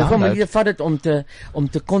 Hoeveel minute vat dit om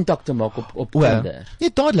te kontak te maak op Tinder? Ja,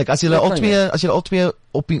 dadelik. As jy al twee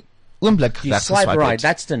op die oomblik regs swipe right, het.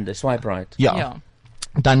 That's Tinder, swipe right. Ja.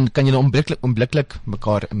 Dan kan jy onmiddellik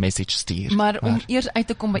mekaar 'n message stuur. Maar om eers uit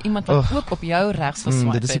te kom by iemand wat ook op jou regs wil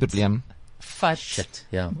swipe. Dit is die probleem. Shit.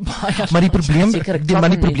 Ja. Maar die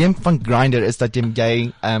probleem van Grindr is dat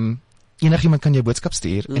jy enigiemand kan jou boodskap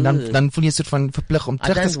stuur en dan voel jy soort van verplig om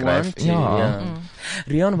terug te skryf. Ja.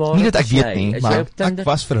 Rian, waar nie dat ek weet nie, maar ek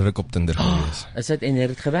was vir 'n ruk op Tinder gewees. Is dit en het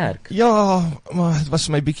dit gewerk? Ja, maar dit was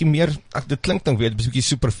vir my bietjie meer dit klink dan weer bietjie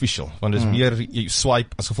superficial, want dit is meer jy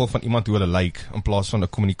swipe as gevolg van iemand hoe hulle lyk in plaas van 'n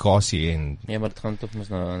kommunikasie en nee, maar dit gaan tog mos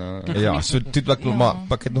nou ja, so dit wat maar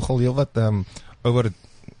ek het nogal heel wat oor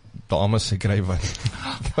dames gekry wat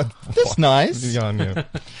dis nice. Ja, nee.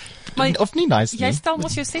 Maar of nie nice nie. Jy stel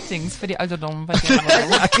mos jou settings vir die ouderdom wat jy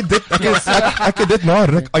wil. ek het dit na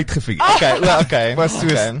ruk uitgefigure. Okay. Maar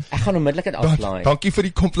soos ek gaan onmiddellik dit aflaai. Dankie vir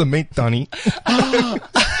die kompliment, Tannie.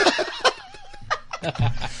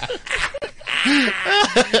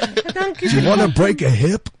 Dankie. Do you want to break a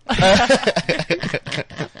hip?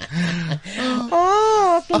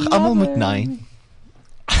 Ag, almal moet naai.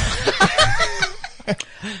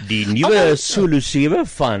 Die nuwe solusie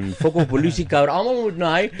van Fokol Polisiekou, almal moet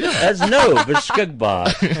naai, is nou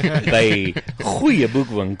beskikbaar by goeie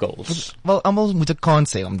boekwinkels. Wel, almal moet 'n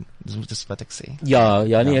kans hê om dis wat ek sê. Ja,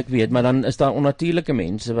 nee, ek weet, maar dan is daar onnatuurlike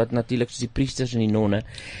mense wat natuurlik soos die priesters en die nonne,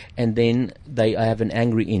 and then they have an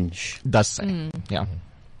angry inch. Das ja.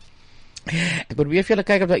 Ek probeer vir julle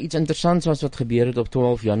kyk of daar iets interessants was wat gebeur het op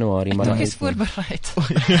 12 Januarie, maar ek is voorberei.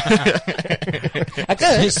 Ek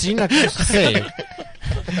sien ek het gesê.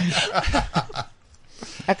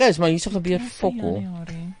 Ek is maar hierso gebeur fokol.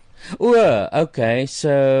 Okay,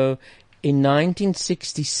 so in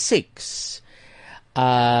 1966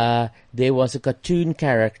 there was a cartoon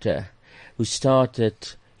character who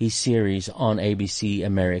started his series on ABC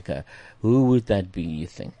America. Who would that be, you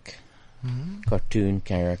think? Cartoon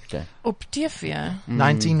character. Op TV?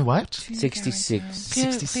 19 what? 66.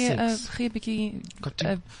 66. Gee 'n bietjie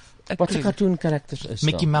Wat 'n cartoon characters is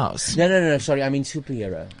Mickey Mouse. No, sorry, I mean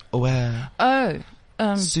superhero.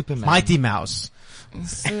 Superman. Mighty Mouse.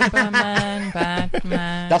 Superman,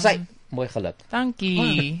 Batman. Daar's hy. Mooi geluk.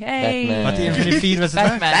 Dankie. Hey. Batman. Wat een van die vier was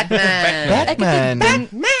dit? Batman.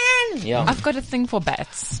 Ja. I've got a thing for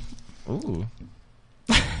bats. Ooh.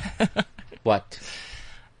 What?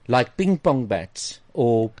 Like ping-pong bats,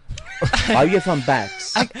 or hou jy van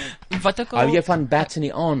bats? Wat ook al... Hou jy van bats in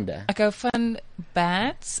die aande? Ek hou van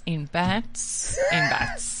bats en bats en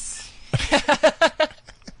bats.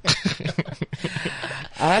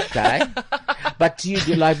 Okay. But do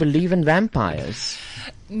you like believe in vampires?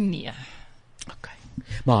 Nee.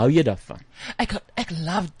 Maar hou jy daarvan? Ek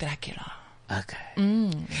love Dracula.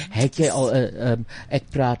 Okay. Het jy al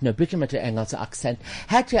ek praat nou bietjie met 'n Engelse aksent.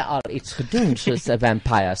 Het jy al iets gedoen soos 'n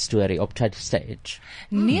vampire story op the stage?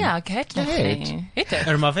 Nee, ek het nog nie. Het ek?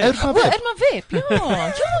 Irma Web. Irma Web.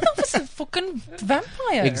 Ja, dat was 'n fucking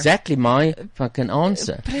vampire. Exactly my fucking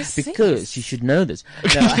answer. Precies. Because you should know this.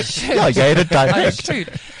 No, Ja, jy het dit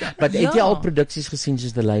direk. But het jy al produksies gesien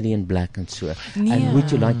soos The Lady in Black en so? Nee. And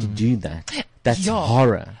would you like to do that? That's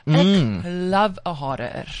horror. Ek love a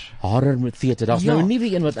horror. Horror met theater. Daar's nou 'n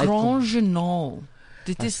nuwe een wat uitkom. Grand Journal.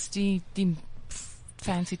 Dit is die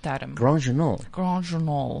fancy term. Grand Journal. Grand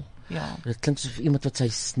Journal. Ja. Dit klink soos iemand wat sy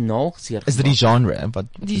snaal seer. Is dit die genre wat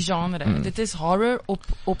die genre? Dit is horror op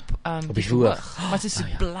die verhoog. Maar dit is so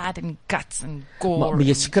blood and guts and gore. Maar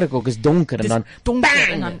jy skrik ook, is donker en dan donker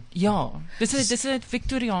en dan ja. Dis 'n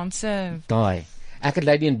Victoriaanse daai. Ek het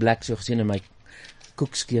Lady in Black so gesien in my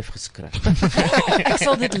koek skeef geskryf. Ek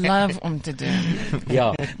sal dit love om te doen.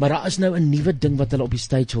 Ja, maar daar is nou 'n nuwe ding wat hulle op die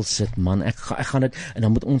stage wil sit, man. Ek gaan dit en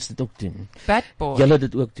dan moet ons dit ook doen. Bad Boy. Julle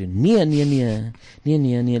dit ook doen. Nee,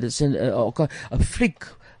 dit is 'n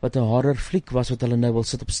fliek wat 'n horror fliek was wat hulle nou wil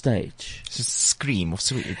sit op stage. So Scream of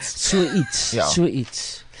so iets. So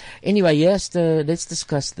iets. Anyway, yes, let's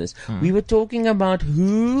discuss this. We were talking about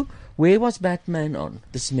where was Batman on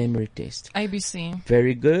this memory test? ABC.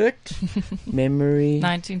 Very good. Memory.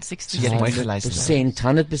 1966.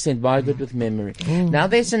 100% very good with memory. Now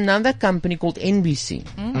there's another company called NBC.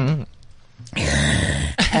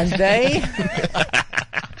 And they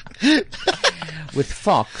with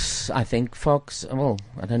Fox, I think Fox, well,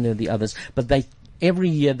 I don't know the others, but every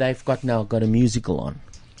year they've got a musical on.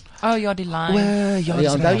 Oh ja, die line. Ja,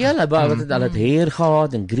 onthou jy wat het al het Hair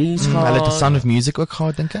gehad en Grease gehad. Hulle het The Sound of Music ook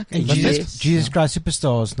gehad, dink ek. Jesus Christ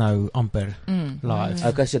Superstar is nou amper live.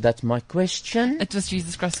 Okay, so that's my question. It was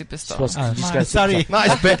Jesus Christ Superstar. Sorry.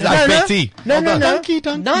 Nice, Betty. No.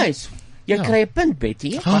 Nice. Jy kry 'n punt,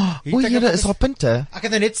 Betty. Hier is haar punte. Ek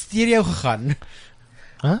het nou net stereo gegaan.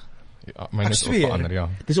 Ja, myne is ook verander, ja.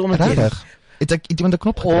 Dis onnodig. Het ek iemand 'n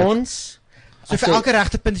knop gedruk? Ons so vir elke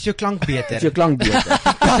regte punt is jou klank beter. Jou klank beter.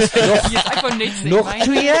 Ek wou net sê. Nog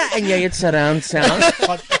 2 en jy het surround sound.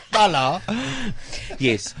 Tala.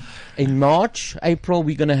 Yes. In March, April,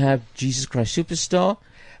 we're going to have Jesus Christ Superstar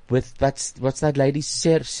with what's that lady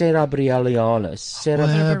Sarah Bareilles.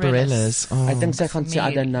 Sarah Bareilles. I think sy gaan sê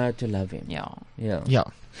I don't know how to love him. Ja.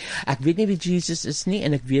 Ek weet nie wie Jesus is nie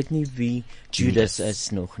en ek weet nie wie Judas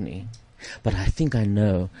is nog nie. But I think I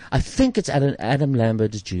know. I think it's Adam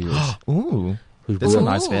Lambert's Judas. Ooh. That's a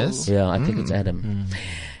nice verse. Yeah, I think it's Adam.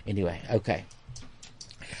 Anyway, okay.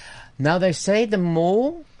 Now they say the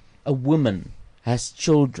more a woman has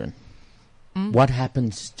children, what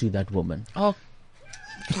happens to that woman? Haar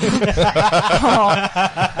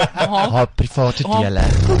private dele.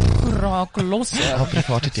 Raak los. Haar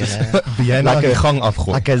private dele. Jy na die gang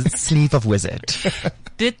afgaan. Like a sleeve of wizard.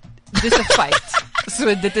 Dis 'n feit.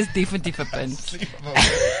 So dit is definitief 'n punt.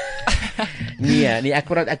 Nee, ek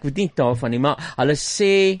weet nie daarvan nie, maar hulle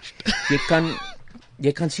sê jy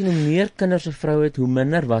kan sien hoe meer kinders 'n vrou het, hoe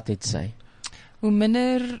minder wat het sy. Hoe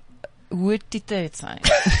minder hoe dit het sy.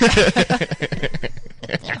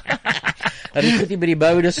 Dat is goed by die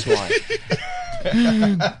boude swaai.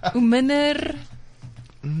 Hoe minder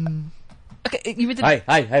Okay, jy weet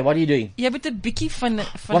Hey, what are you doing? Jy moet 'n bietjie van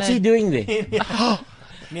What's he doing there?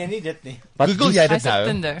 Nee, nie dit nie. Google jy dit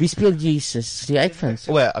nou? Wie speel Jesus? Die uitvind.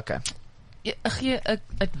 Okay. Ek gee 'n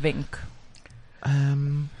wenk.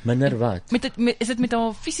 Minder wat? Is dit met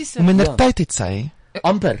haar fisiese minder tyd het sy?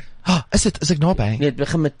 Amper. Is ek naby? Nee, dit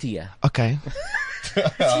begin met T. Okay. T.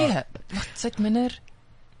 Wat sê dit minder?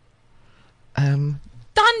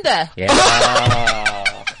 Tande. Ja.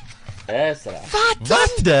 Dis reg. Wat?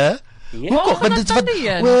 Tande? Ja, want dit want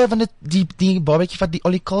die babatjie vat die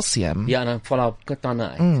al die kalsium. Ja, en dan val haar tande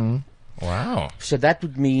uit. Wow. So that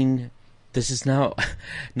would mean this is now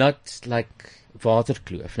not like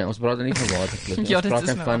waterkloof. Nou, ons praat nie van waterkloof. Ja, ons praat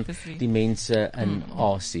nou van die mense in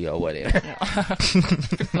Asia or whatever.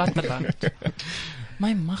 Platteland.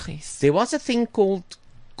 My maggies. There was a thing called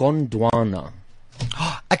Gondwana.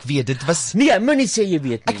 Ek weet, dit was nee, moenie sê jy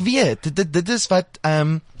weet nie. Ek weet, dit is wat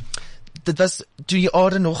dit was toe die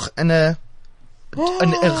aarde nog in 'n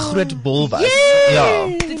groot bol was. Yay! Ja.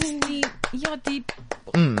 Dit is Ja, die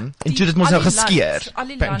En toe dit mos nou geskeer.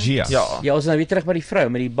 Pangea. Ja, ons nou weer terug by die vrou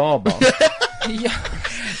met die baba. Ja.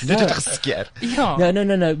 Dit het geskeer. Ja.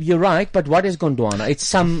 No, you're right, but what is Gondwana? It's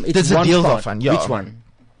Dis 'n one deel part. daarvan, ja. Which one?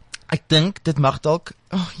 Ek dink dit mag dalk,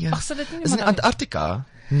 Ag, sal dit nie is in Antarktika?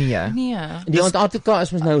 Nee. Nee. Die Antarktika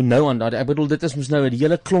is mos nou Antarktika. Ek bedoel dit is mos nou 'n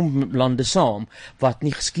hele klomp lande saam wat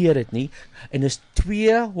nie geskeer het nie en is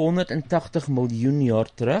 280 miljoen jaar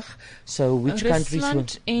terug. So which countries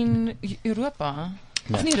Rusland en Europa?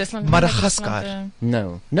 Of nie Rusland, Madagaskar.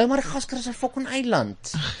 No, Madagaskar is 'n fucking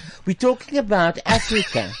eiland. We're talking about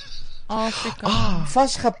Africa. Afrika.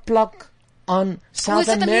 Vasgeplak aan South is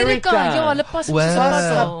dit America. Ja, hulle pas op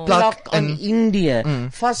vasgeplak aan Indië,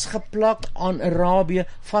 vasgeplak aan Arabië,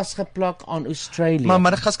 vasgeplak aan Australië. Maar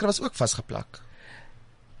Madagaskar was ook vasgeplak.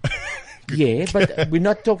 Yeah, but we're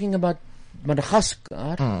not talking about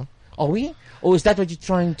Madagascar. Are we? Or is that what you're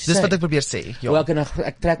trying to say? Dis wat ek probeer sê. Ja. Wel,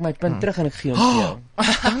 ek trek my punt terug en ek gee hom vir jou.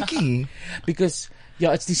 Dankie. Because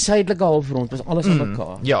it's die suidelike halfrond, was alles aan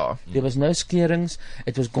mekaar. Ja. There was no skerings,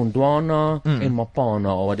 it was Gondwana en Mapana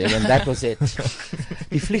or whatever, and that was it.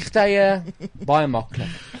 Die vliegtye, baie maklik.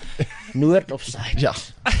 Noord of suid. Ja.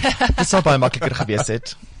 Dit sou baie makliker gewees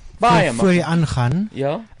het. Baie voor jy aangaan,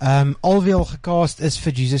 al wie al gecast is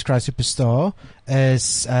vir Jesus Christ Superstar,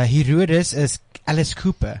 is Herodes is Alice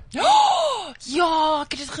Cooper. Ja,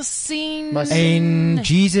 ek het dit gesien. En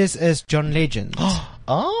Jesus is John Legend.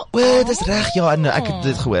 Dis reg, ja, en ek het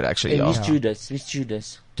dit gehoor actually, ja. En wie's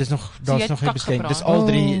Judas? Dis nog, daar's nog nie beskik. Dis al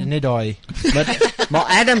drie net daai. Maar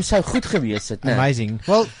Adam sou goed gewees het, né? Amazing.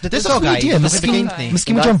 Well, dit is ook hy.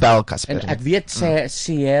 Miskien moet John Bell Casper. En ek weet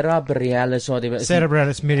Sierra Bareilles so die Sarah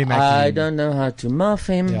Bareilles, Mary McLean. I don't know how to muff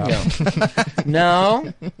him. Now,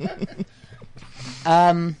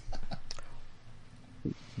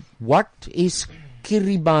 what is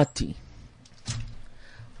Kiribati?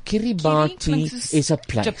 Kiribati is a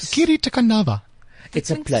place. Kiritikanawa.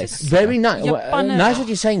 It's a place. Very nice. Nice what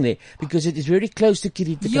you're saying there, because it is very close to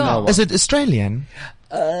Kiritikanawa. Is it Australian?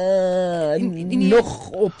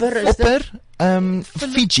 Nog opper is dit?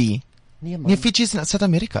 Fiji. Nee, Fiji is in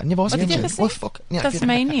Suid-Amerika. Nee, waar is Fiji? Oh, fuck. Nee,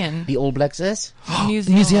 Tasmanian. The All Blacks is?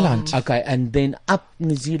 New Zealand. Okay, and then up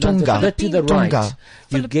New Zealand, a bit to the right,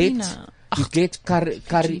 you get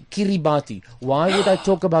Kiribati. Why would I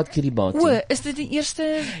talk about Kiribati? Is dit die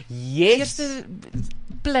eerste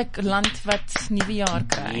plek land wat nuwe jaar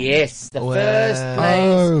kry? Yes, the first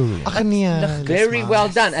place. Ag nee. Very well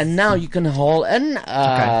done. And now you can haul in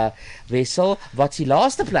Wessel, wat die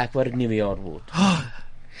laaste plek waar dit nuwe jaar word.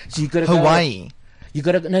 So you got to Hawaii. You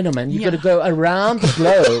got to you got to go around the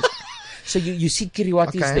globe. So you see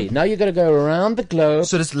Kiribati is there. Now you got to go around the globe.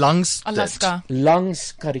 So dis langs Alaska.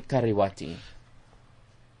 Langs Kiribati.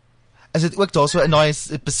 Is dit ook daar so 'n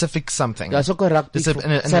nice Pacific something? Daar's ook 'n rugby. Dis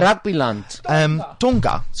 'n rugbyland.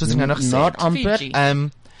 Tonga, soos ek nou nog gesê het. Not amper.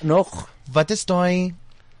 Nog. Wat is daai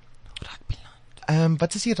rugbyland?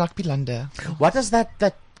 Wat is die rugbylande? What is that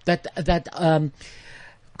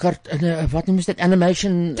wat noem dit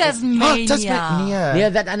animation? Tasmania.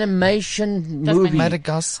 Yeah, that animation movie.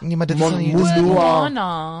 Madagascar. Nee, maar dit is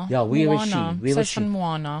Moana. Ja, where was she? Where was she?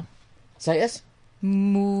 Moana. Sy is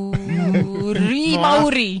Maori.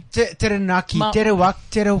 Terenaki,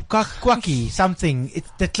 Terawaki, something.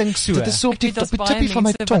 Dit klink so. Dit is so op die tippie van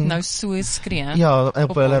my tong. Nou so skree. Ja,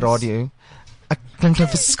 op hulle radio. Ek klink nou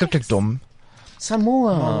verskriklik dom.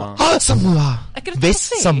 Samoa. Samoa.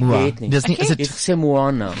 West Samoa. Dis nie, is dit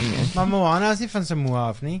Samoana? Maar Moana is nie van Samoa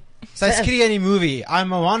af nie. Sy skree in die movie, I'm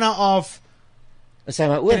Moana of Sy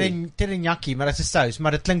maar oor Terenaki, maar dit is sous,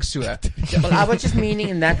 maar dit klink so. Well, I was just meaning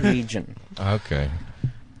in that region. Okay,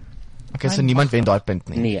 so niemand wen daai punt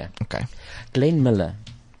nie. Nee. Okay. Glenn Miller.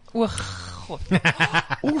 O God.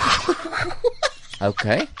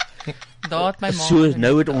 Okay. Daar het my ma. So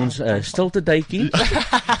nou het ons stilte tydjie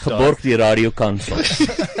geborg die radiokansel.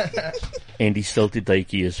 En die stilte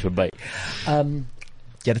tydjie is verby.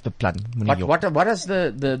 Jy het beplan. What is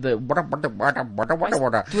the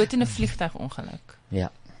dood in 'n vliegtuigongeluk.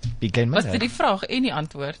 Ja. Was dit die vraag en die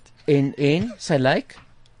antwoord? En sy lyk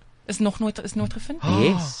is nooit gevind.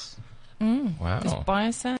 Yes. Wow. It's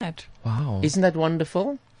baie sad. Wow. Isn't that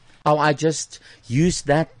wonderful? How I just used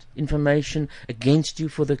that information against you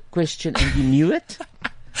for the question and you knew it?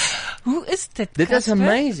 Hoe is dit? Dit is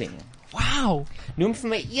amazing. Wow. Noem vir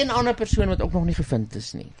my een ander persoon wat ook nog nie gevind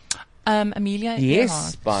is nie. Amelia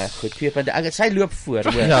Yes, baie goed. Sy loop voor,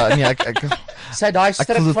 hoor. Ja, nee, ek sy daai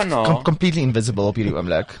stryk van haar. Completely invisible op hierdie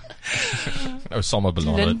oomblik. Osama bin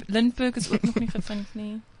Laden. Lindbergh is ook nog nie gevind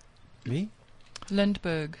nie. Wie?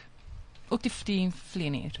 Lindbergh. Ook die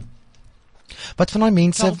vlieënier. Wat van daai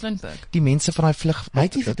mense, Charles Lindbergh. die mense van daai vlug, Hy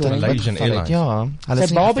het nie verdwyn. Malaysian Airlines. ja, hulle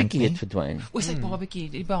Sy babatjie het verdwyn. O, sy babatjie,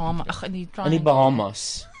 die Bahamas, ag in die In die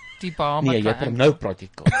Bahamas. Die Bahamas. Nee, jy het nou praat jy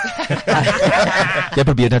kom. jy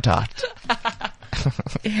probeer dit hard.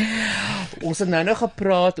 Ons het nou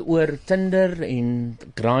gepraat oor Tinder en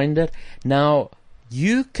Grindr. Now,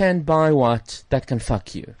 you can buy what that can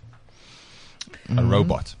fuck you. A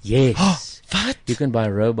robot. Yes. Wat? You can buy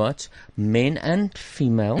robots, men and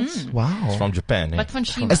females. Wow. It's from Japan, Wat van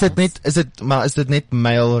China? Is dit net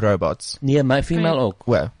male robots? Nee, my female ook.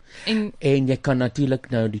 Wow. En jy kan natuurlik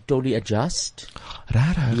nou die totally adjust.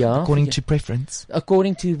 Rarig. Ja, According to preference.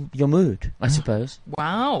 According to your mood, I suppose.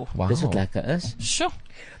 Wow. Dis wat lekker is. Sure.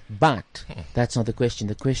 But that's not the question.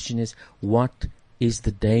 The question is, what is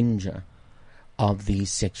the danger of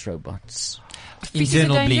these sex robots?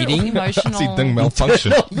 Internal bleeding. As die ding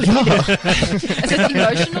malfunction. Is it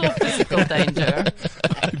emotional or physical danger?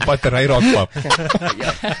 Die battery raak pap.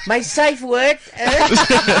 My safe word is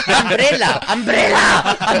umbrella.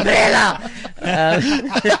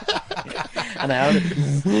 En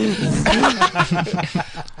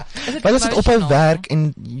Wat as dit ophou werk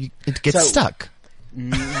en it gets stuck?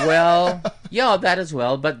 Well, yeah, that as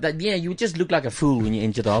well. But you just look like a fool when you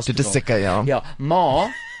enter the hospital. Dit is seker, ja. Ja, maar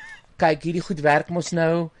kyk, hierdie goed werk mos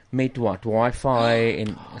nou met wat? Wifi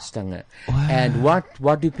en stinge. Wow. And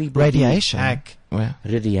what do people Radiation. do? Hack.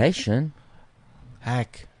 Radiation?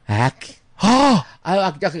 Hack. Oh,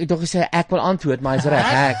 ek dink gesê ek wil antwoord, maar is reg,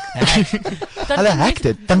 hack. Hulle hack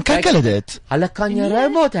dit. Dan kyk hulle dit. Hulle kan jou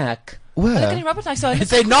robot hack. Hulle kan die robot so They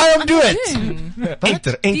say, no, I'm doing it.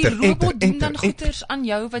 Enter. Die robot doen dan goeders aan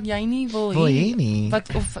jou wat jy nie wil hê nie. Wat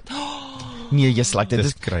Nee, just like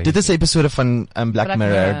dit is 'n episode van Black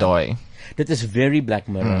Mirror daai. Dit is very Black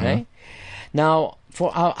Mirror, hè? Now,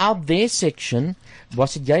 for our out there section,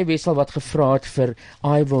 was dit jy Wessel wat gevra het vir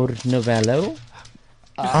Ivor Novello?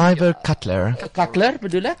 Ivor Cutler. Cutler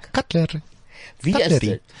bedoel ek? Cutler. Wie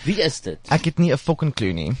is dit? Ek het nie 'n fucking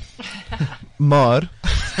clue nie. Maar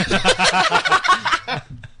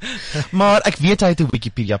ek weet hy het 'n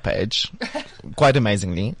Wikipedia page. Quite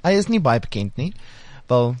amazingly. Hy is nie baie bekend nie.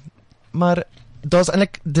 Wel, maar daar's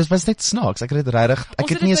eintlik dit was net snaaks. Ek het dit regtig ek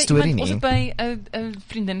het nie 'n storie nie. Ons het by 'n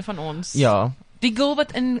vriendin van ons. Ja. Die girl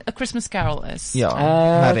wat in A Christmas Carol is. Ja,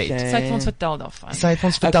 Marit. Sy het ons vertel daarvan. Sy het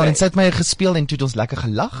ons vertel en sy het my gespeel en toe het ons lekker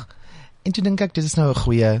gelag. En toe dink ek dit is nou 'n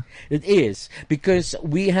goeie. It is because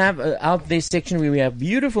we have out there section where we have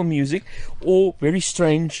beautiful music or very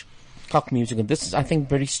strange cock music, and this is I think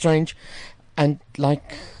very strange and like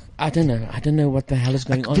I don't know what the hell is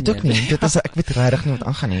going on. Ek weet ook nie. Dit is ek weet regtig nie wat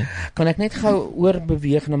aangaan nie. Kan ek net gou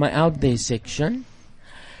oorbeweeg na my out there section?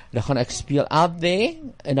 Dan gaan ek speel out there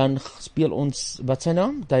en dan speel ons wat sy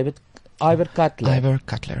naam? Ivor Cutler. Ivor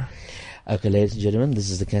Cutler. Okay, ladies and gentlemen, this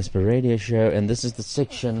is the Casper Radio Show and this is the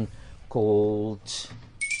section called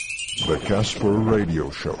The Casper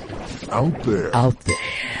Radio Show. Out there.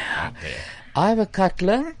 Ivor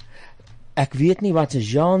Cutler. Ek weet nie wat 'n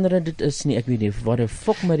genre dit is nie. Ek weet nie wat 'n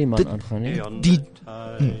fok met die man aangaan nie.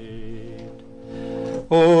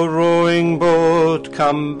 Oh, rowing boat,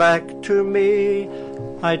 come back to me.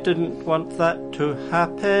 I didn't want that to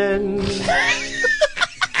happen.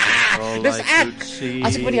 Dis ek.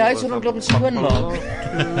 As ek by die huis rondloop en skoonmaak.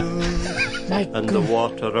 And the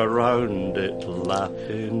water around it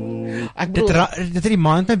laughing. Dit het die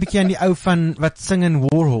maand my bietjie aan die ou van wat sing in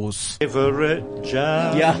Warhorse. Favorite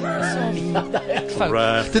jam. Ja.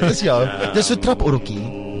 Dit is dis so traporreltjie.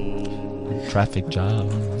 Traffic jam.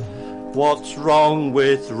 What's wrong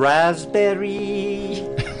with raspberry?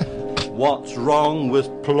 What's wrong with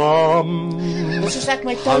plum?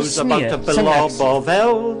 How's about a blob of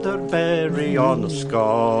elderberry on a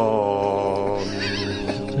scone?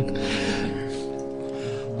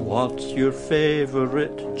 What's your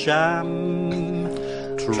favorite jam?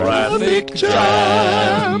 Traffic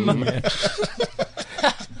jam.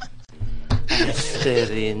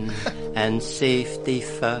 Steering and safety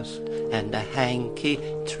first, and a hanky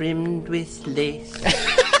trimmed with lace.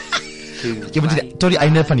 Jy moet tot die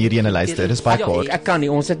einde van hierdie ene luister. Dis baie kort. Ek kan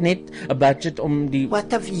nie. Ons het net 'n budget om die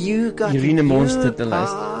What have you got Irene Monster te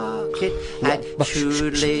luister. I'd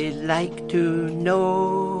surely like to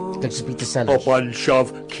know. Dit is A bunch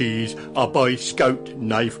of keys, a Boy Scout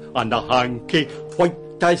knife, and a hanky white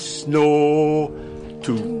as snow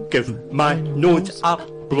to give my nose a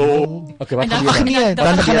blow. Okay, wat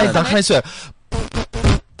dan gaan hy so.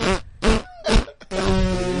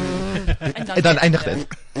 En dan eindig dit.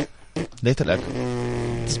 Letterlik.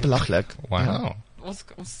 Dit is belaglik. Wow. Ons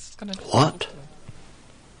kan dit. What?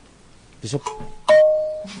 Dis op.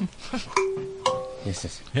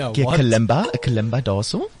 Yes. Ja, wat? 'n kalimba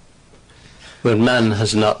daarso. where man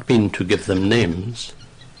has not been to give them names.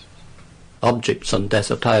 Objects on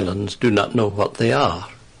desert islands do not know what they are.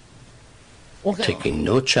 Okay. Taking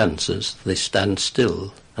no chances, they stand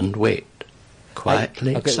still and wait,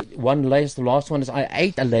 quietly. Okay, the last one is, I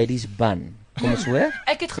ate a lady's bun. Kom ons hoor?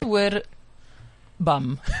 Ek het gehoor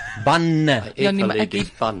bum. Bun. I ate a lady's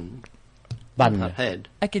bun. Bun. On her head.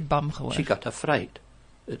 Ek het bum gehoor. She got a fright.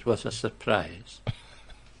 It was a surprise.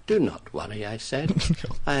 Do not worry, I said.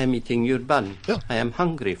 I am eating your bun. I am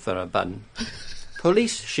hungry for a bun.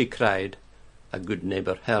 Police, she cried. A good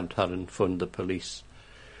neighbour heard her and phoned the police.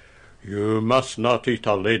 You must not eat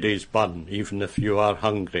a lady's bun, even if you are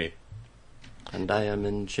hungry. And I am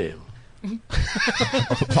in jail.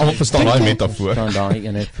 Almal verstaan daai metafoor.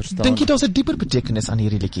 Dink jy daar's 'n dieper betekenis aan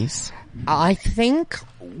hierdie liedjies? I think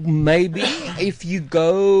maybe if you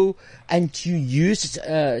go and you use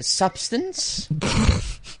substance,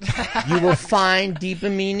 you will find deeper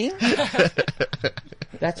meaning.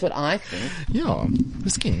 That's what I think. Ja,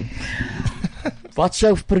 miskien. Wat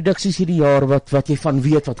jou produksies hierdie jaar wat jy van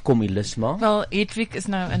weet wat kom, Elisma? Wel, Hedwig is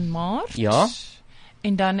nou in Maart. Ja.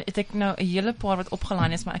 En dan het ek nou 'n hele paar wat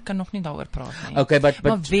opgelyn is, maar ek kan nog nie daaroor praat nie. Okay, but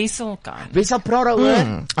maar Wessel kan. Wessel praat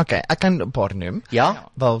daaroor. Okay, ek kan 'n paar noem. Ja?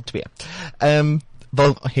 Wel 2.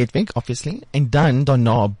 Wel Hedwig obviously, en dan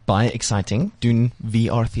daarna baie exciting doen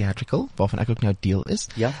VR Theatrical, waarvan ek ook nou deel is.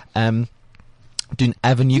 Ja. Doen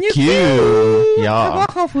Avenue Q. Ja.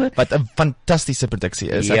 Wat 'n fantastiese produksie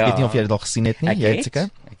is. Ek weet nie of jy dit al gesien het nie. Jy het seker?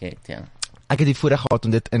 Ek het, ja. Ek het die voorreg gehad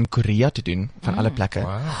om dit in Korea te doen, van alle plekke.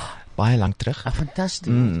 Wow. Baie lank terug.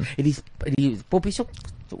 Fantasties. Die poppies ook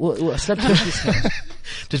slippies.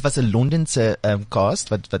 Dit was 'n Londense cast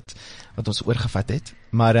wat ons oorgevat het.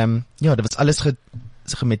 Maar ja, dit was alles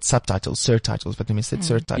met subtitles, surtitles, wat mense dit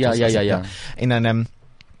surtitles. Ja. En dan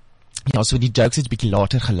ja, so die jokes het 'n bietjie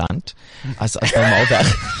later geland as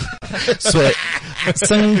normaalweg. So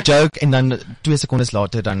sing joke en dan 2 sekondes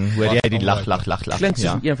later dan hoor jy die lag. Klink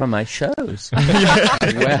soos een van my shows.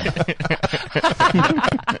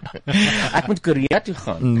 Ek moet Korea toe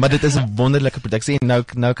gaan. Maar dit is 'n wonderlike produksie en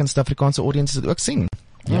nou kan Suid-Afrikaanse audiences dit ook sien.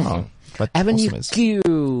 Ja. Avenue awesome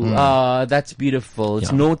Q. That's beautiful.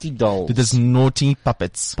 It's Naughty Dolls. Dit is Naughty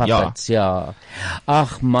Puppets. Ja.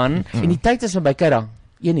 Ag man, en die tyd is verby, kyk dan.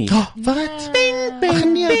 Jy wat? Ag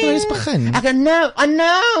nee, dit is begin. I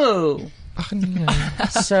know. Ag nee.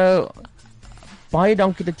 So baie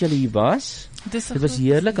dankie dat julle hier was. Dit was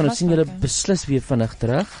heerlik en ons sien julle beslis weer vinnig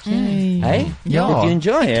terug. Hey? Ja. Did you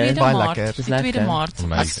enjoy it? Baie lekker. Die 2 Maart.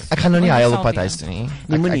 Ek gaan nou nie huil op pad huis toe nie.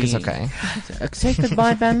 Ek is okay. Ek sê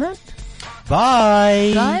goodbye, Bernard.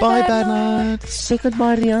 Bye. Bye, Bernard. Say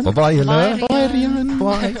goodbye, Rian. Bye julle. Bye Rian.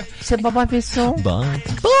 Bye. Say bye Wessel. Bye.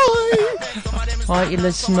 Bye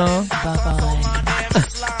Elisma. Bye.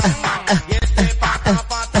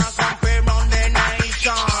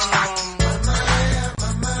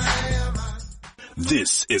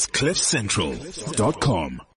 This is CliffCentral.com.